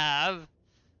don't have.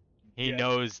 He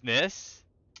knows this.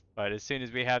 But as soon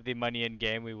as we have the money in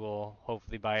game, we will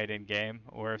hopefully buy it in game.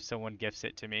 Or if someone gifts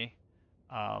it to me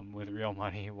with real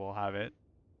money, we'll have it.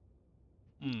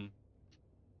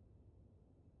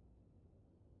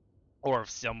 Or if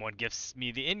someone gifts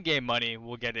me the in-game money,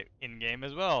 we'll get it in-game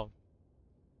as well.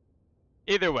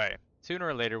 Either way, sooner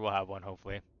or later we'll have one,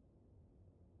 hopefully.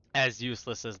 As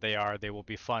useless as they are, they will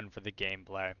be fun for the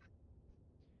gameplay.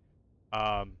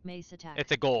 Mace attack.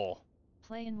 It's a goal.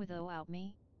 Playing with Out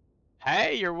Me.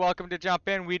 Hey, you're welcome to jump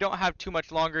in. We don't have too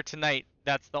much longer tonight.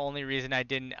 That's the only reason I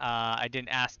didn't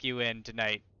ask you in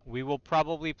tonight. We will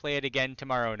probably play it again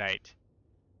tomorrow night.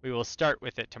 We will start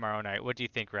with it tomorrow night. What do you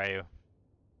think, Ryu?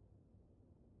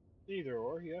 Either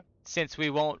or, yeah. Since we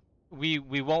won't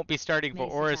be starting for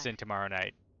Mace Orison attack. tomorrow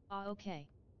night. Okay.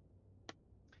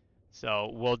 So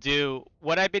we'll do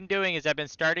what I've been doing is I've been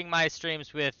starting my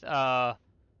streams with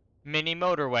mini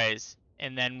motorways,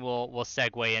 and then we'll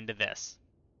segue into this.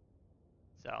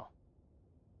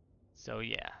 So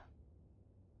yeah.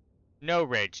 No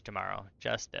rage tomorrow,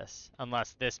 just this.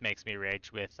 Unless this makes me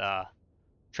rage with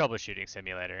Troubleshooting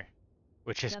Simulator,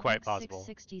 which is quite possible.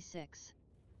 666.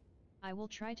 I will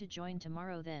try to join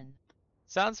tomorrow then.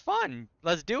 Sounds fun.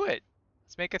 Let's do it.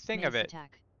 Let's make a thing Mace of it.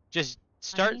 Attack. Just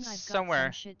start I mean, I've somewhere.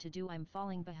 got some shit to do. I'm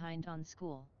falling behind on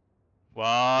school.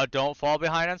 Well, don't fall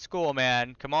behind on school,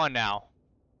 man. Come on now.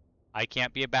 I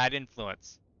can't be a bad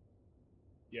influence.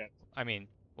 Yeah. I mean,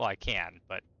 well, I can,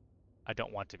 but I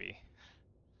don't want to be.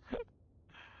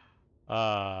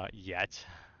 Yet.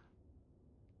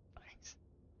 Thanks.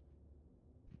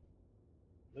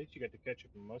 At least you got the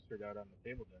ketchup and mustard out on the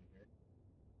table down here.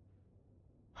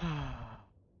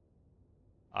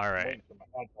 All I'm right. waiting for my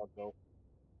hot dog, though.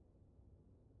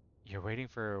 You're waiting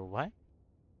for what?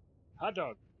 Hot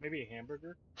dog. Maybe a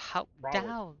hamburger? Hot Probably.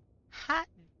 dog. Hot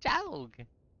dog.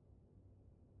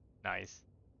 Nice.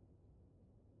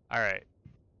 All right.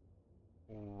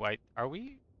 Wait, are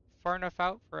we far enough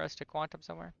out for us to quantum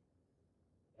somewhere?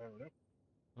 I don't know.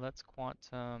 Let's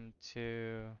quantum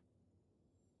to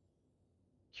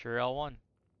QRL1.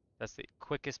 That's the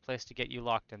quickest place to get you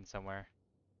locked in somewhere.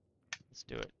 Let's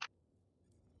do it.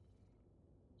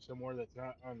 Somewhere that's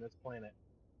not on this planet.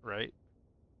 Right?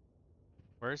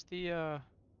 Where's the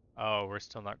oh, we're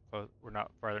still not close. We're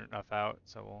not far enough out,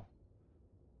 so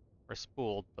we're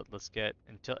spooled, but let's get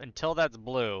until that's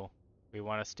blue, we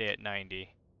want to stay at 90.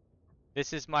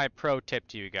 This is my pro tip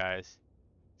to you guys.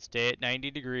 Stay at 90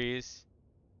 degrees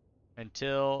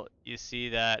until you see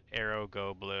that arrow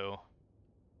go blue.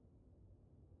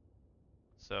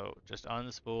 So just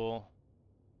unspool.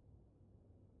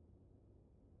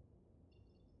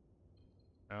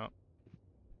 No.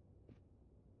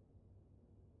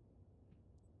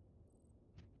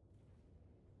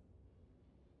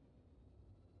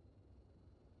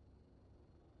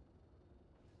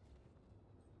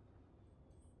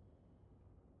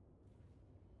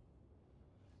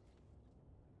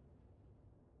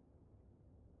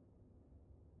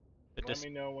 Let me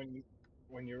know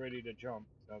when you're ready to jump,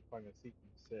 so I'll find a seat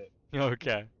and sit.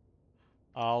 Okay.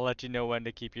 I'll let you know when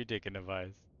to keep your dick in a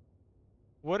vise.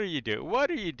 What are you doing? What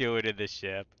are you doing in the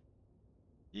ship?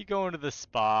 You going to the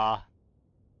spa?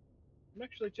 I'm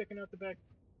actually checking out the back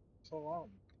salon.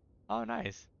 Oh,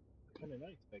 nice. Kind of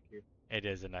nice back here. It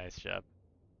is a nice ship.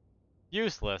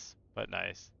 Useless, but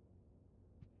nice.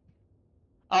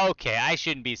 Okay, I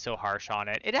shouldn't be so harsh on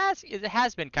it. It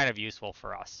has been kind of useful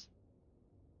for us.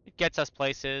 It gets us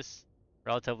places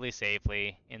relatively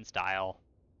safely, in style.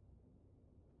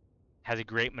 Has a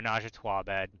great menage a trois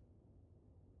bed.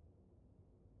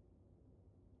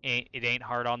 It ain't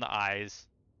hard on the eyes.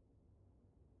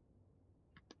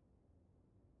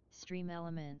 Stream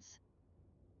elements.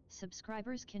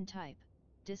 Subscribers can type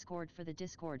Discord for the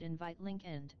Discord invite link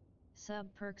and sub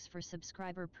perks for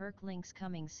subscriber perk links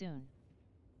coming soon.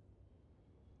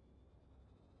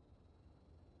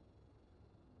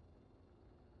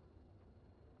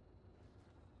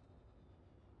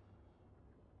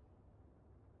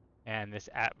 And this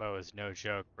Atmo is no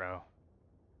joke, bro.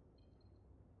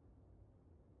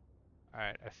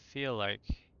 Alright, I feel like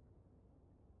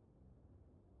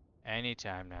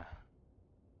anytime now.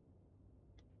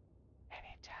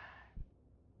 Anytime.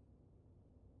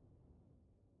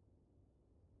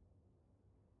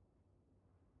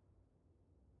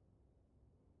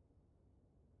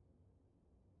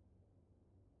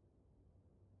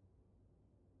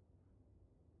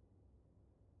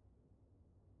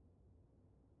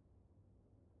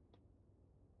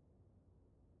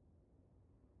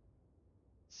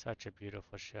 Such a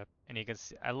beautiful ship, and you can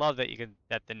see. I love that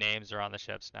that the names are on the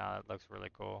ships now. It looks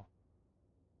really cool.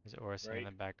 There's Orson in Right.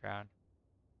 the background.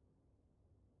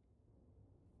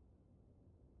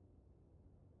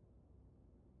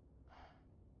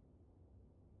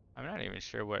 I'm not even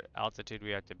sure what altitude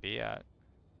we have to be at.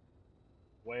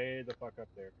 Way the fuck up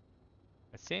there.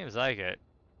 It seems like it.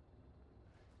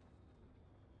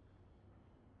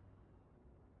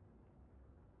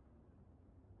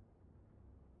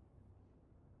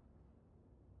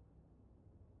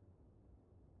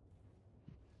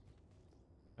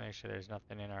 Make sure there's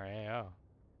nothing in our AO. I'll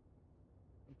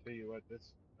tell you what,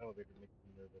 this elevator makes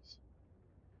me nervous.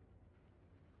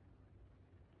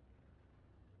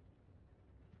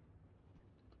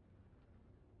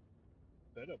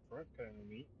 That up front kind of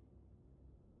neat.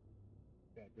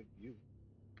 Got a good view.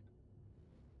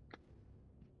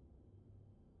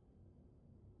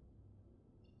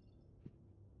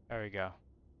 There we go.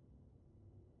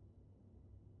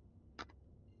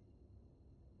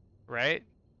 Right?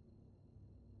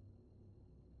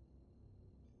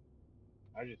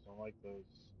 I just don't like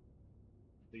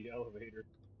the elevator.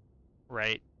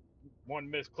 Right. One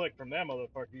misclick from that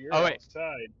motherfucker, you're Oh wait.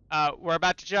 outside. We're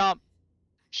about to jump.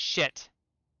 Shit.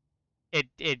 It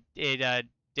did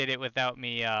it without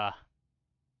me.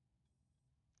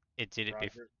 It did it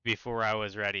before I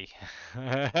was ready.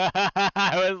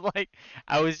 I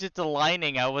was just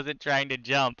aligning. I wasn't trying to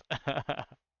jump.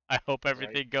 I hope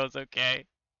everything goes okay.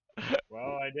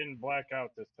 Well, I didn't black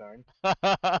out this time.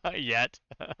 Yet.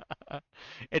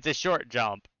 It's a short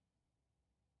jump.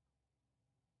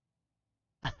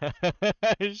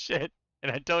 Shit.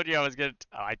 And I told you I was gonna.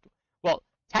 Well,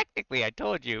 technically, I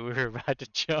told you we were about to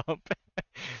jump.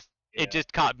 Yeah. It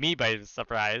just caught me by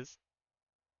surprise.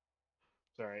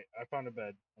 Sorry, I found a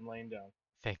bed. I'm laying down.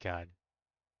 Thank God.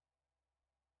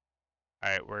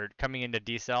 Alright, we're coming into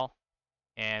decel,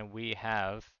 and we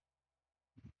have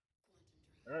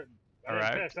Alright,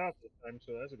 I didn't pass out this time,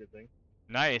 so that's a good thing.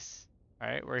 Nice.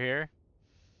 Alright, we're here.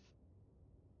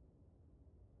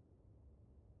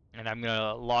 And I'm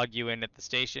gonna log you in at the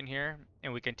station here,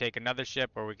 and we can take another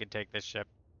ship, or we can take this ship.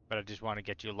 But I just want to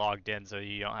get you logged in so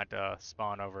you don't have to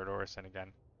spawn over at Orison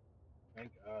again.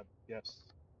 Thank God, yes.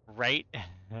 Right?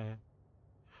 Alright,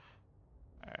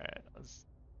 let's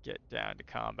get down to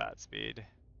combat speed.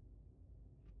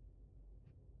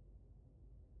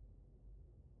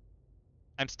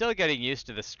 I'm still getting used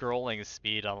to the scrolling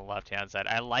speed on the left-hand side.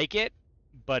 I like it,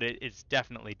 but it's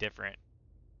definitely different.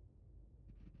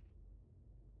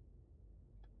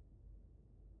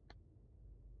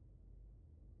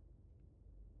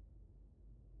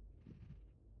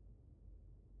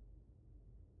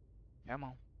 Come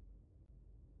on.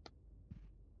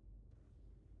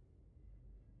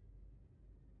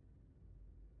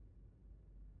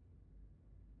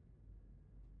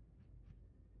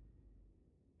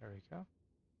 There we go.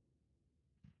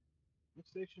 What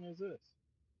station is this?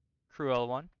 Crew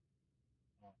L1.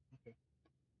 Oh, okay.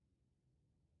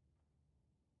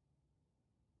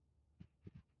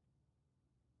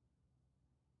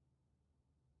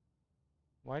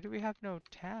 Why do we have no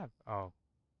tab? Oh,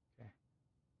 okay.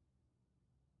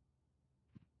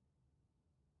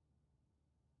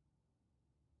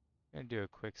 I'm gonna do a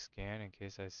quick scan in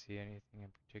case I see anything in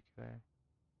particular.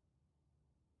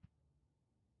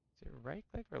 Is it right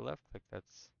click or left click?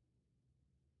 That's...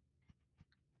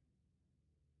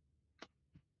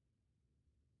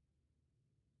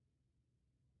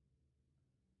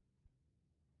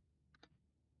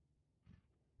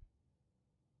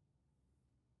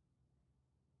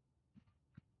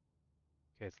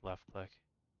 Okay, it's left click.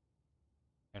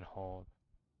 And hold.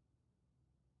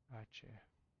 Gotcha.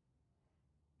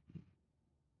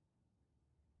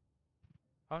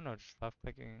 Oh no, just left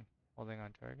clicking, holding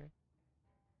on target.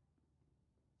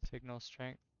 Signal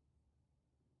strength.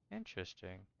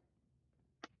 Interesting.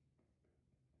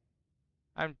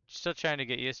 I'm still trying to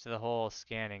get used to the whole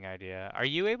scanning idea. Are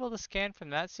you able to scan from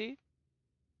that seat?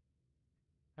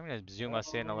 I'm going to zoom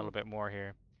us in a little bit more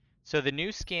here. So the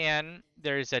new scan,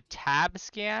 there's a tab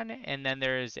scan, and then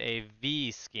there's a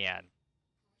V scan.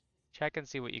 Check and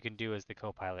see what you can do as the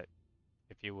co-pilot,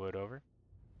 if you would, over.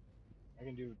 I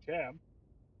can do tab.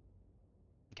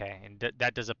 Okay, and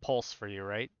that does a pulse for you,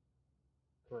 right?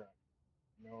 Correct.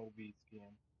 No V scan.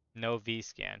 No V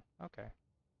scan. Okay.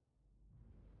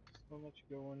 I'll let you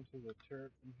go into the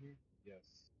turret from here. Yes.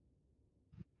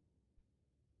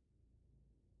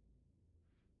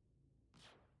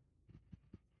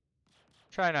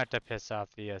 Try not to piss off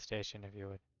the station, if you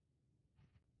would.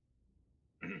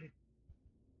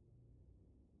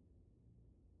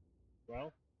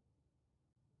 Well,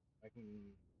 I can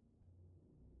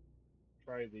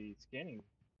try the scanning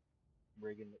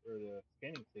rigging or the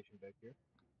scanning station back here.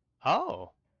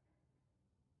 Oh.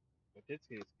 I did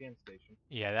see a scan station.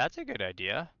 Yeah, that's a good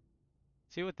idea.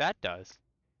 See what that does.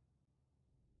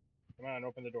 Come on,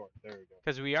 open the door. There we go.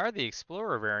 Because we are the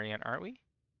Explorer variant, aren't we?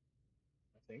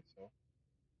 I think so.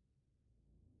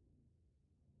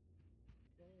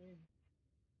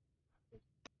 Okay.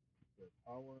 The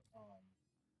power on.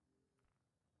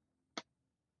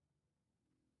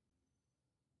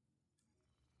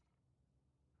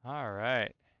 All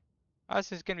right. Oh,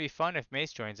 this is gonna be fun if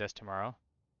Mace joins us tomorrow.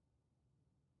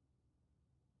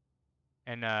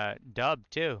 And Dub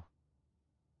too.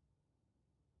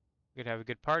 We could have a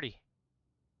good party.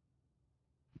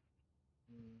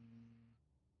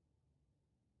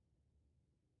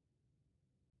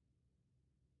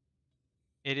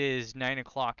 It is 9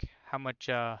 o'clock. How much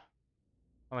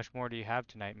more do you have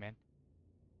tonight, man?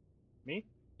 Me?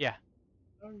 Yeah.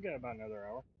 I've got about another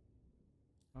hour.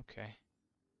 Okay.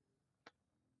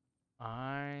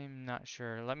 I'm not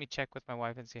sure. Let me check with my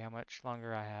wife and see how much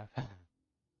longer I have.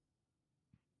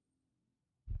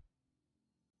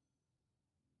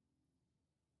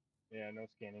 Yeah, no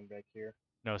scanning back here.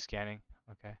 No scanning.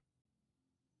 Okay.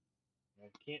 I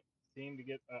can't seem to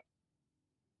get up.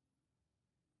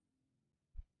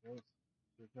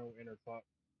 There's no inner thought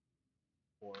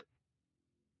for it.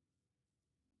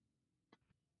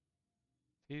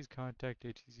 Please contact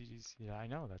ATCDC. I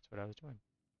know, that's what I was doing.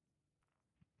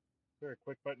 Is there a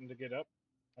quick button to get up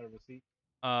out of a seat?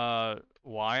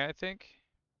 Y, I think.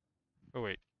 Oh,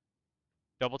 wait.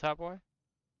 Double tap Y?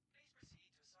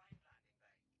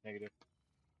 Negative.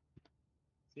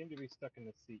 Seem to be stuck in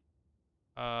the seat.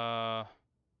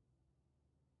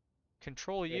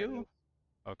 Control There it U? is.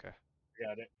 Okay.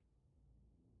 Got it.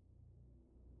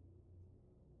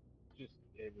 Just,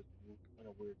 it was in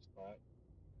a weird spot.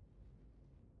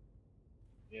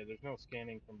 Yeah, there's no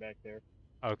scanning from back there.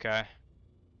 Okay.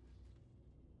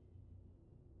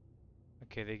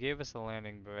 Okay, they gave us a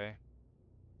landing bay.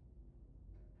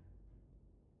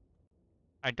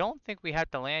 I don't think we have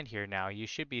to land here now. You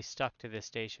should be stuck to this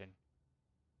station.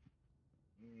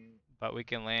 But we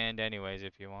can land anyways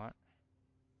if you want.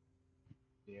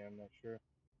 Yeah, I'm not sure.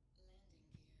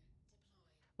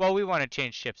 Well, we want to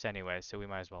change ships anyway, so we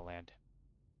might as well land.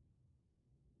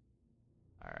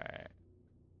 Alright.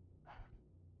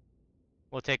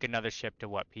 We'll take another ship to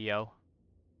what, PO?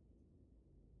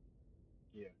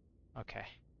 Yeah. Okay.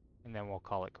 And then we'll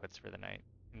call it quits for the night.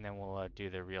 And then we'll do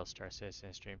the real Star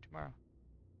Citizen stream tomorrow.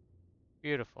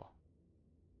 Beautiful.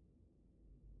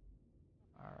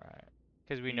 Alright.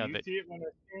 Because we know that Do you see it when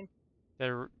I scan?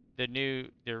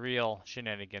 the real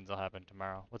shenanigans will happen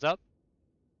tomorrow. What's up?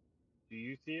 Do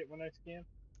you see it when I scan?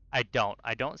 I don't.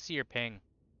 I don't see your ping.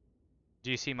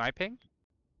 Do you see my ping?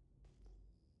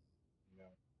 No.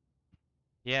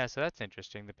 Yeah, so that's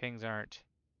interesting. The pings aren't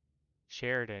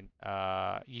shared and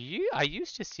I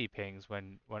used to see pings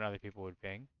when other people would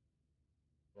ping.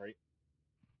 Right.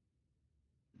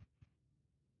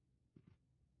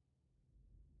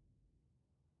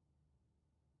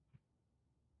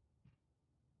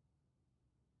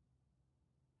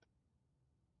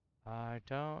 I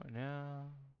don't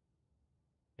know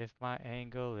if my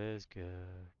angle is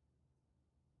good.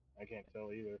 I can't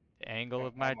tell either. The angle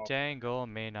of my jangle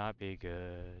may not be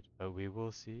good, but we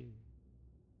will see.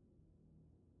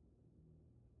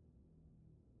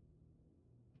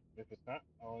 If it's not,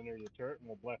 I'll enter the turret and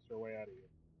we'll blast our way out of here.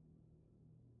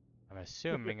 I'm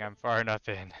assuming I'm far enough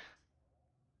in.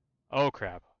 Oh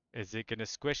crap. Is it gonna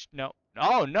squish? No.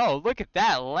 Oh no, look at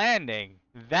that landing.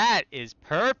 That is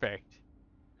perfect.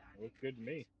 Looks good to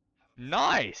me.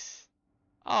 Nice.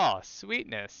 Oh,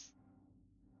 sweetness.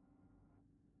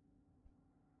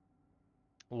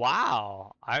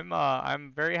 Wow.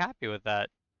 I'm very happy with that.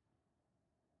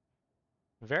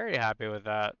 Very happy with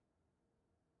that.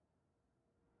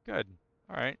 Good.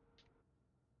 All right.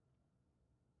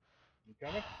 You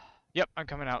coming? Yep, I'm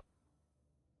coming out.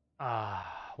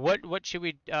 What should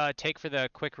we take for the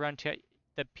quick run to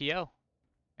the PO?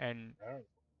 And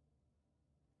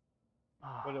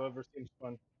whatever seems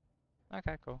fun.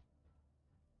 Okay, cool.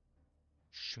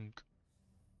 Shunk.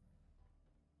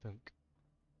 Thunk.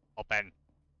 Open.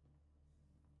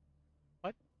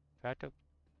 What? Fato?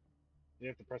 You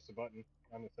have to press the button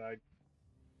on the side.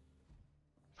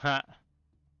 Ha.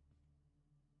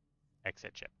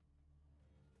 Exit ship.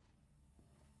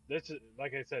 This is,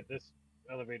 like I said, this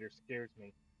elevator scares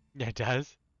me. Yeah, it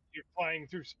does. You're flying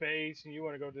through space and you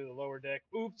want to go to the lower deck.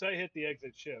 Oops, I hit the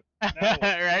exit ship.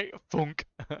 Right? Funk.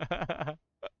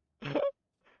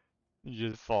 You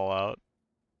just fall out.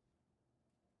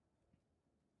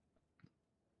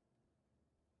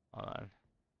 Hold on.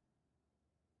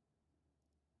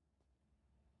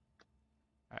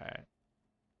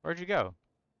 Where'd you go?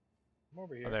 I'm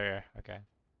over Oh, here. there you are. Okay.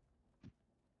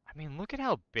 I mean, look at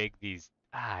how big these.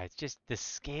 It's just the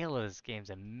scale of this game's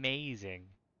amazing.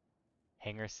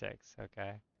 Hangar 6.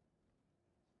 Okay.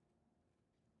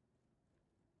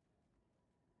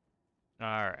 All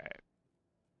right.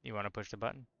 You want to push the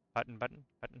button? Button, button,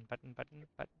 button, button, button,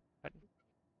 button, button,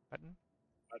 button.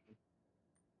 Button.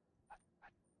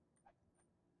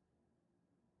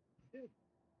 Did.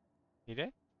 You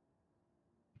did?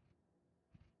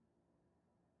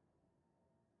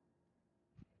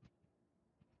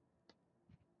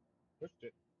 Pushed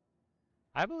it.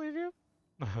 I believe you.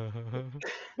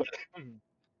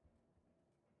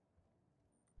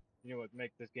 You know what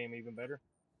makes this game even better?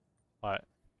 What?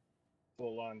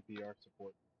 Full-on VR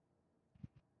support.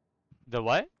 The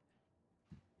what?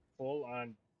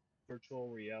 Full-on virtual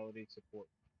reality support.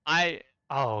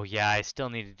 Oh yeah, I still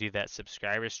need to do that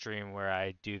subscriber stream where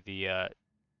I do the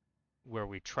where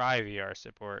we try VR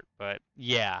support, but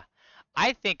yeah.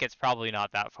 I think it's probably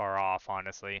not that far off,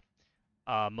 honestly.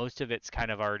 Most of it's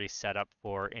kind of already set up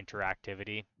for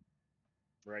interactivity.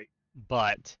 Right.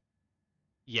 But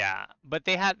yeah, but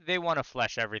they want to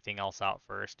flesh everything else out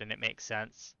first, and it makes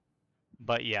sense.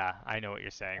 But yeah, I know what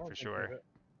you're saying for sure.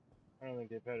 I don't think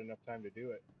they've had enough time to do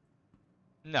it.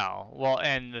 No, well,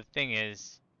 and the thing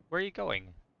is, where are you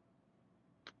going?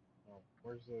 Oh,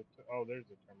 where's the? Oh, there's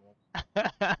the terminal.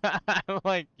 I'm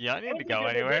like, you don't need to go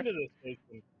anywhere. Been to this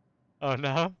station. Oh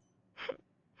no.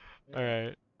 Yeah. All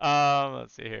right.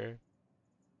 Let's see here.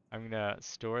 I'm gonna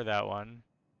store that one.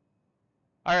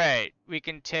 All right, we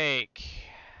can take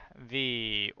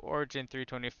the Origin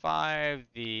 325.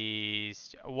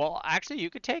 Well, actually, we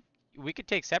could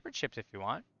take separate ships if you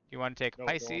want. You want to take No,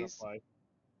 Pisces? don't want to fly.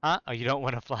 Huh? Oh, you don't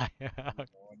want to fly. No, I don't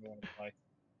want to fly.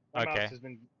 My Okay. mouse has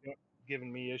been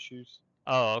giving me issues.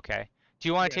 Oh, okay. Do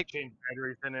you want to take? Change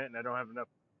batteries in it, and I don't have enough.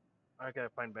 I gotta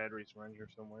find batteries around here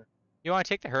somewhere. You want to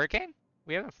take the Hurricane?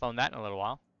 We haven't flown that in a little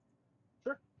while.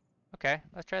 Sure. Okay,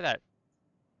 let's try that.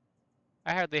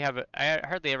 I hardly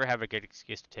ever have a good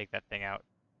excuse to take that thing out.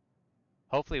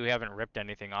 Hopefully we haven't ripped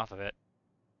anything off of it.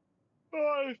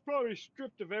 Oh, it's probably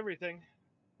stripped of everything.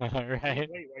 Right.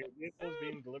 Wait, vehicles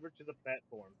being delivered to the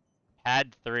platform.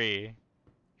 Pad 3.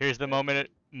 Here's the moment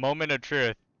of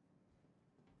truth.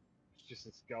 It's just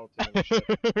a skeleton of a ship.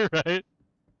 Right?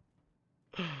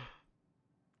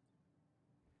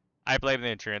 I blame the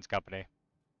insurance company.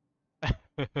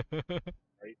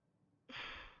 Right.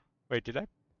 Wait, did I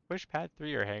push pad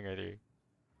 3 or hangar 3?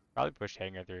 Probably pushed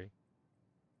hangar 3.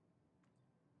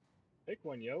 Pick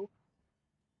one, yo.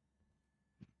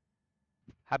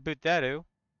 How about that, yo?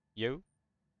 You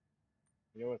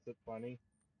know what's so funny?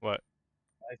 What?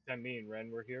 Last time me and Ren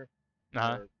were here,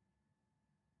 Uh-huh.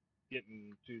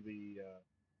 getting to the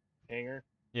hangar.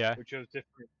 Yeah. We chose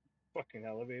different fucking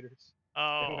elevators.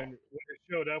 Oh. And when it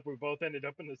showed up, we both ended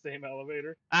up in the same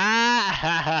elevator.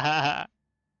 Ah!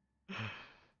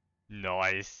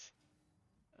 Nice.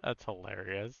 That's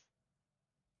hilarious.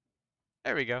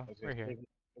 There we go. We're here. I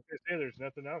was gonna say there's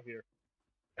nothing out here.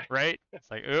 Right?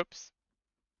 It's like, oops.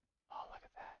 Oh, look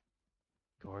at that.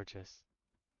 Gorgeous.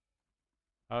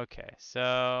 Okay,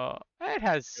 so it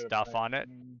has stuff on it.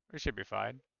 We should be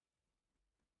fine.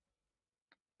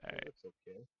 All right. Looks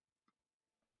okay.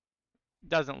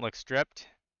 Doesn't look stripped.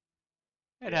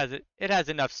 It has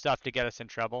enough stuff to get us in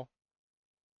trouble.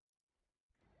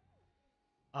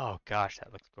 Oh gosh,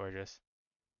 that looks gorgeous.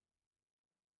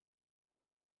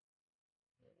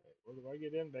 Where do I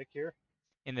get in? Back here?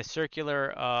 In the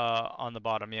circular on the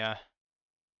bottom, yeah.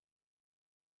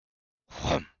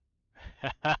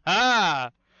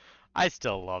 I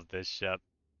still love this ship.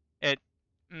 I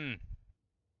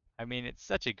mean, it's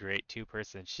such a great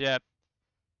two-person ship.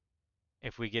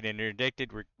 If we get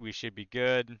interdicted, we should be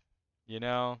good, you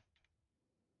know?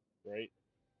 Right.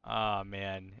 Oh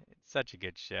man, it's such a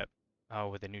good ship. Oh,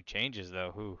 with the new changes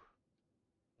though, who?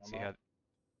 See how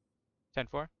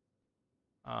 10-4.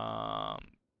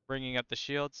 Bringing up the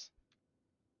shields.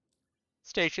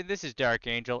 Station, this is Dark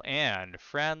Angel and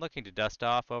Fran looking to dust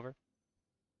off, over.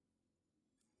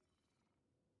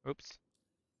 Oops.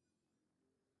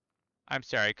 I'm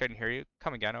sorry, I couldn't hear you.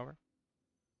 Come again, over.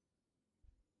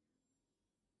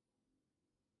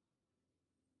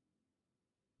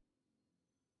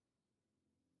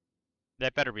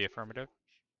 That better be affirmative.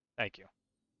 Thank you.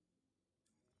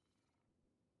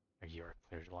 You are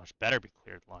cleared to launch. Better be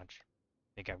cleared to launch.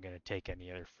 Think I'm gonna take any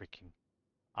other freaking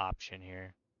option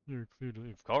here. You're cleared to,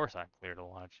 of course I'm clear to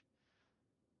launch.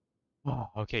 Oh,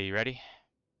 okay, you ready?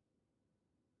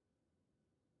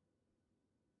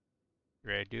 You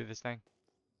ready to do this thing?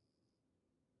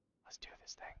 Let's do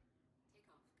this thing.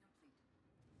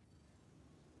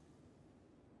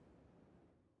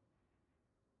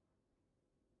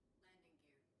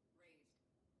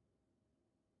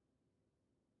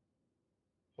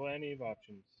 plenty of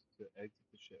options to exit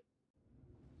the ship.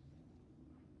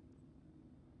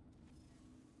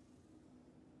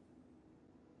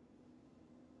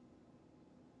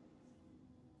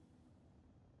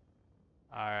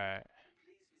 Alright.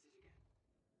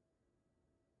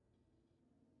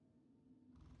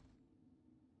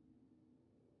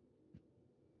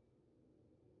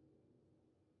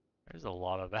 There's a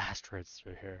lot of asteroids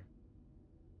through here.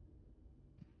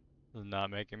 This is not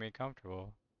making me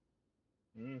comfortable.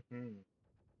 Mm-hmm.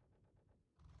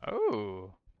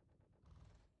 Oh!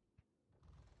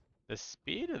 The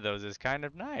speed of those is kind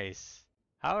of nice.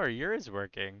 How are yours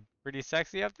working? Pretty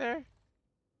sexy up there?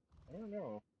 I don't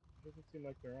know. It doesn't seem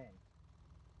like they're on.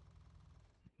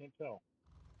 Can't tell.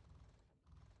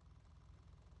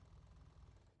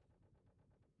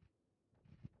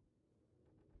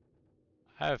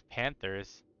 I have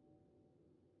Panthers.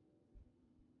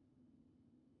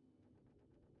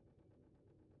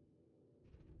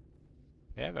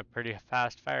 They have a pretty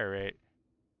fast fire rate.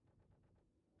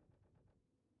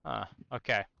 Huh,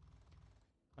 okay.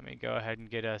 Let me go ahead and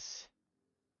get us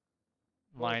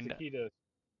What's the lined. key to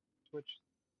switch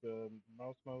the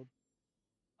mouse mode?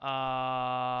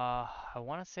 I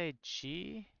want to say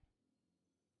G.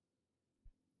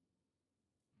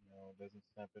 No, it doesn't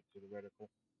snap it to the reticle.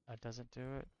 That doesn't do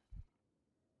it.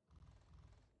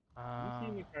 Do you see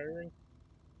any firing?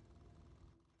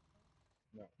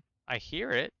 No. I hear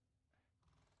it.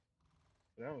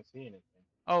 But I don't see anything.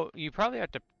 Oh, you probably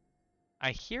have to.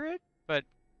 I hear it, but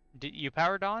you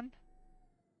powered on?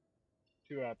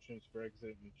 2 options for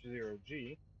exit and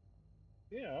 0G.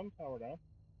 Yeah, I'm powered on.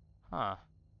 Huh.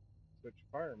 Switch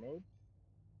fire mode.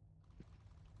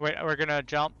 Wait, we're gonna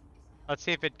jump. Let's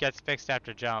see if it gets fixed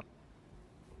after jump.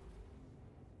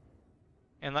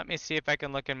 And let me see if I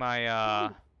can look in my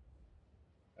I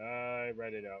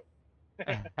read it out.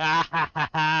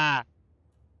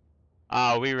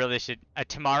 Oh, we really should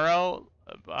tomorrow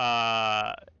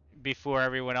before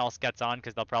everyone else gets on,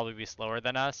 because they'll probably be slower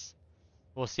than us.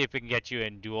 We'll see if we can get you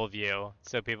in dual view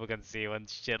so people can see when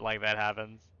shit like that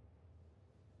happens.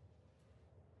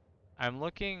 I'm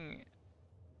looking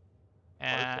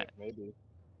at Parsec, maybe.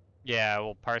 yeah,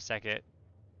 we'll parsec it.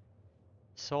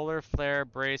 Solar flare,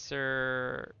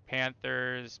 bracer,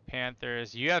 Panthers.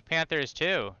 You have Panthers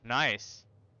too. Nice.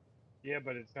 Yeah,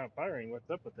 but it's not firing. What's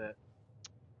up with that?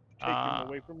 Take them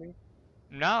away from me?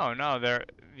 No,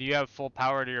 you have full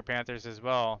power to your Panthers as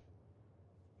well.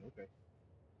 Okay.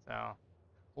 So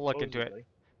we'll look into it. Supposedly.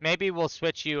 Maybe we'll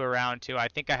switch you around too. I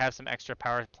think I have some extra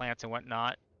power plants and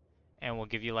whatnot, and we'll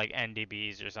give you like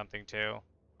NDBs or something too.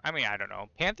 I mean, I don't know.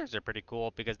 Panthers are pretty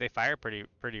cool because they fire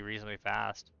pretty reasonably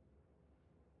fast.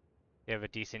 They have a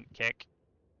decent kick.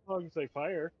 Oh, you say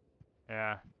fire.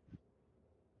 Yeah.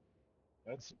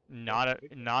 That's not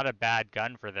a bad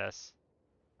gun for this,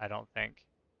 I don't think.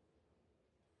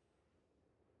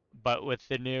 But with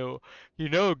the new,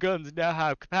 guns now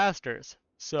have capacitors.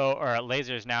 So, or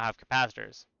lasers now have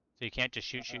capacitors. So you can't just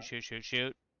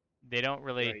shoot. They don't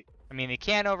really, right. I mean, they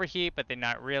can overheat, but they're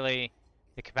not really,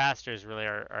 the capacitors really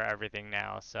are everything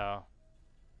now, so.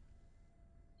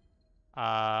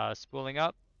 Spooling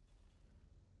up.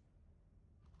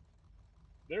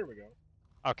 There we go.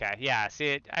 Okay, yeah,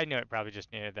 see, I knew it probably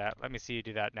just needed that. Let me see you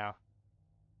do that now.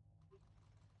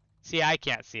 See, I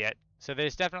can't see it. So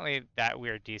there's definitely that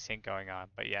weird desync going on.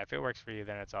 But yeah, if it works for you,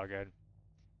 then it's all good.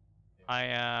 Yeah. I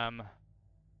am...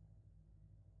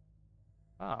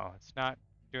 Oh, it's not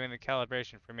doing the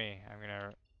calibration for me. I'm going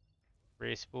to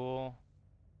re-spool.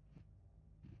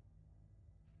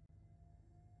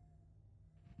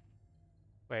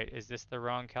 Wait, is this the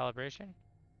wrong calibration?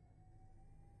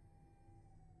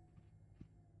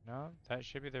 No, that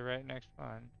should be the right next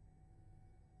one.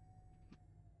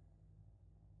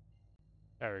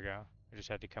 There we go. I just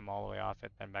had to come all the way off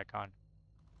it, then back on.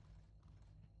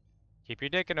 Keep your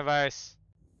dick in a vice.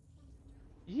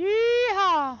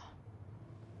 Yeehaw!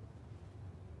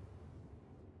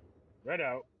 Red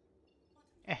out.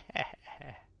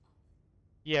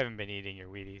 You haven't been eating your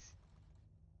Wheaties.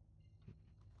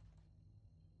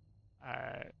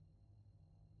 Alright.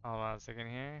 Hold on a second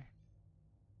here.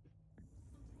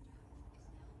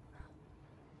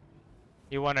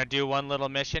 You want to do one little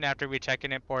mission after we check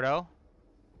in at Porto?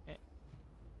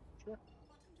 Sure.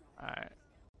 Alright.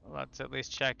 Let's at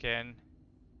least check in.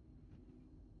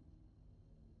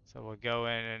 So we'll go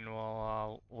in and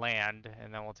we'll land,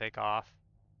 and then we'll take off.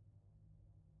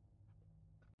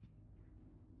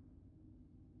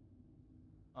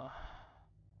 I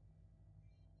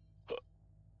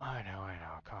know.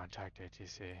 Contact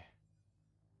ATC.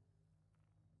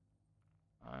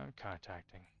 I'm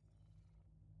contacting.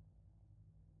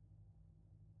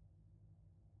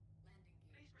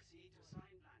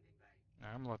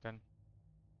 I'm looking.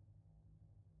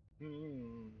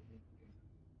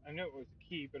 I know it was a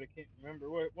key, but I can't remember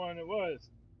what one it was.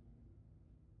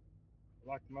 I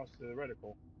locked the mouse to the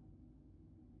reticle.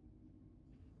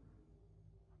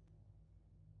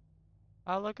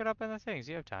 I'll look it up in the things.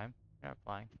 You have time. You're not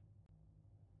flying.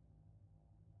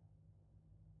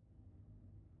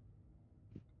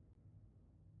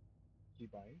 Key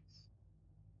binds.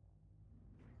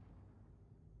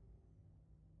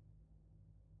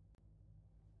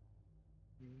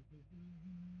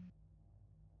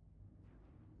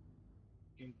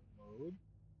 Game mode.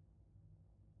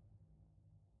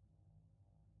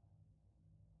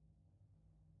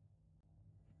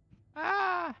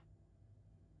 Ah!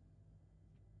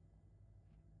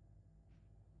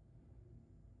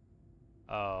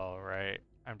 Oh, right.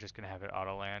 I'm just gonna have it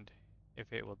auto land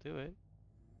if it will do it.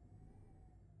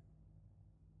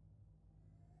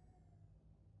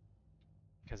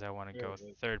 Because I want to There go it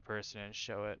is. third person and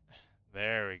show it.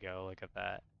 There we go. Look at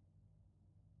that.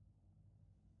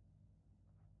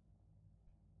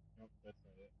 Nope, that's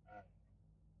not it. Alright.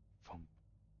 Boom.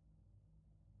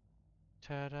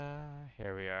 Ta-da!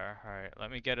 Here we are. All right,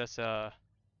 let me get us a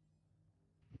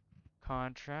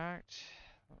contract.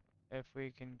 If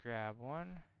we can grab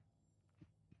one.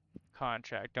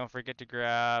 Contract. Don't forget to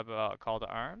grab call to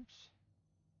arms.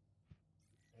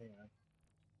 Hang on.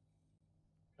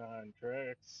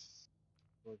 Contracts.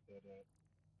 Where's that at?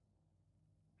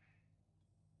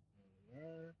 There we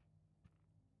are.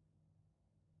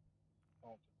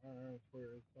 Call to arms.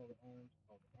 Where is call to arms?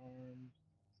 Call to arms.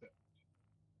 Set.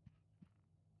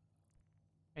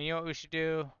 And you know what we should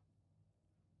do?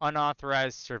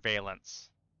 Unauthorized surveillance.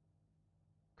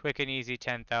 Quick and easy,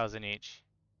 10,000 each.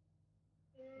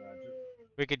 Roger.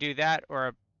 We could do that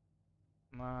or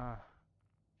yeah,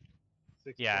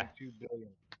 6.2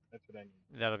 billion. That's what I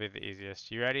need. that'll be the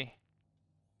easiest. You ready?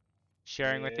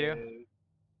 Sharing with you?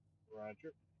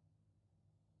 Roger.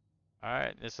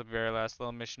 Alright, this will be our last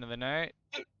little mission of the night.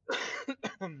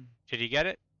 Did you get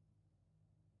it?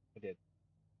 I did.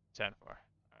 10-4.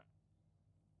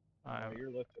 While you're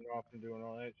lifting off and doing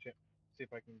all that shit, see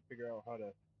if I can figure out how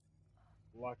to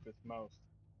lock this mouse.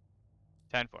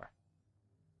 10-4.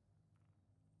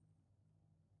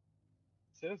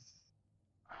 It says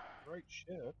right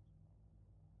shift.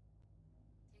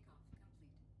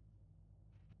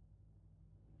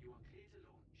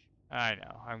 I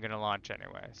know. I'm gonna launch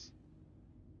anyways.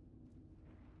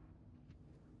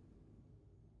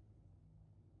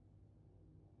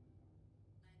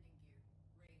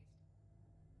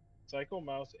 Cycle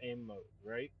mouse aim mode,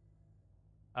 right?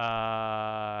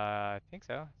 I think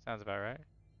so. Sounds about right.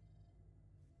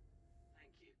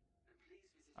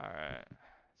 Alright.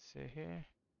 See here.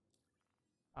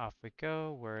 Off we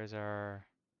go. Where is our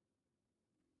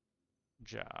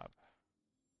job?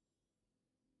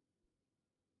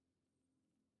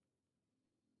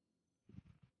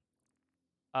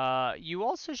 You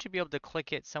also should be able to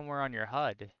click it somewhere on your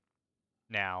HUD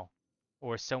now,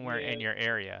 or somewhere in Yeah. your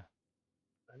area.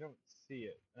 I don't see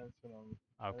it. That's what I'm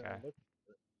Okay. looking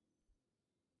for.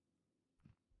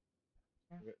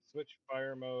 We got switch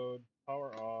fire mode,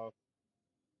 power off,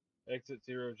 exit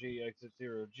 0G, exit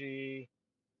 0G.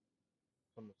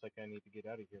 It's almost like I need to get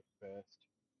out of here fast.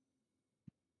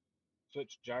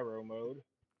 Switch gyro mode.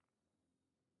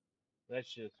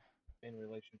 That's just in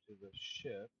relation to the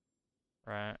ship.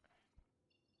 Right.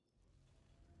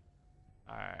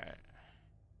 Alright.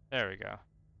 There we go.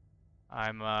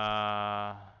 I'm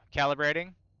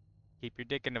calibrating. Keep your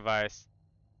dick in the vise.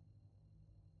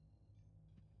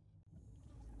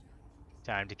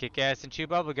 Time to kick ass and chew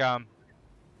bubblegum.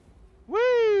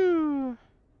 Woo!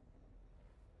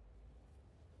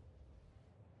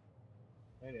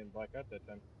 I didn't black out that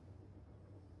time.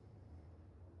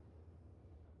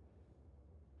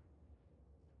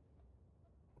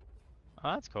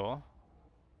 Oh, that's cool.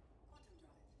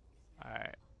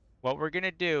 Alright. What we're going to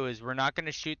do is we're not going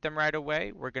to shoot them right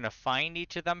away. We're going to find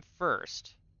each of them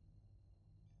first.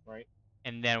 Right.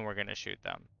 And then we're going to shoot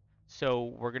them.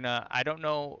 So we're going to, I don't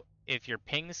know if your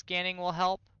ping scanning will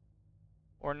help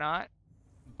or not,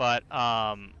 but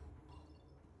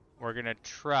we're going to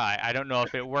try. I don't know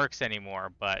if it works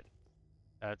anymore, but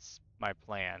that's my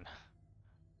plan.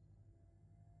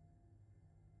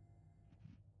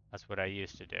 That's what I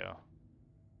used to do.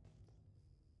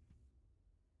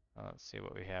 Let's see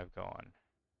what we have going.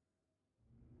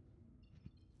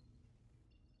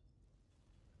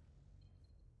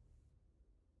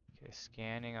 Okay,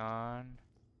 scanning on.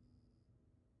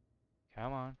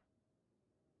 Come on.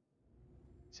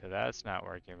 So that's not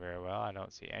working very well. I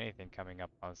don't see anything coming up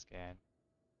on scan.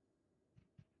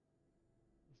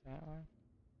 Is that one?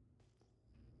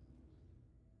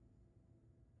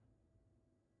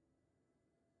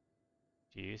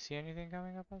 Do you see anything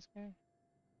coming up on screen?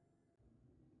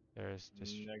 There's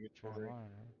just Negatory. one,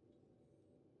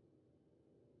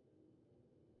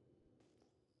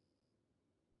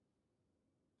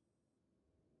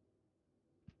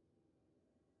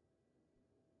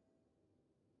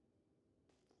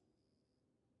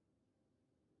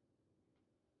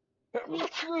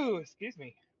 right? Excuse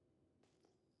me.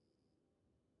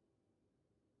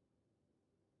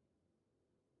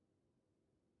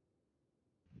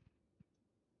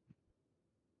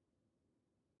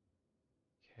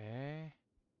 Okay.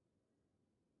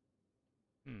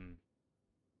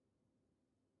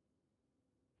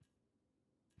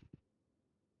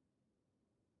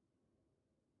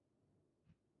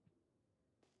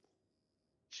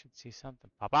 Should see something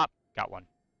pop up. Got one.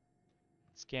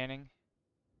 Scanning.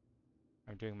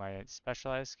 I'm doing my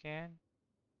specialized scan.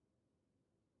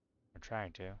 I'm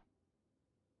trying to.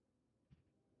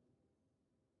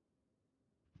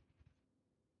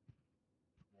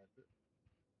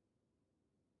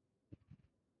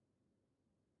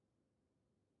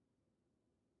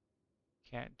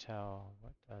 Can't tell.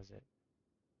 What does it?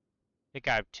 I think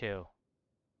I have two.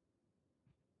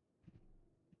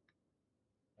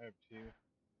 I have 2.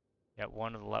 Yeah,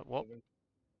 one to the left. Whoop.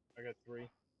 I got 3.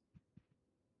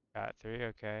 Got 3.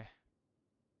 Okay.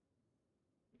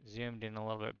 Zoomed in a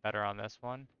little bit better on this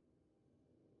one.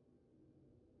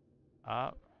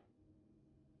 Up.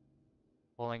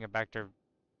 Pulling a vector,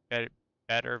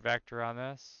 better vector on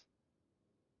this.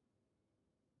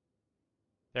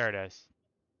 There it is.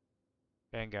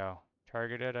 Bingo.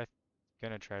 Target it. I'm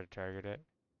gonna try to target it.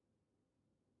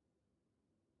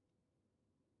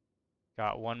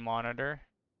 Got one monitor.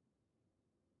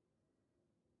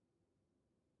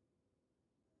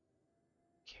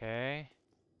 Okay.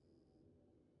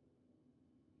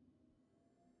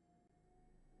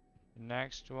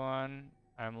 Next one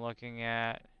I'm looking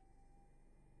at.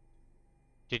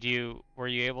 Were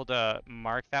you able to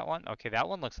mark that one? Okay, that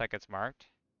one looks like it's marked.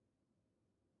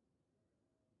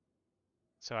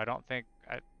 So I don't think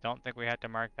we had to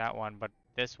mark that one, but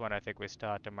this one I think we still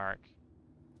have to mark.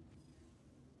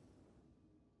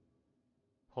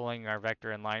 Pulling our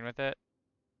vector in line with it.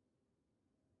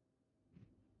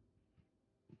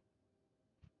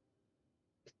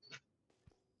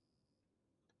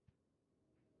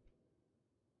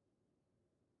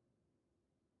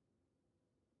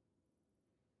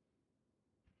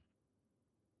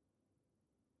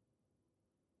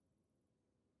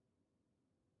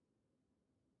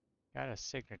 Got a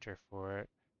signature for it.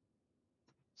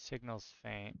 Signal's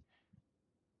faint.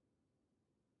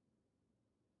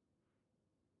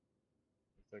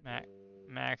 Like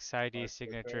Max ID 5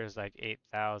 signature is like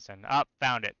 8,000. Up,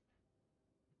 found it.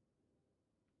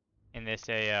 In this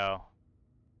AO.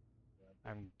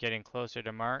 I'm getting closer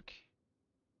to mark.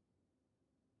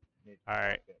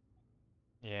 Alright.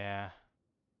 Yeah.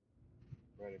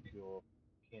 Reticule.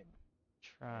 Can't.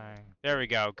 Trying. There we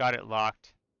go. Got it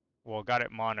locked. Well, got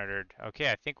it monitored.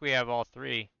 Okay, I think we have all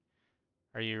 3.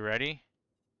 Are you ready?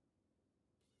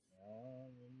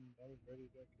 I was ready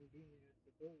to convene, I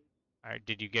suppose. Alright,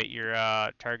 did you get your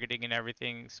targeting and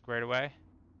everything squared away?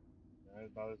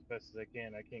 About as best as I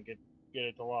can. I can't get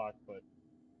it to lock, but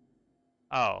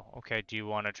Oh, okay. Do you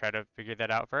want to try to figure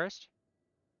that out first?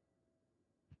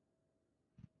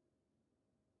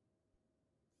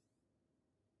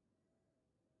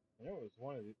 I know it was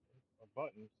one of a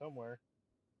button somewhere.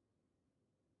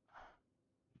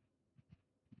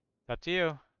 It's up to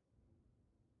you.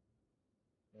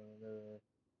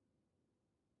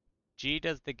 G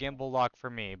does the gimbal lock for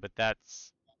me, but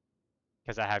that's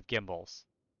because I have gimbals.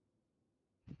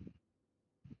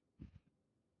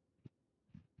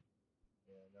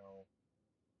 Yeah, no.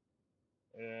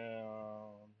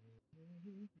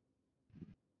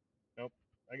 Nope.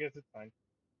 I guess it's fine.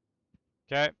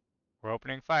 Okay, we're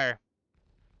opening fire.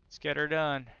 Let's get her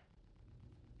done.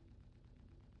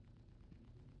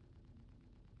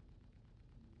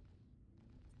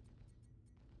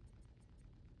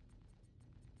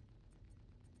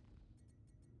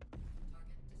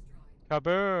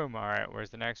 Kaboom! Alright, where's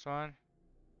the next one?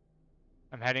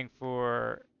 I'm heading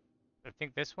for, I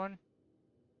think this one?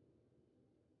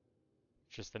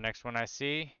 Just the next one I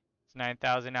see. It's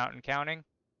 9,000 out and counting.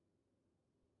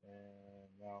 And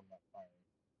now I'm not firing.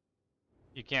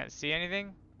 You can't see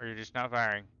anything? Or you're just not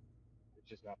firing? It's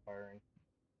just not firing.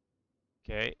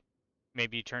 Okay.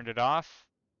 Maybe you turned it off?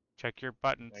 Check your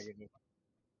buttons. Negative.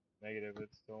 Negative,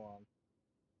 it's still on.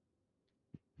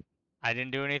 I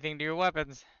didn't do anything to your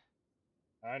weapons.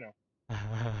 I know.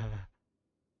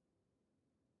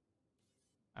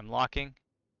 I'm locking.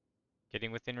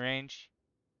 Getting within range.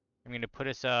 I'm going to put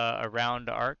us around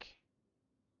arc.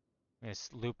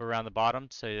 Just loop around the bottom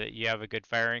so that you have a good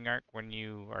firing arc when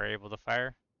you are able to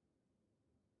fire.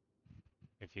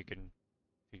 If you can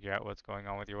figure out what's going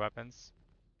on with your weapons.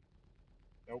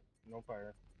 Nope, no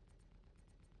fire.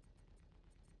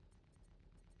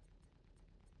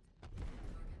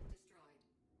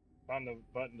 Found the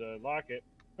button to lock it.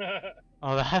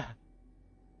 Oh, that.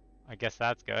 I guess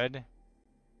that's good.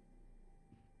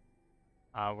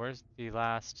 Where's the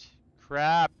last?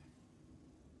 Crap!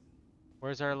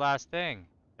 Where's our last thing?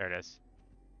 There it is.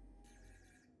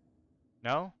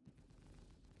 No?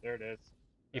 There it is.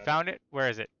 You Got found it? Where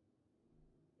is it?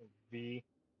 V.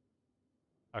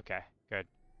 Okay, good.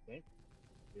 Think?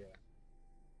 Yeah.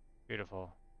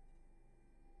 Beautiful.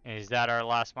 And is that our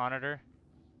last monitor?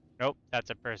 Nope, that's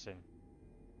a person.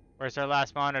 Where's our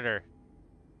last monitor?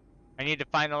 I need to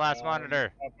find the last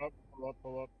monitor. Up,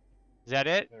 pull up. Is that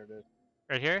it? There it is.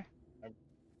 Right here? I've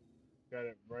got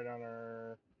it right on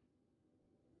our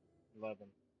 11.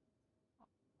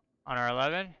 On our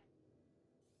 11?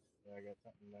 Yeah, I got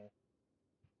something there.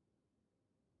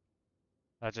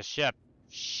 That's a ship.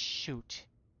 Shoot.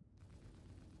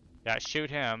 Yeah, shoot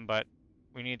him, but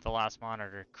we need the last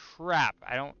monitor. Crap,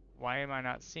 why am I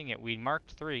not seeing it? We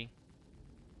marked 3.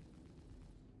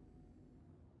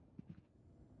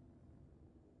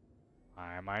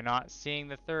 Why am I not seeing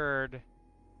the 3rd?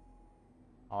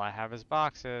 All I have is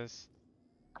boxes.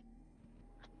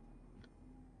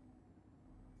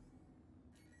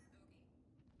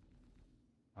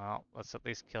 Well, let's at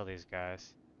least kill these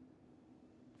guys.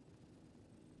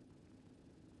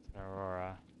 It's an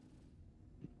Aurora.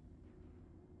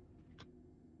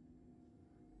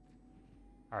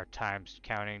 Our time's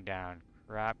counting down.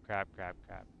 Crap. I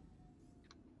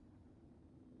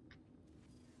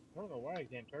don't know why I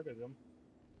can't target them.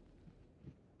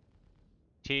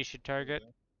 T should target,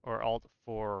 or Alt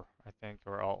 4, I think,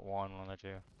 or Alt 1, one of the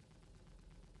two.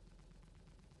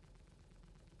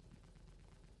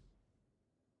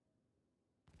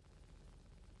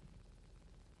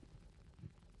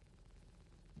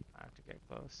 I have to get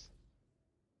close.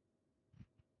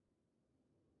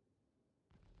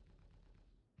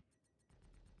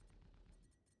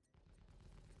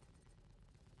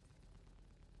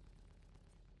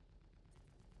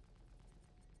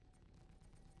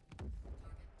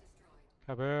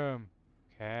 Kaboom!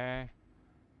 Okay.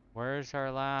 Where's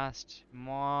our last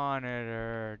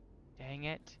monitor? Dang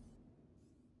it.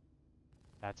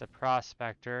 That's a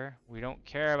prospector. We don't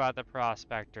care about the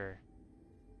prospector.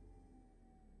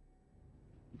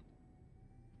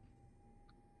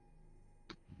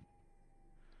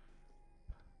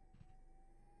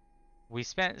 We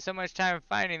spent so much time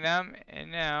finding them,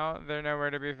 and now they're nowhere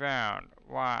to be found.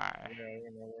 Why? Yeah, I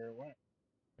don't know where it went.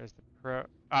 There's the pro.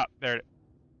 Oh, there it.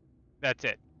 That's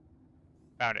it.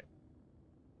 Found it.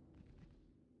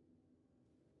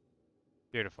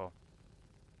 Beautiful.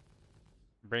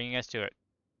 Bringing us to it.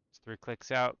 It's 3 clicks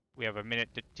out. We have a minute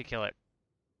to kill it.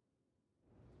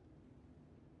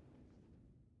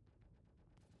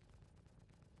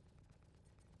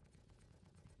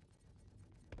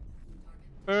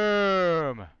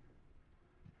 Boom!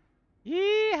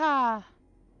 Yeehaw!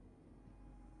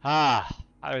 Ah,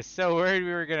 I was so worried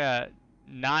we were gonna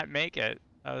not make it.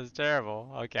 That was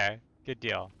terrible. Okay, good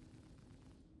deal.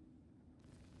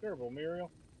 Terrible, Muriel.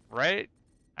 Right?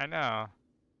 I know.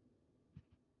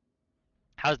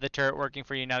 How's the turret working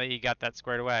for you now that you got that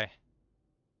squared away?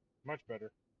 Much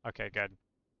better. Okay, good.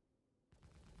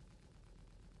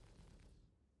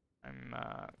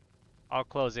 I'll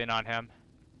close in on him.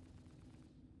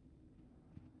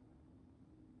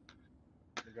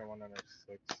 We got one on our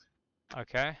 6.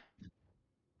 Okay.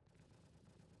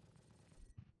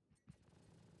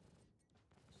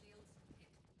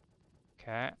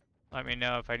 Okay. Let me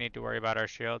know if I need to worry about our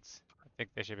shields. I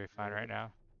think they should be fine right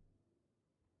now.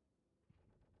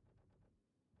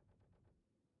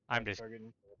 I'm just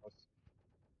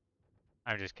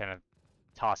kind of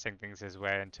tossing things his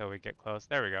way until we get close.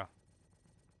 There we go.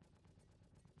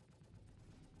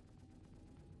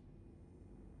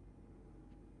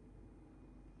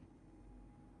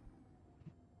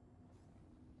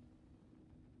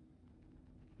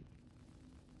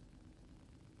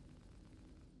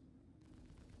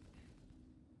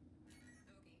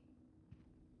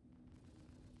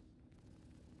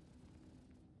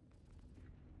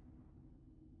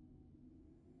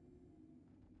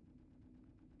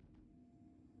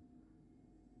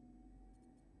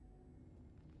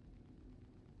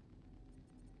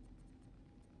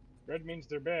 Red means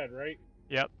they're bad, right?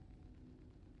 Yep.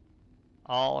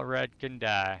 All red can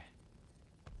die.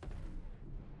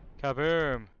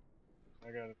 Kaboom!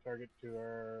 I got a target to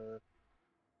our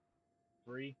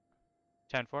 3.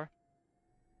 10-4.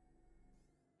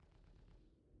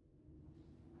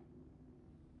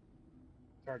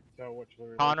 hard to tell which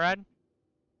lure. Conrad?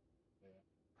 Yeah.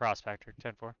 Prospector,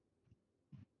 10-4.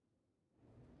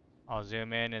 I'll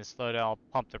zoom in and slow down. I'll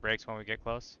pump the brakes when we get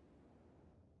close.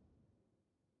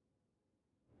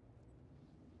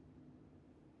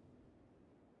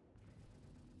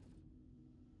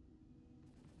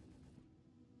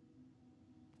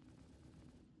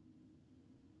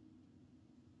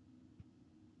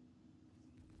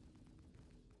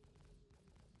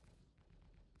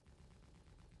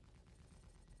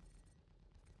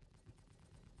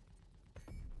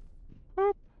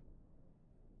 Boop.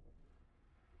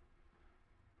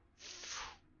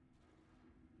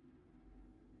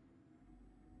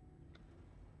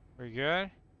 We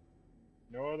good?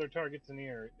 No other targets in the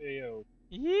area. AO.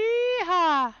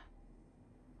 Yeehaw!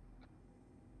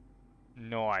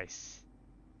 Nice.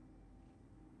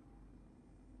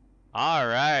 All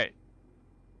right.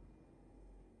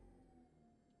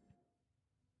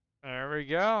 There we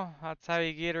go. That's how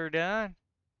you get her done.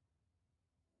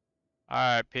 All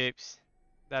right, peeps.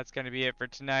 That's going to be it for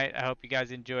tonight. I hope you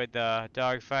guys enjoyed the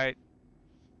dogfight.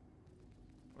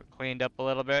 We're cleaned up a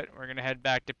little bit. We're going to head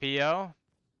back to PO.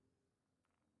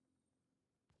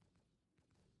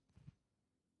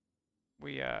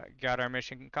 We got our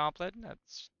mission completed.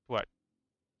 That's what?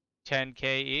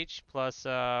 10K each plus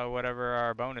whatever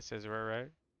our bonuses were,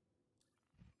 right?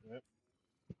 Yep.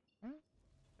 I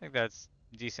think that's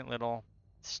a decent little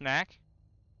snack.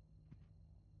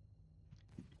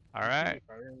 All right.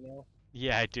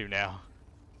 Yeah, I do now.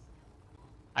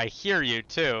 I hear you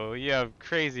too. You have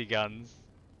crazy guns.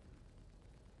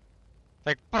 It's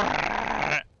like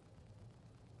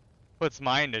puts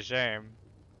mine to shame.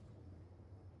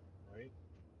 Right?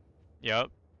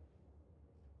 Yep.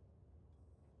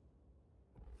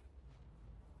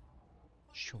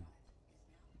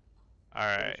 All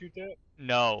right. Shoot that?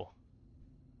 No.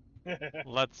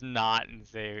 Let's not and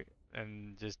say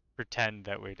and just pretend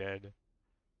that we did.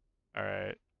 All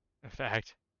right. In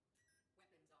fact,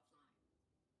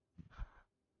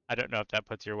 I don't know if that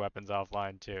puts your weapons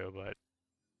offline too, but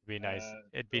it'd be nice.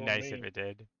 It'd be nice if it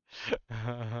did.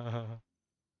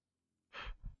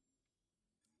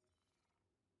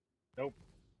 Nope.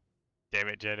 Damn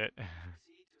it, Janet.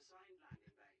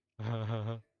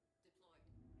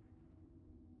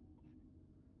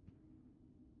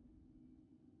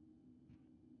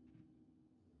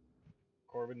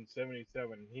 Corbin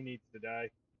 77. He needs to die.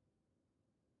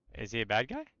 Is he a bad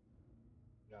guy?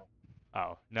 No.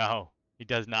 Oh, no. He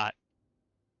does not.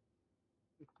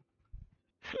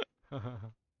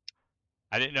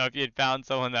 I didn't know if you had found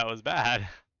someone that was bad.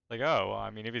 Like, oh, well, I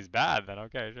mean, if he's bad, then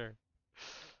okay, sure.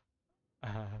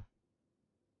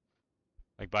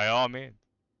 Like, by all means.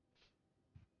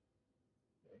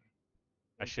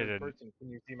 I should have. Can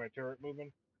you see my turret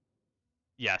moving?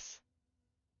 Yes.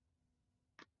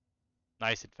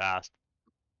 Nice and fast.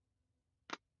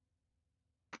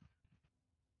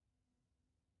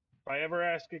 If I ever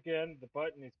ask again, the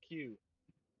button is Q.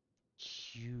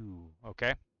 Q.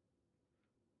 Okay.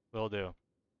 Will do.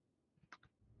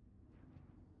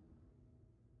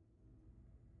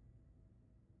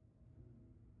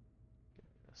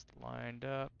 Just lined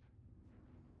up.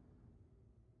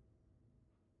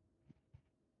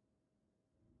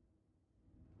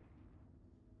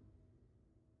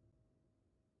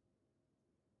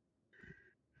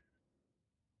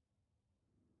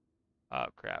 Oh,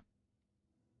 crap.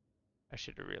 I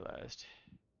should have realized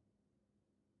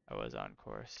I was on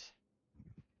course.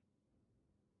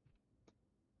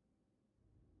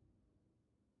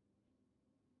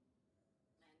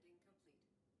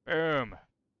 Boom.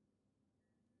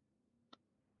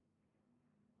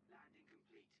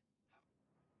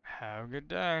 Have a good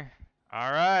day.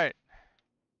 All right.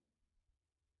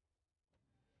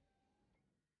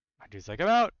 My dude's like, I'm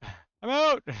out. I'm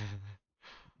out.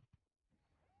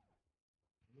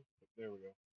 There we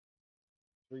go.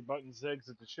 3 buttons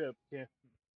exit the ship.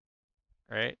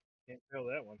 Right? Can't tell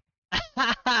that one.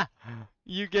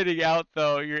 You getting out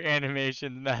though, your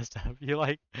animation's messed up. You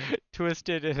like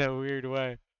twisted in a weird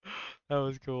way. That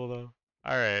was cool though.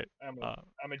 Alright. I'm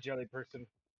a jelly person.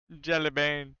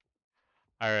 Jellybean.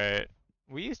 Alright.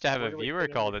 We used to have a viewer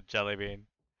called a Jellybean.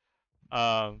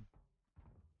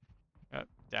 Yep,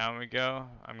 down we go.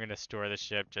 I'm gonna store the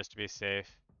ship just to be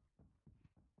safe.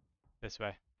 This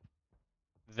way.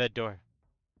 The door.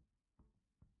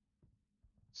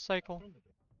 Cycle.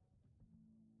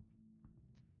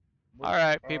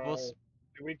 Alright, peoples.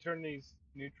 Can we turn these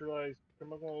neutralized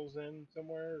criminals in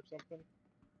somewhere or something?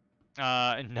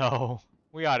 No.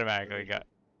 We automatically got.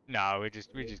 No, we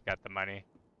just got the money.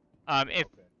 If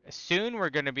soon we're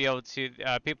gonna be able to,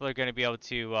 people are gonna be able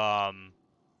to, what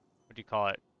do you call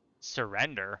it?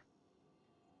 Surrender.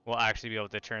 will actually be able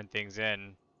to turn things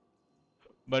in.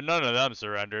 But none of them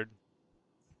surrendered.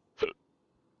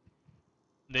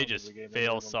 They just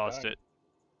fail-sauced it.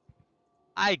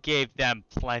 I gave them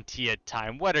plenty of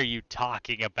time. What are you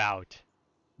talking about?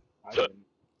 I didn't.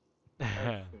 I was just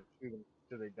gonna shoot them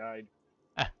till they died.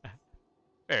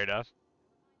 Fair enough.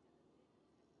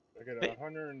 I got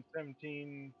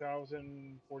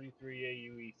 117,043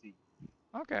 AUEC.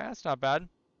 Okay, that's not bad.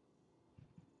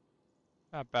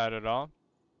 Not bad at all.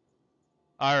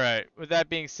 Alright, with that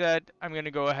being said, I'm going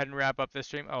to go ahead and wrap up this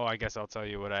stream. Oh, I guess I'll tell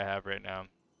you what I have right now.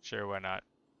 Sure, why not?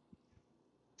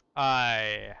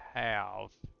 I have...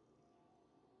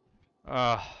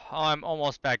 I'm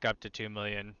almost back up to 2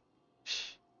 million.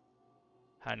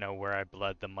 I know where I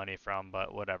bled the money from,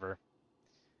 but whatever.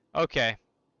 Okay.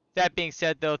 That being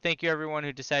said, though, thank you everyone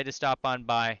who decided to stop on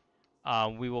by.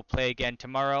 We will play again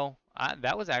tomorrow.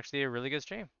 That was actually a really good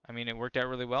stream. I mean, it worked out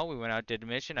really well. We went out, did a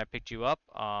mission. I picked you up.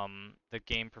 The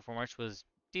game performance was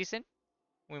decent.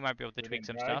 We might be able to tweak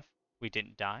some stuff. We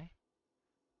didn't die.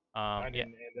 I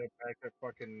didn't end up back at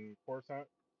fucking Coruscant.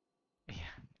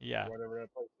 Yeah. Whatever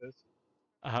that place is.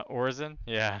 Orison?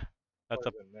 Yeah.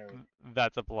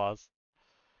 That's applause.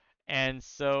 And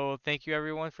so, thank you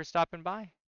everyone for stopping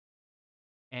by.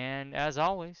 And as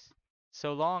always,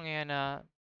 so long and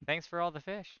thanks for all the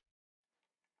fish.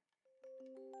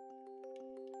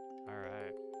 All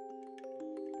right.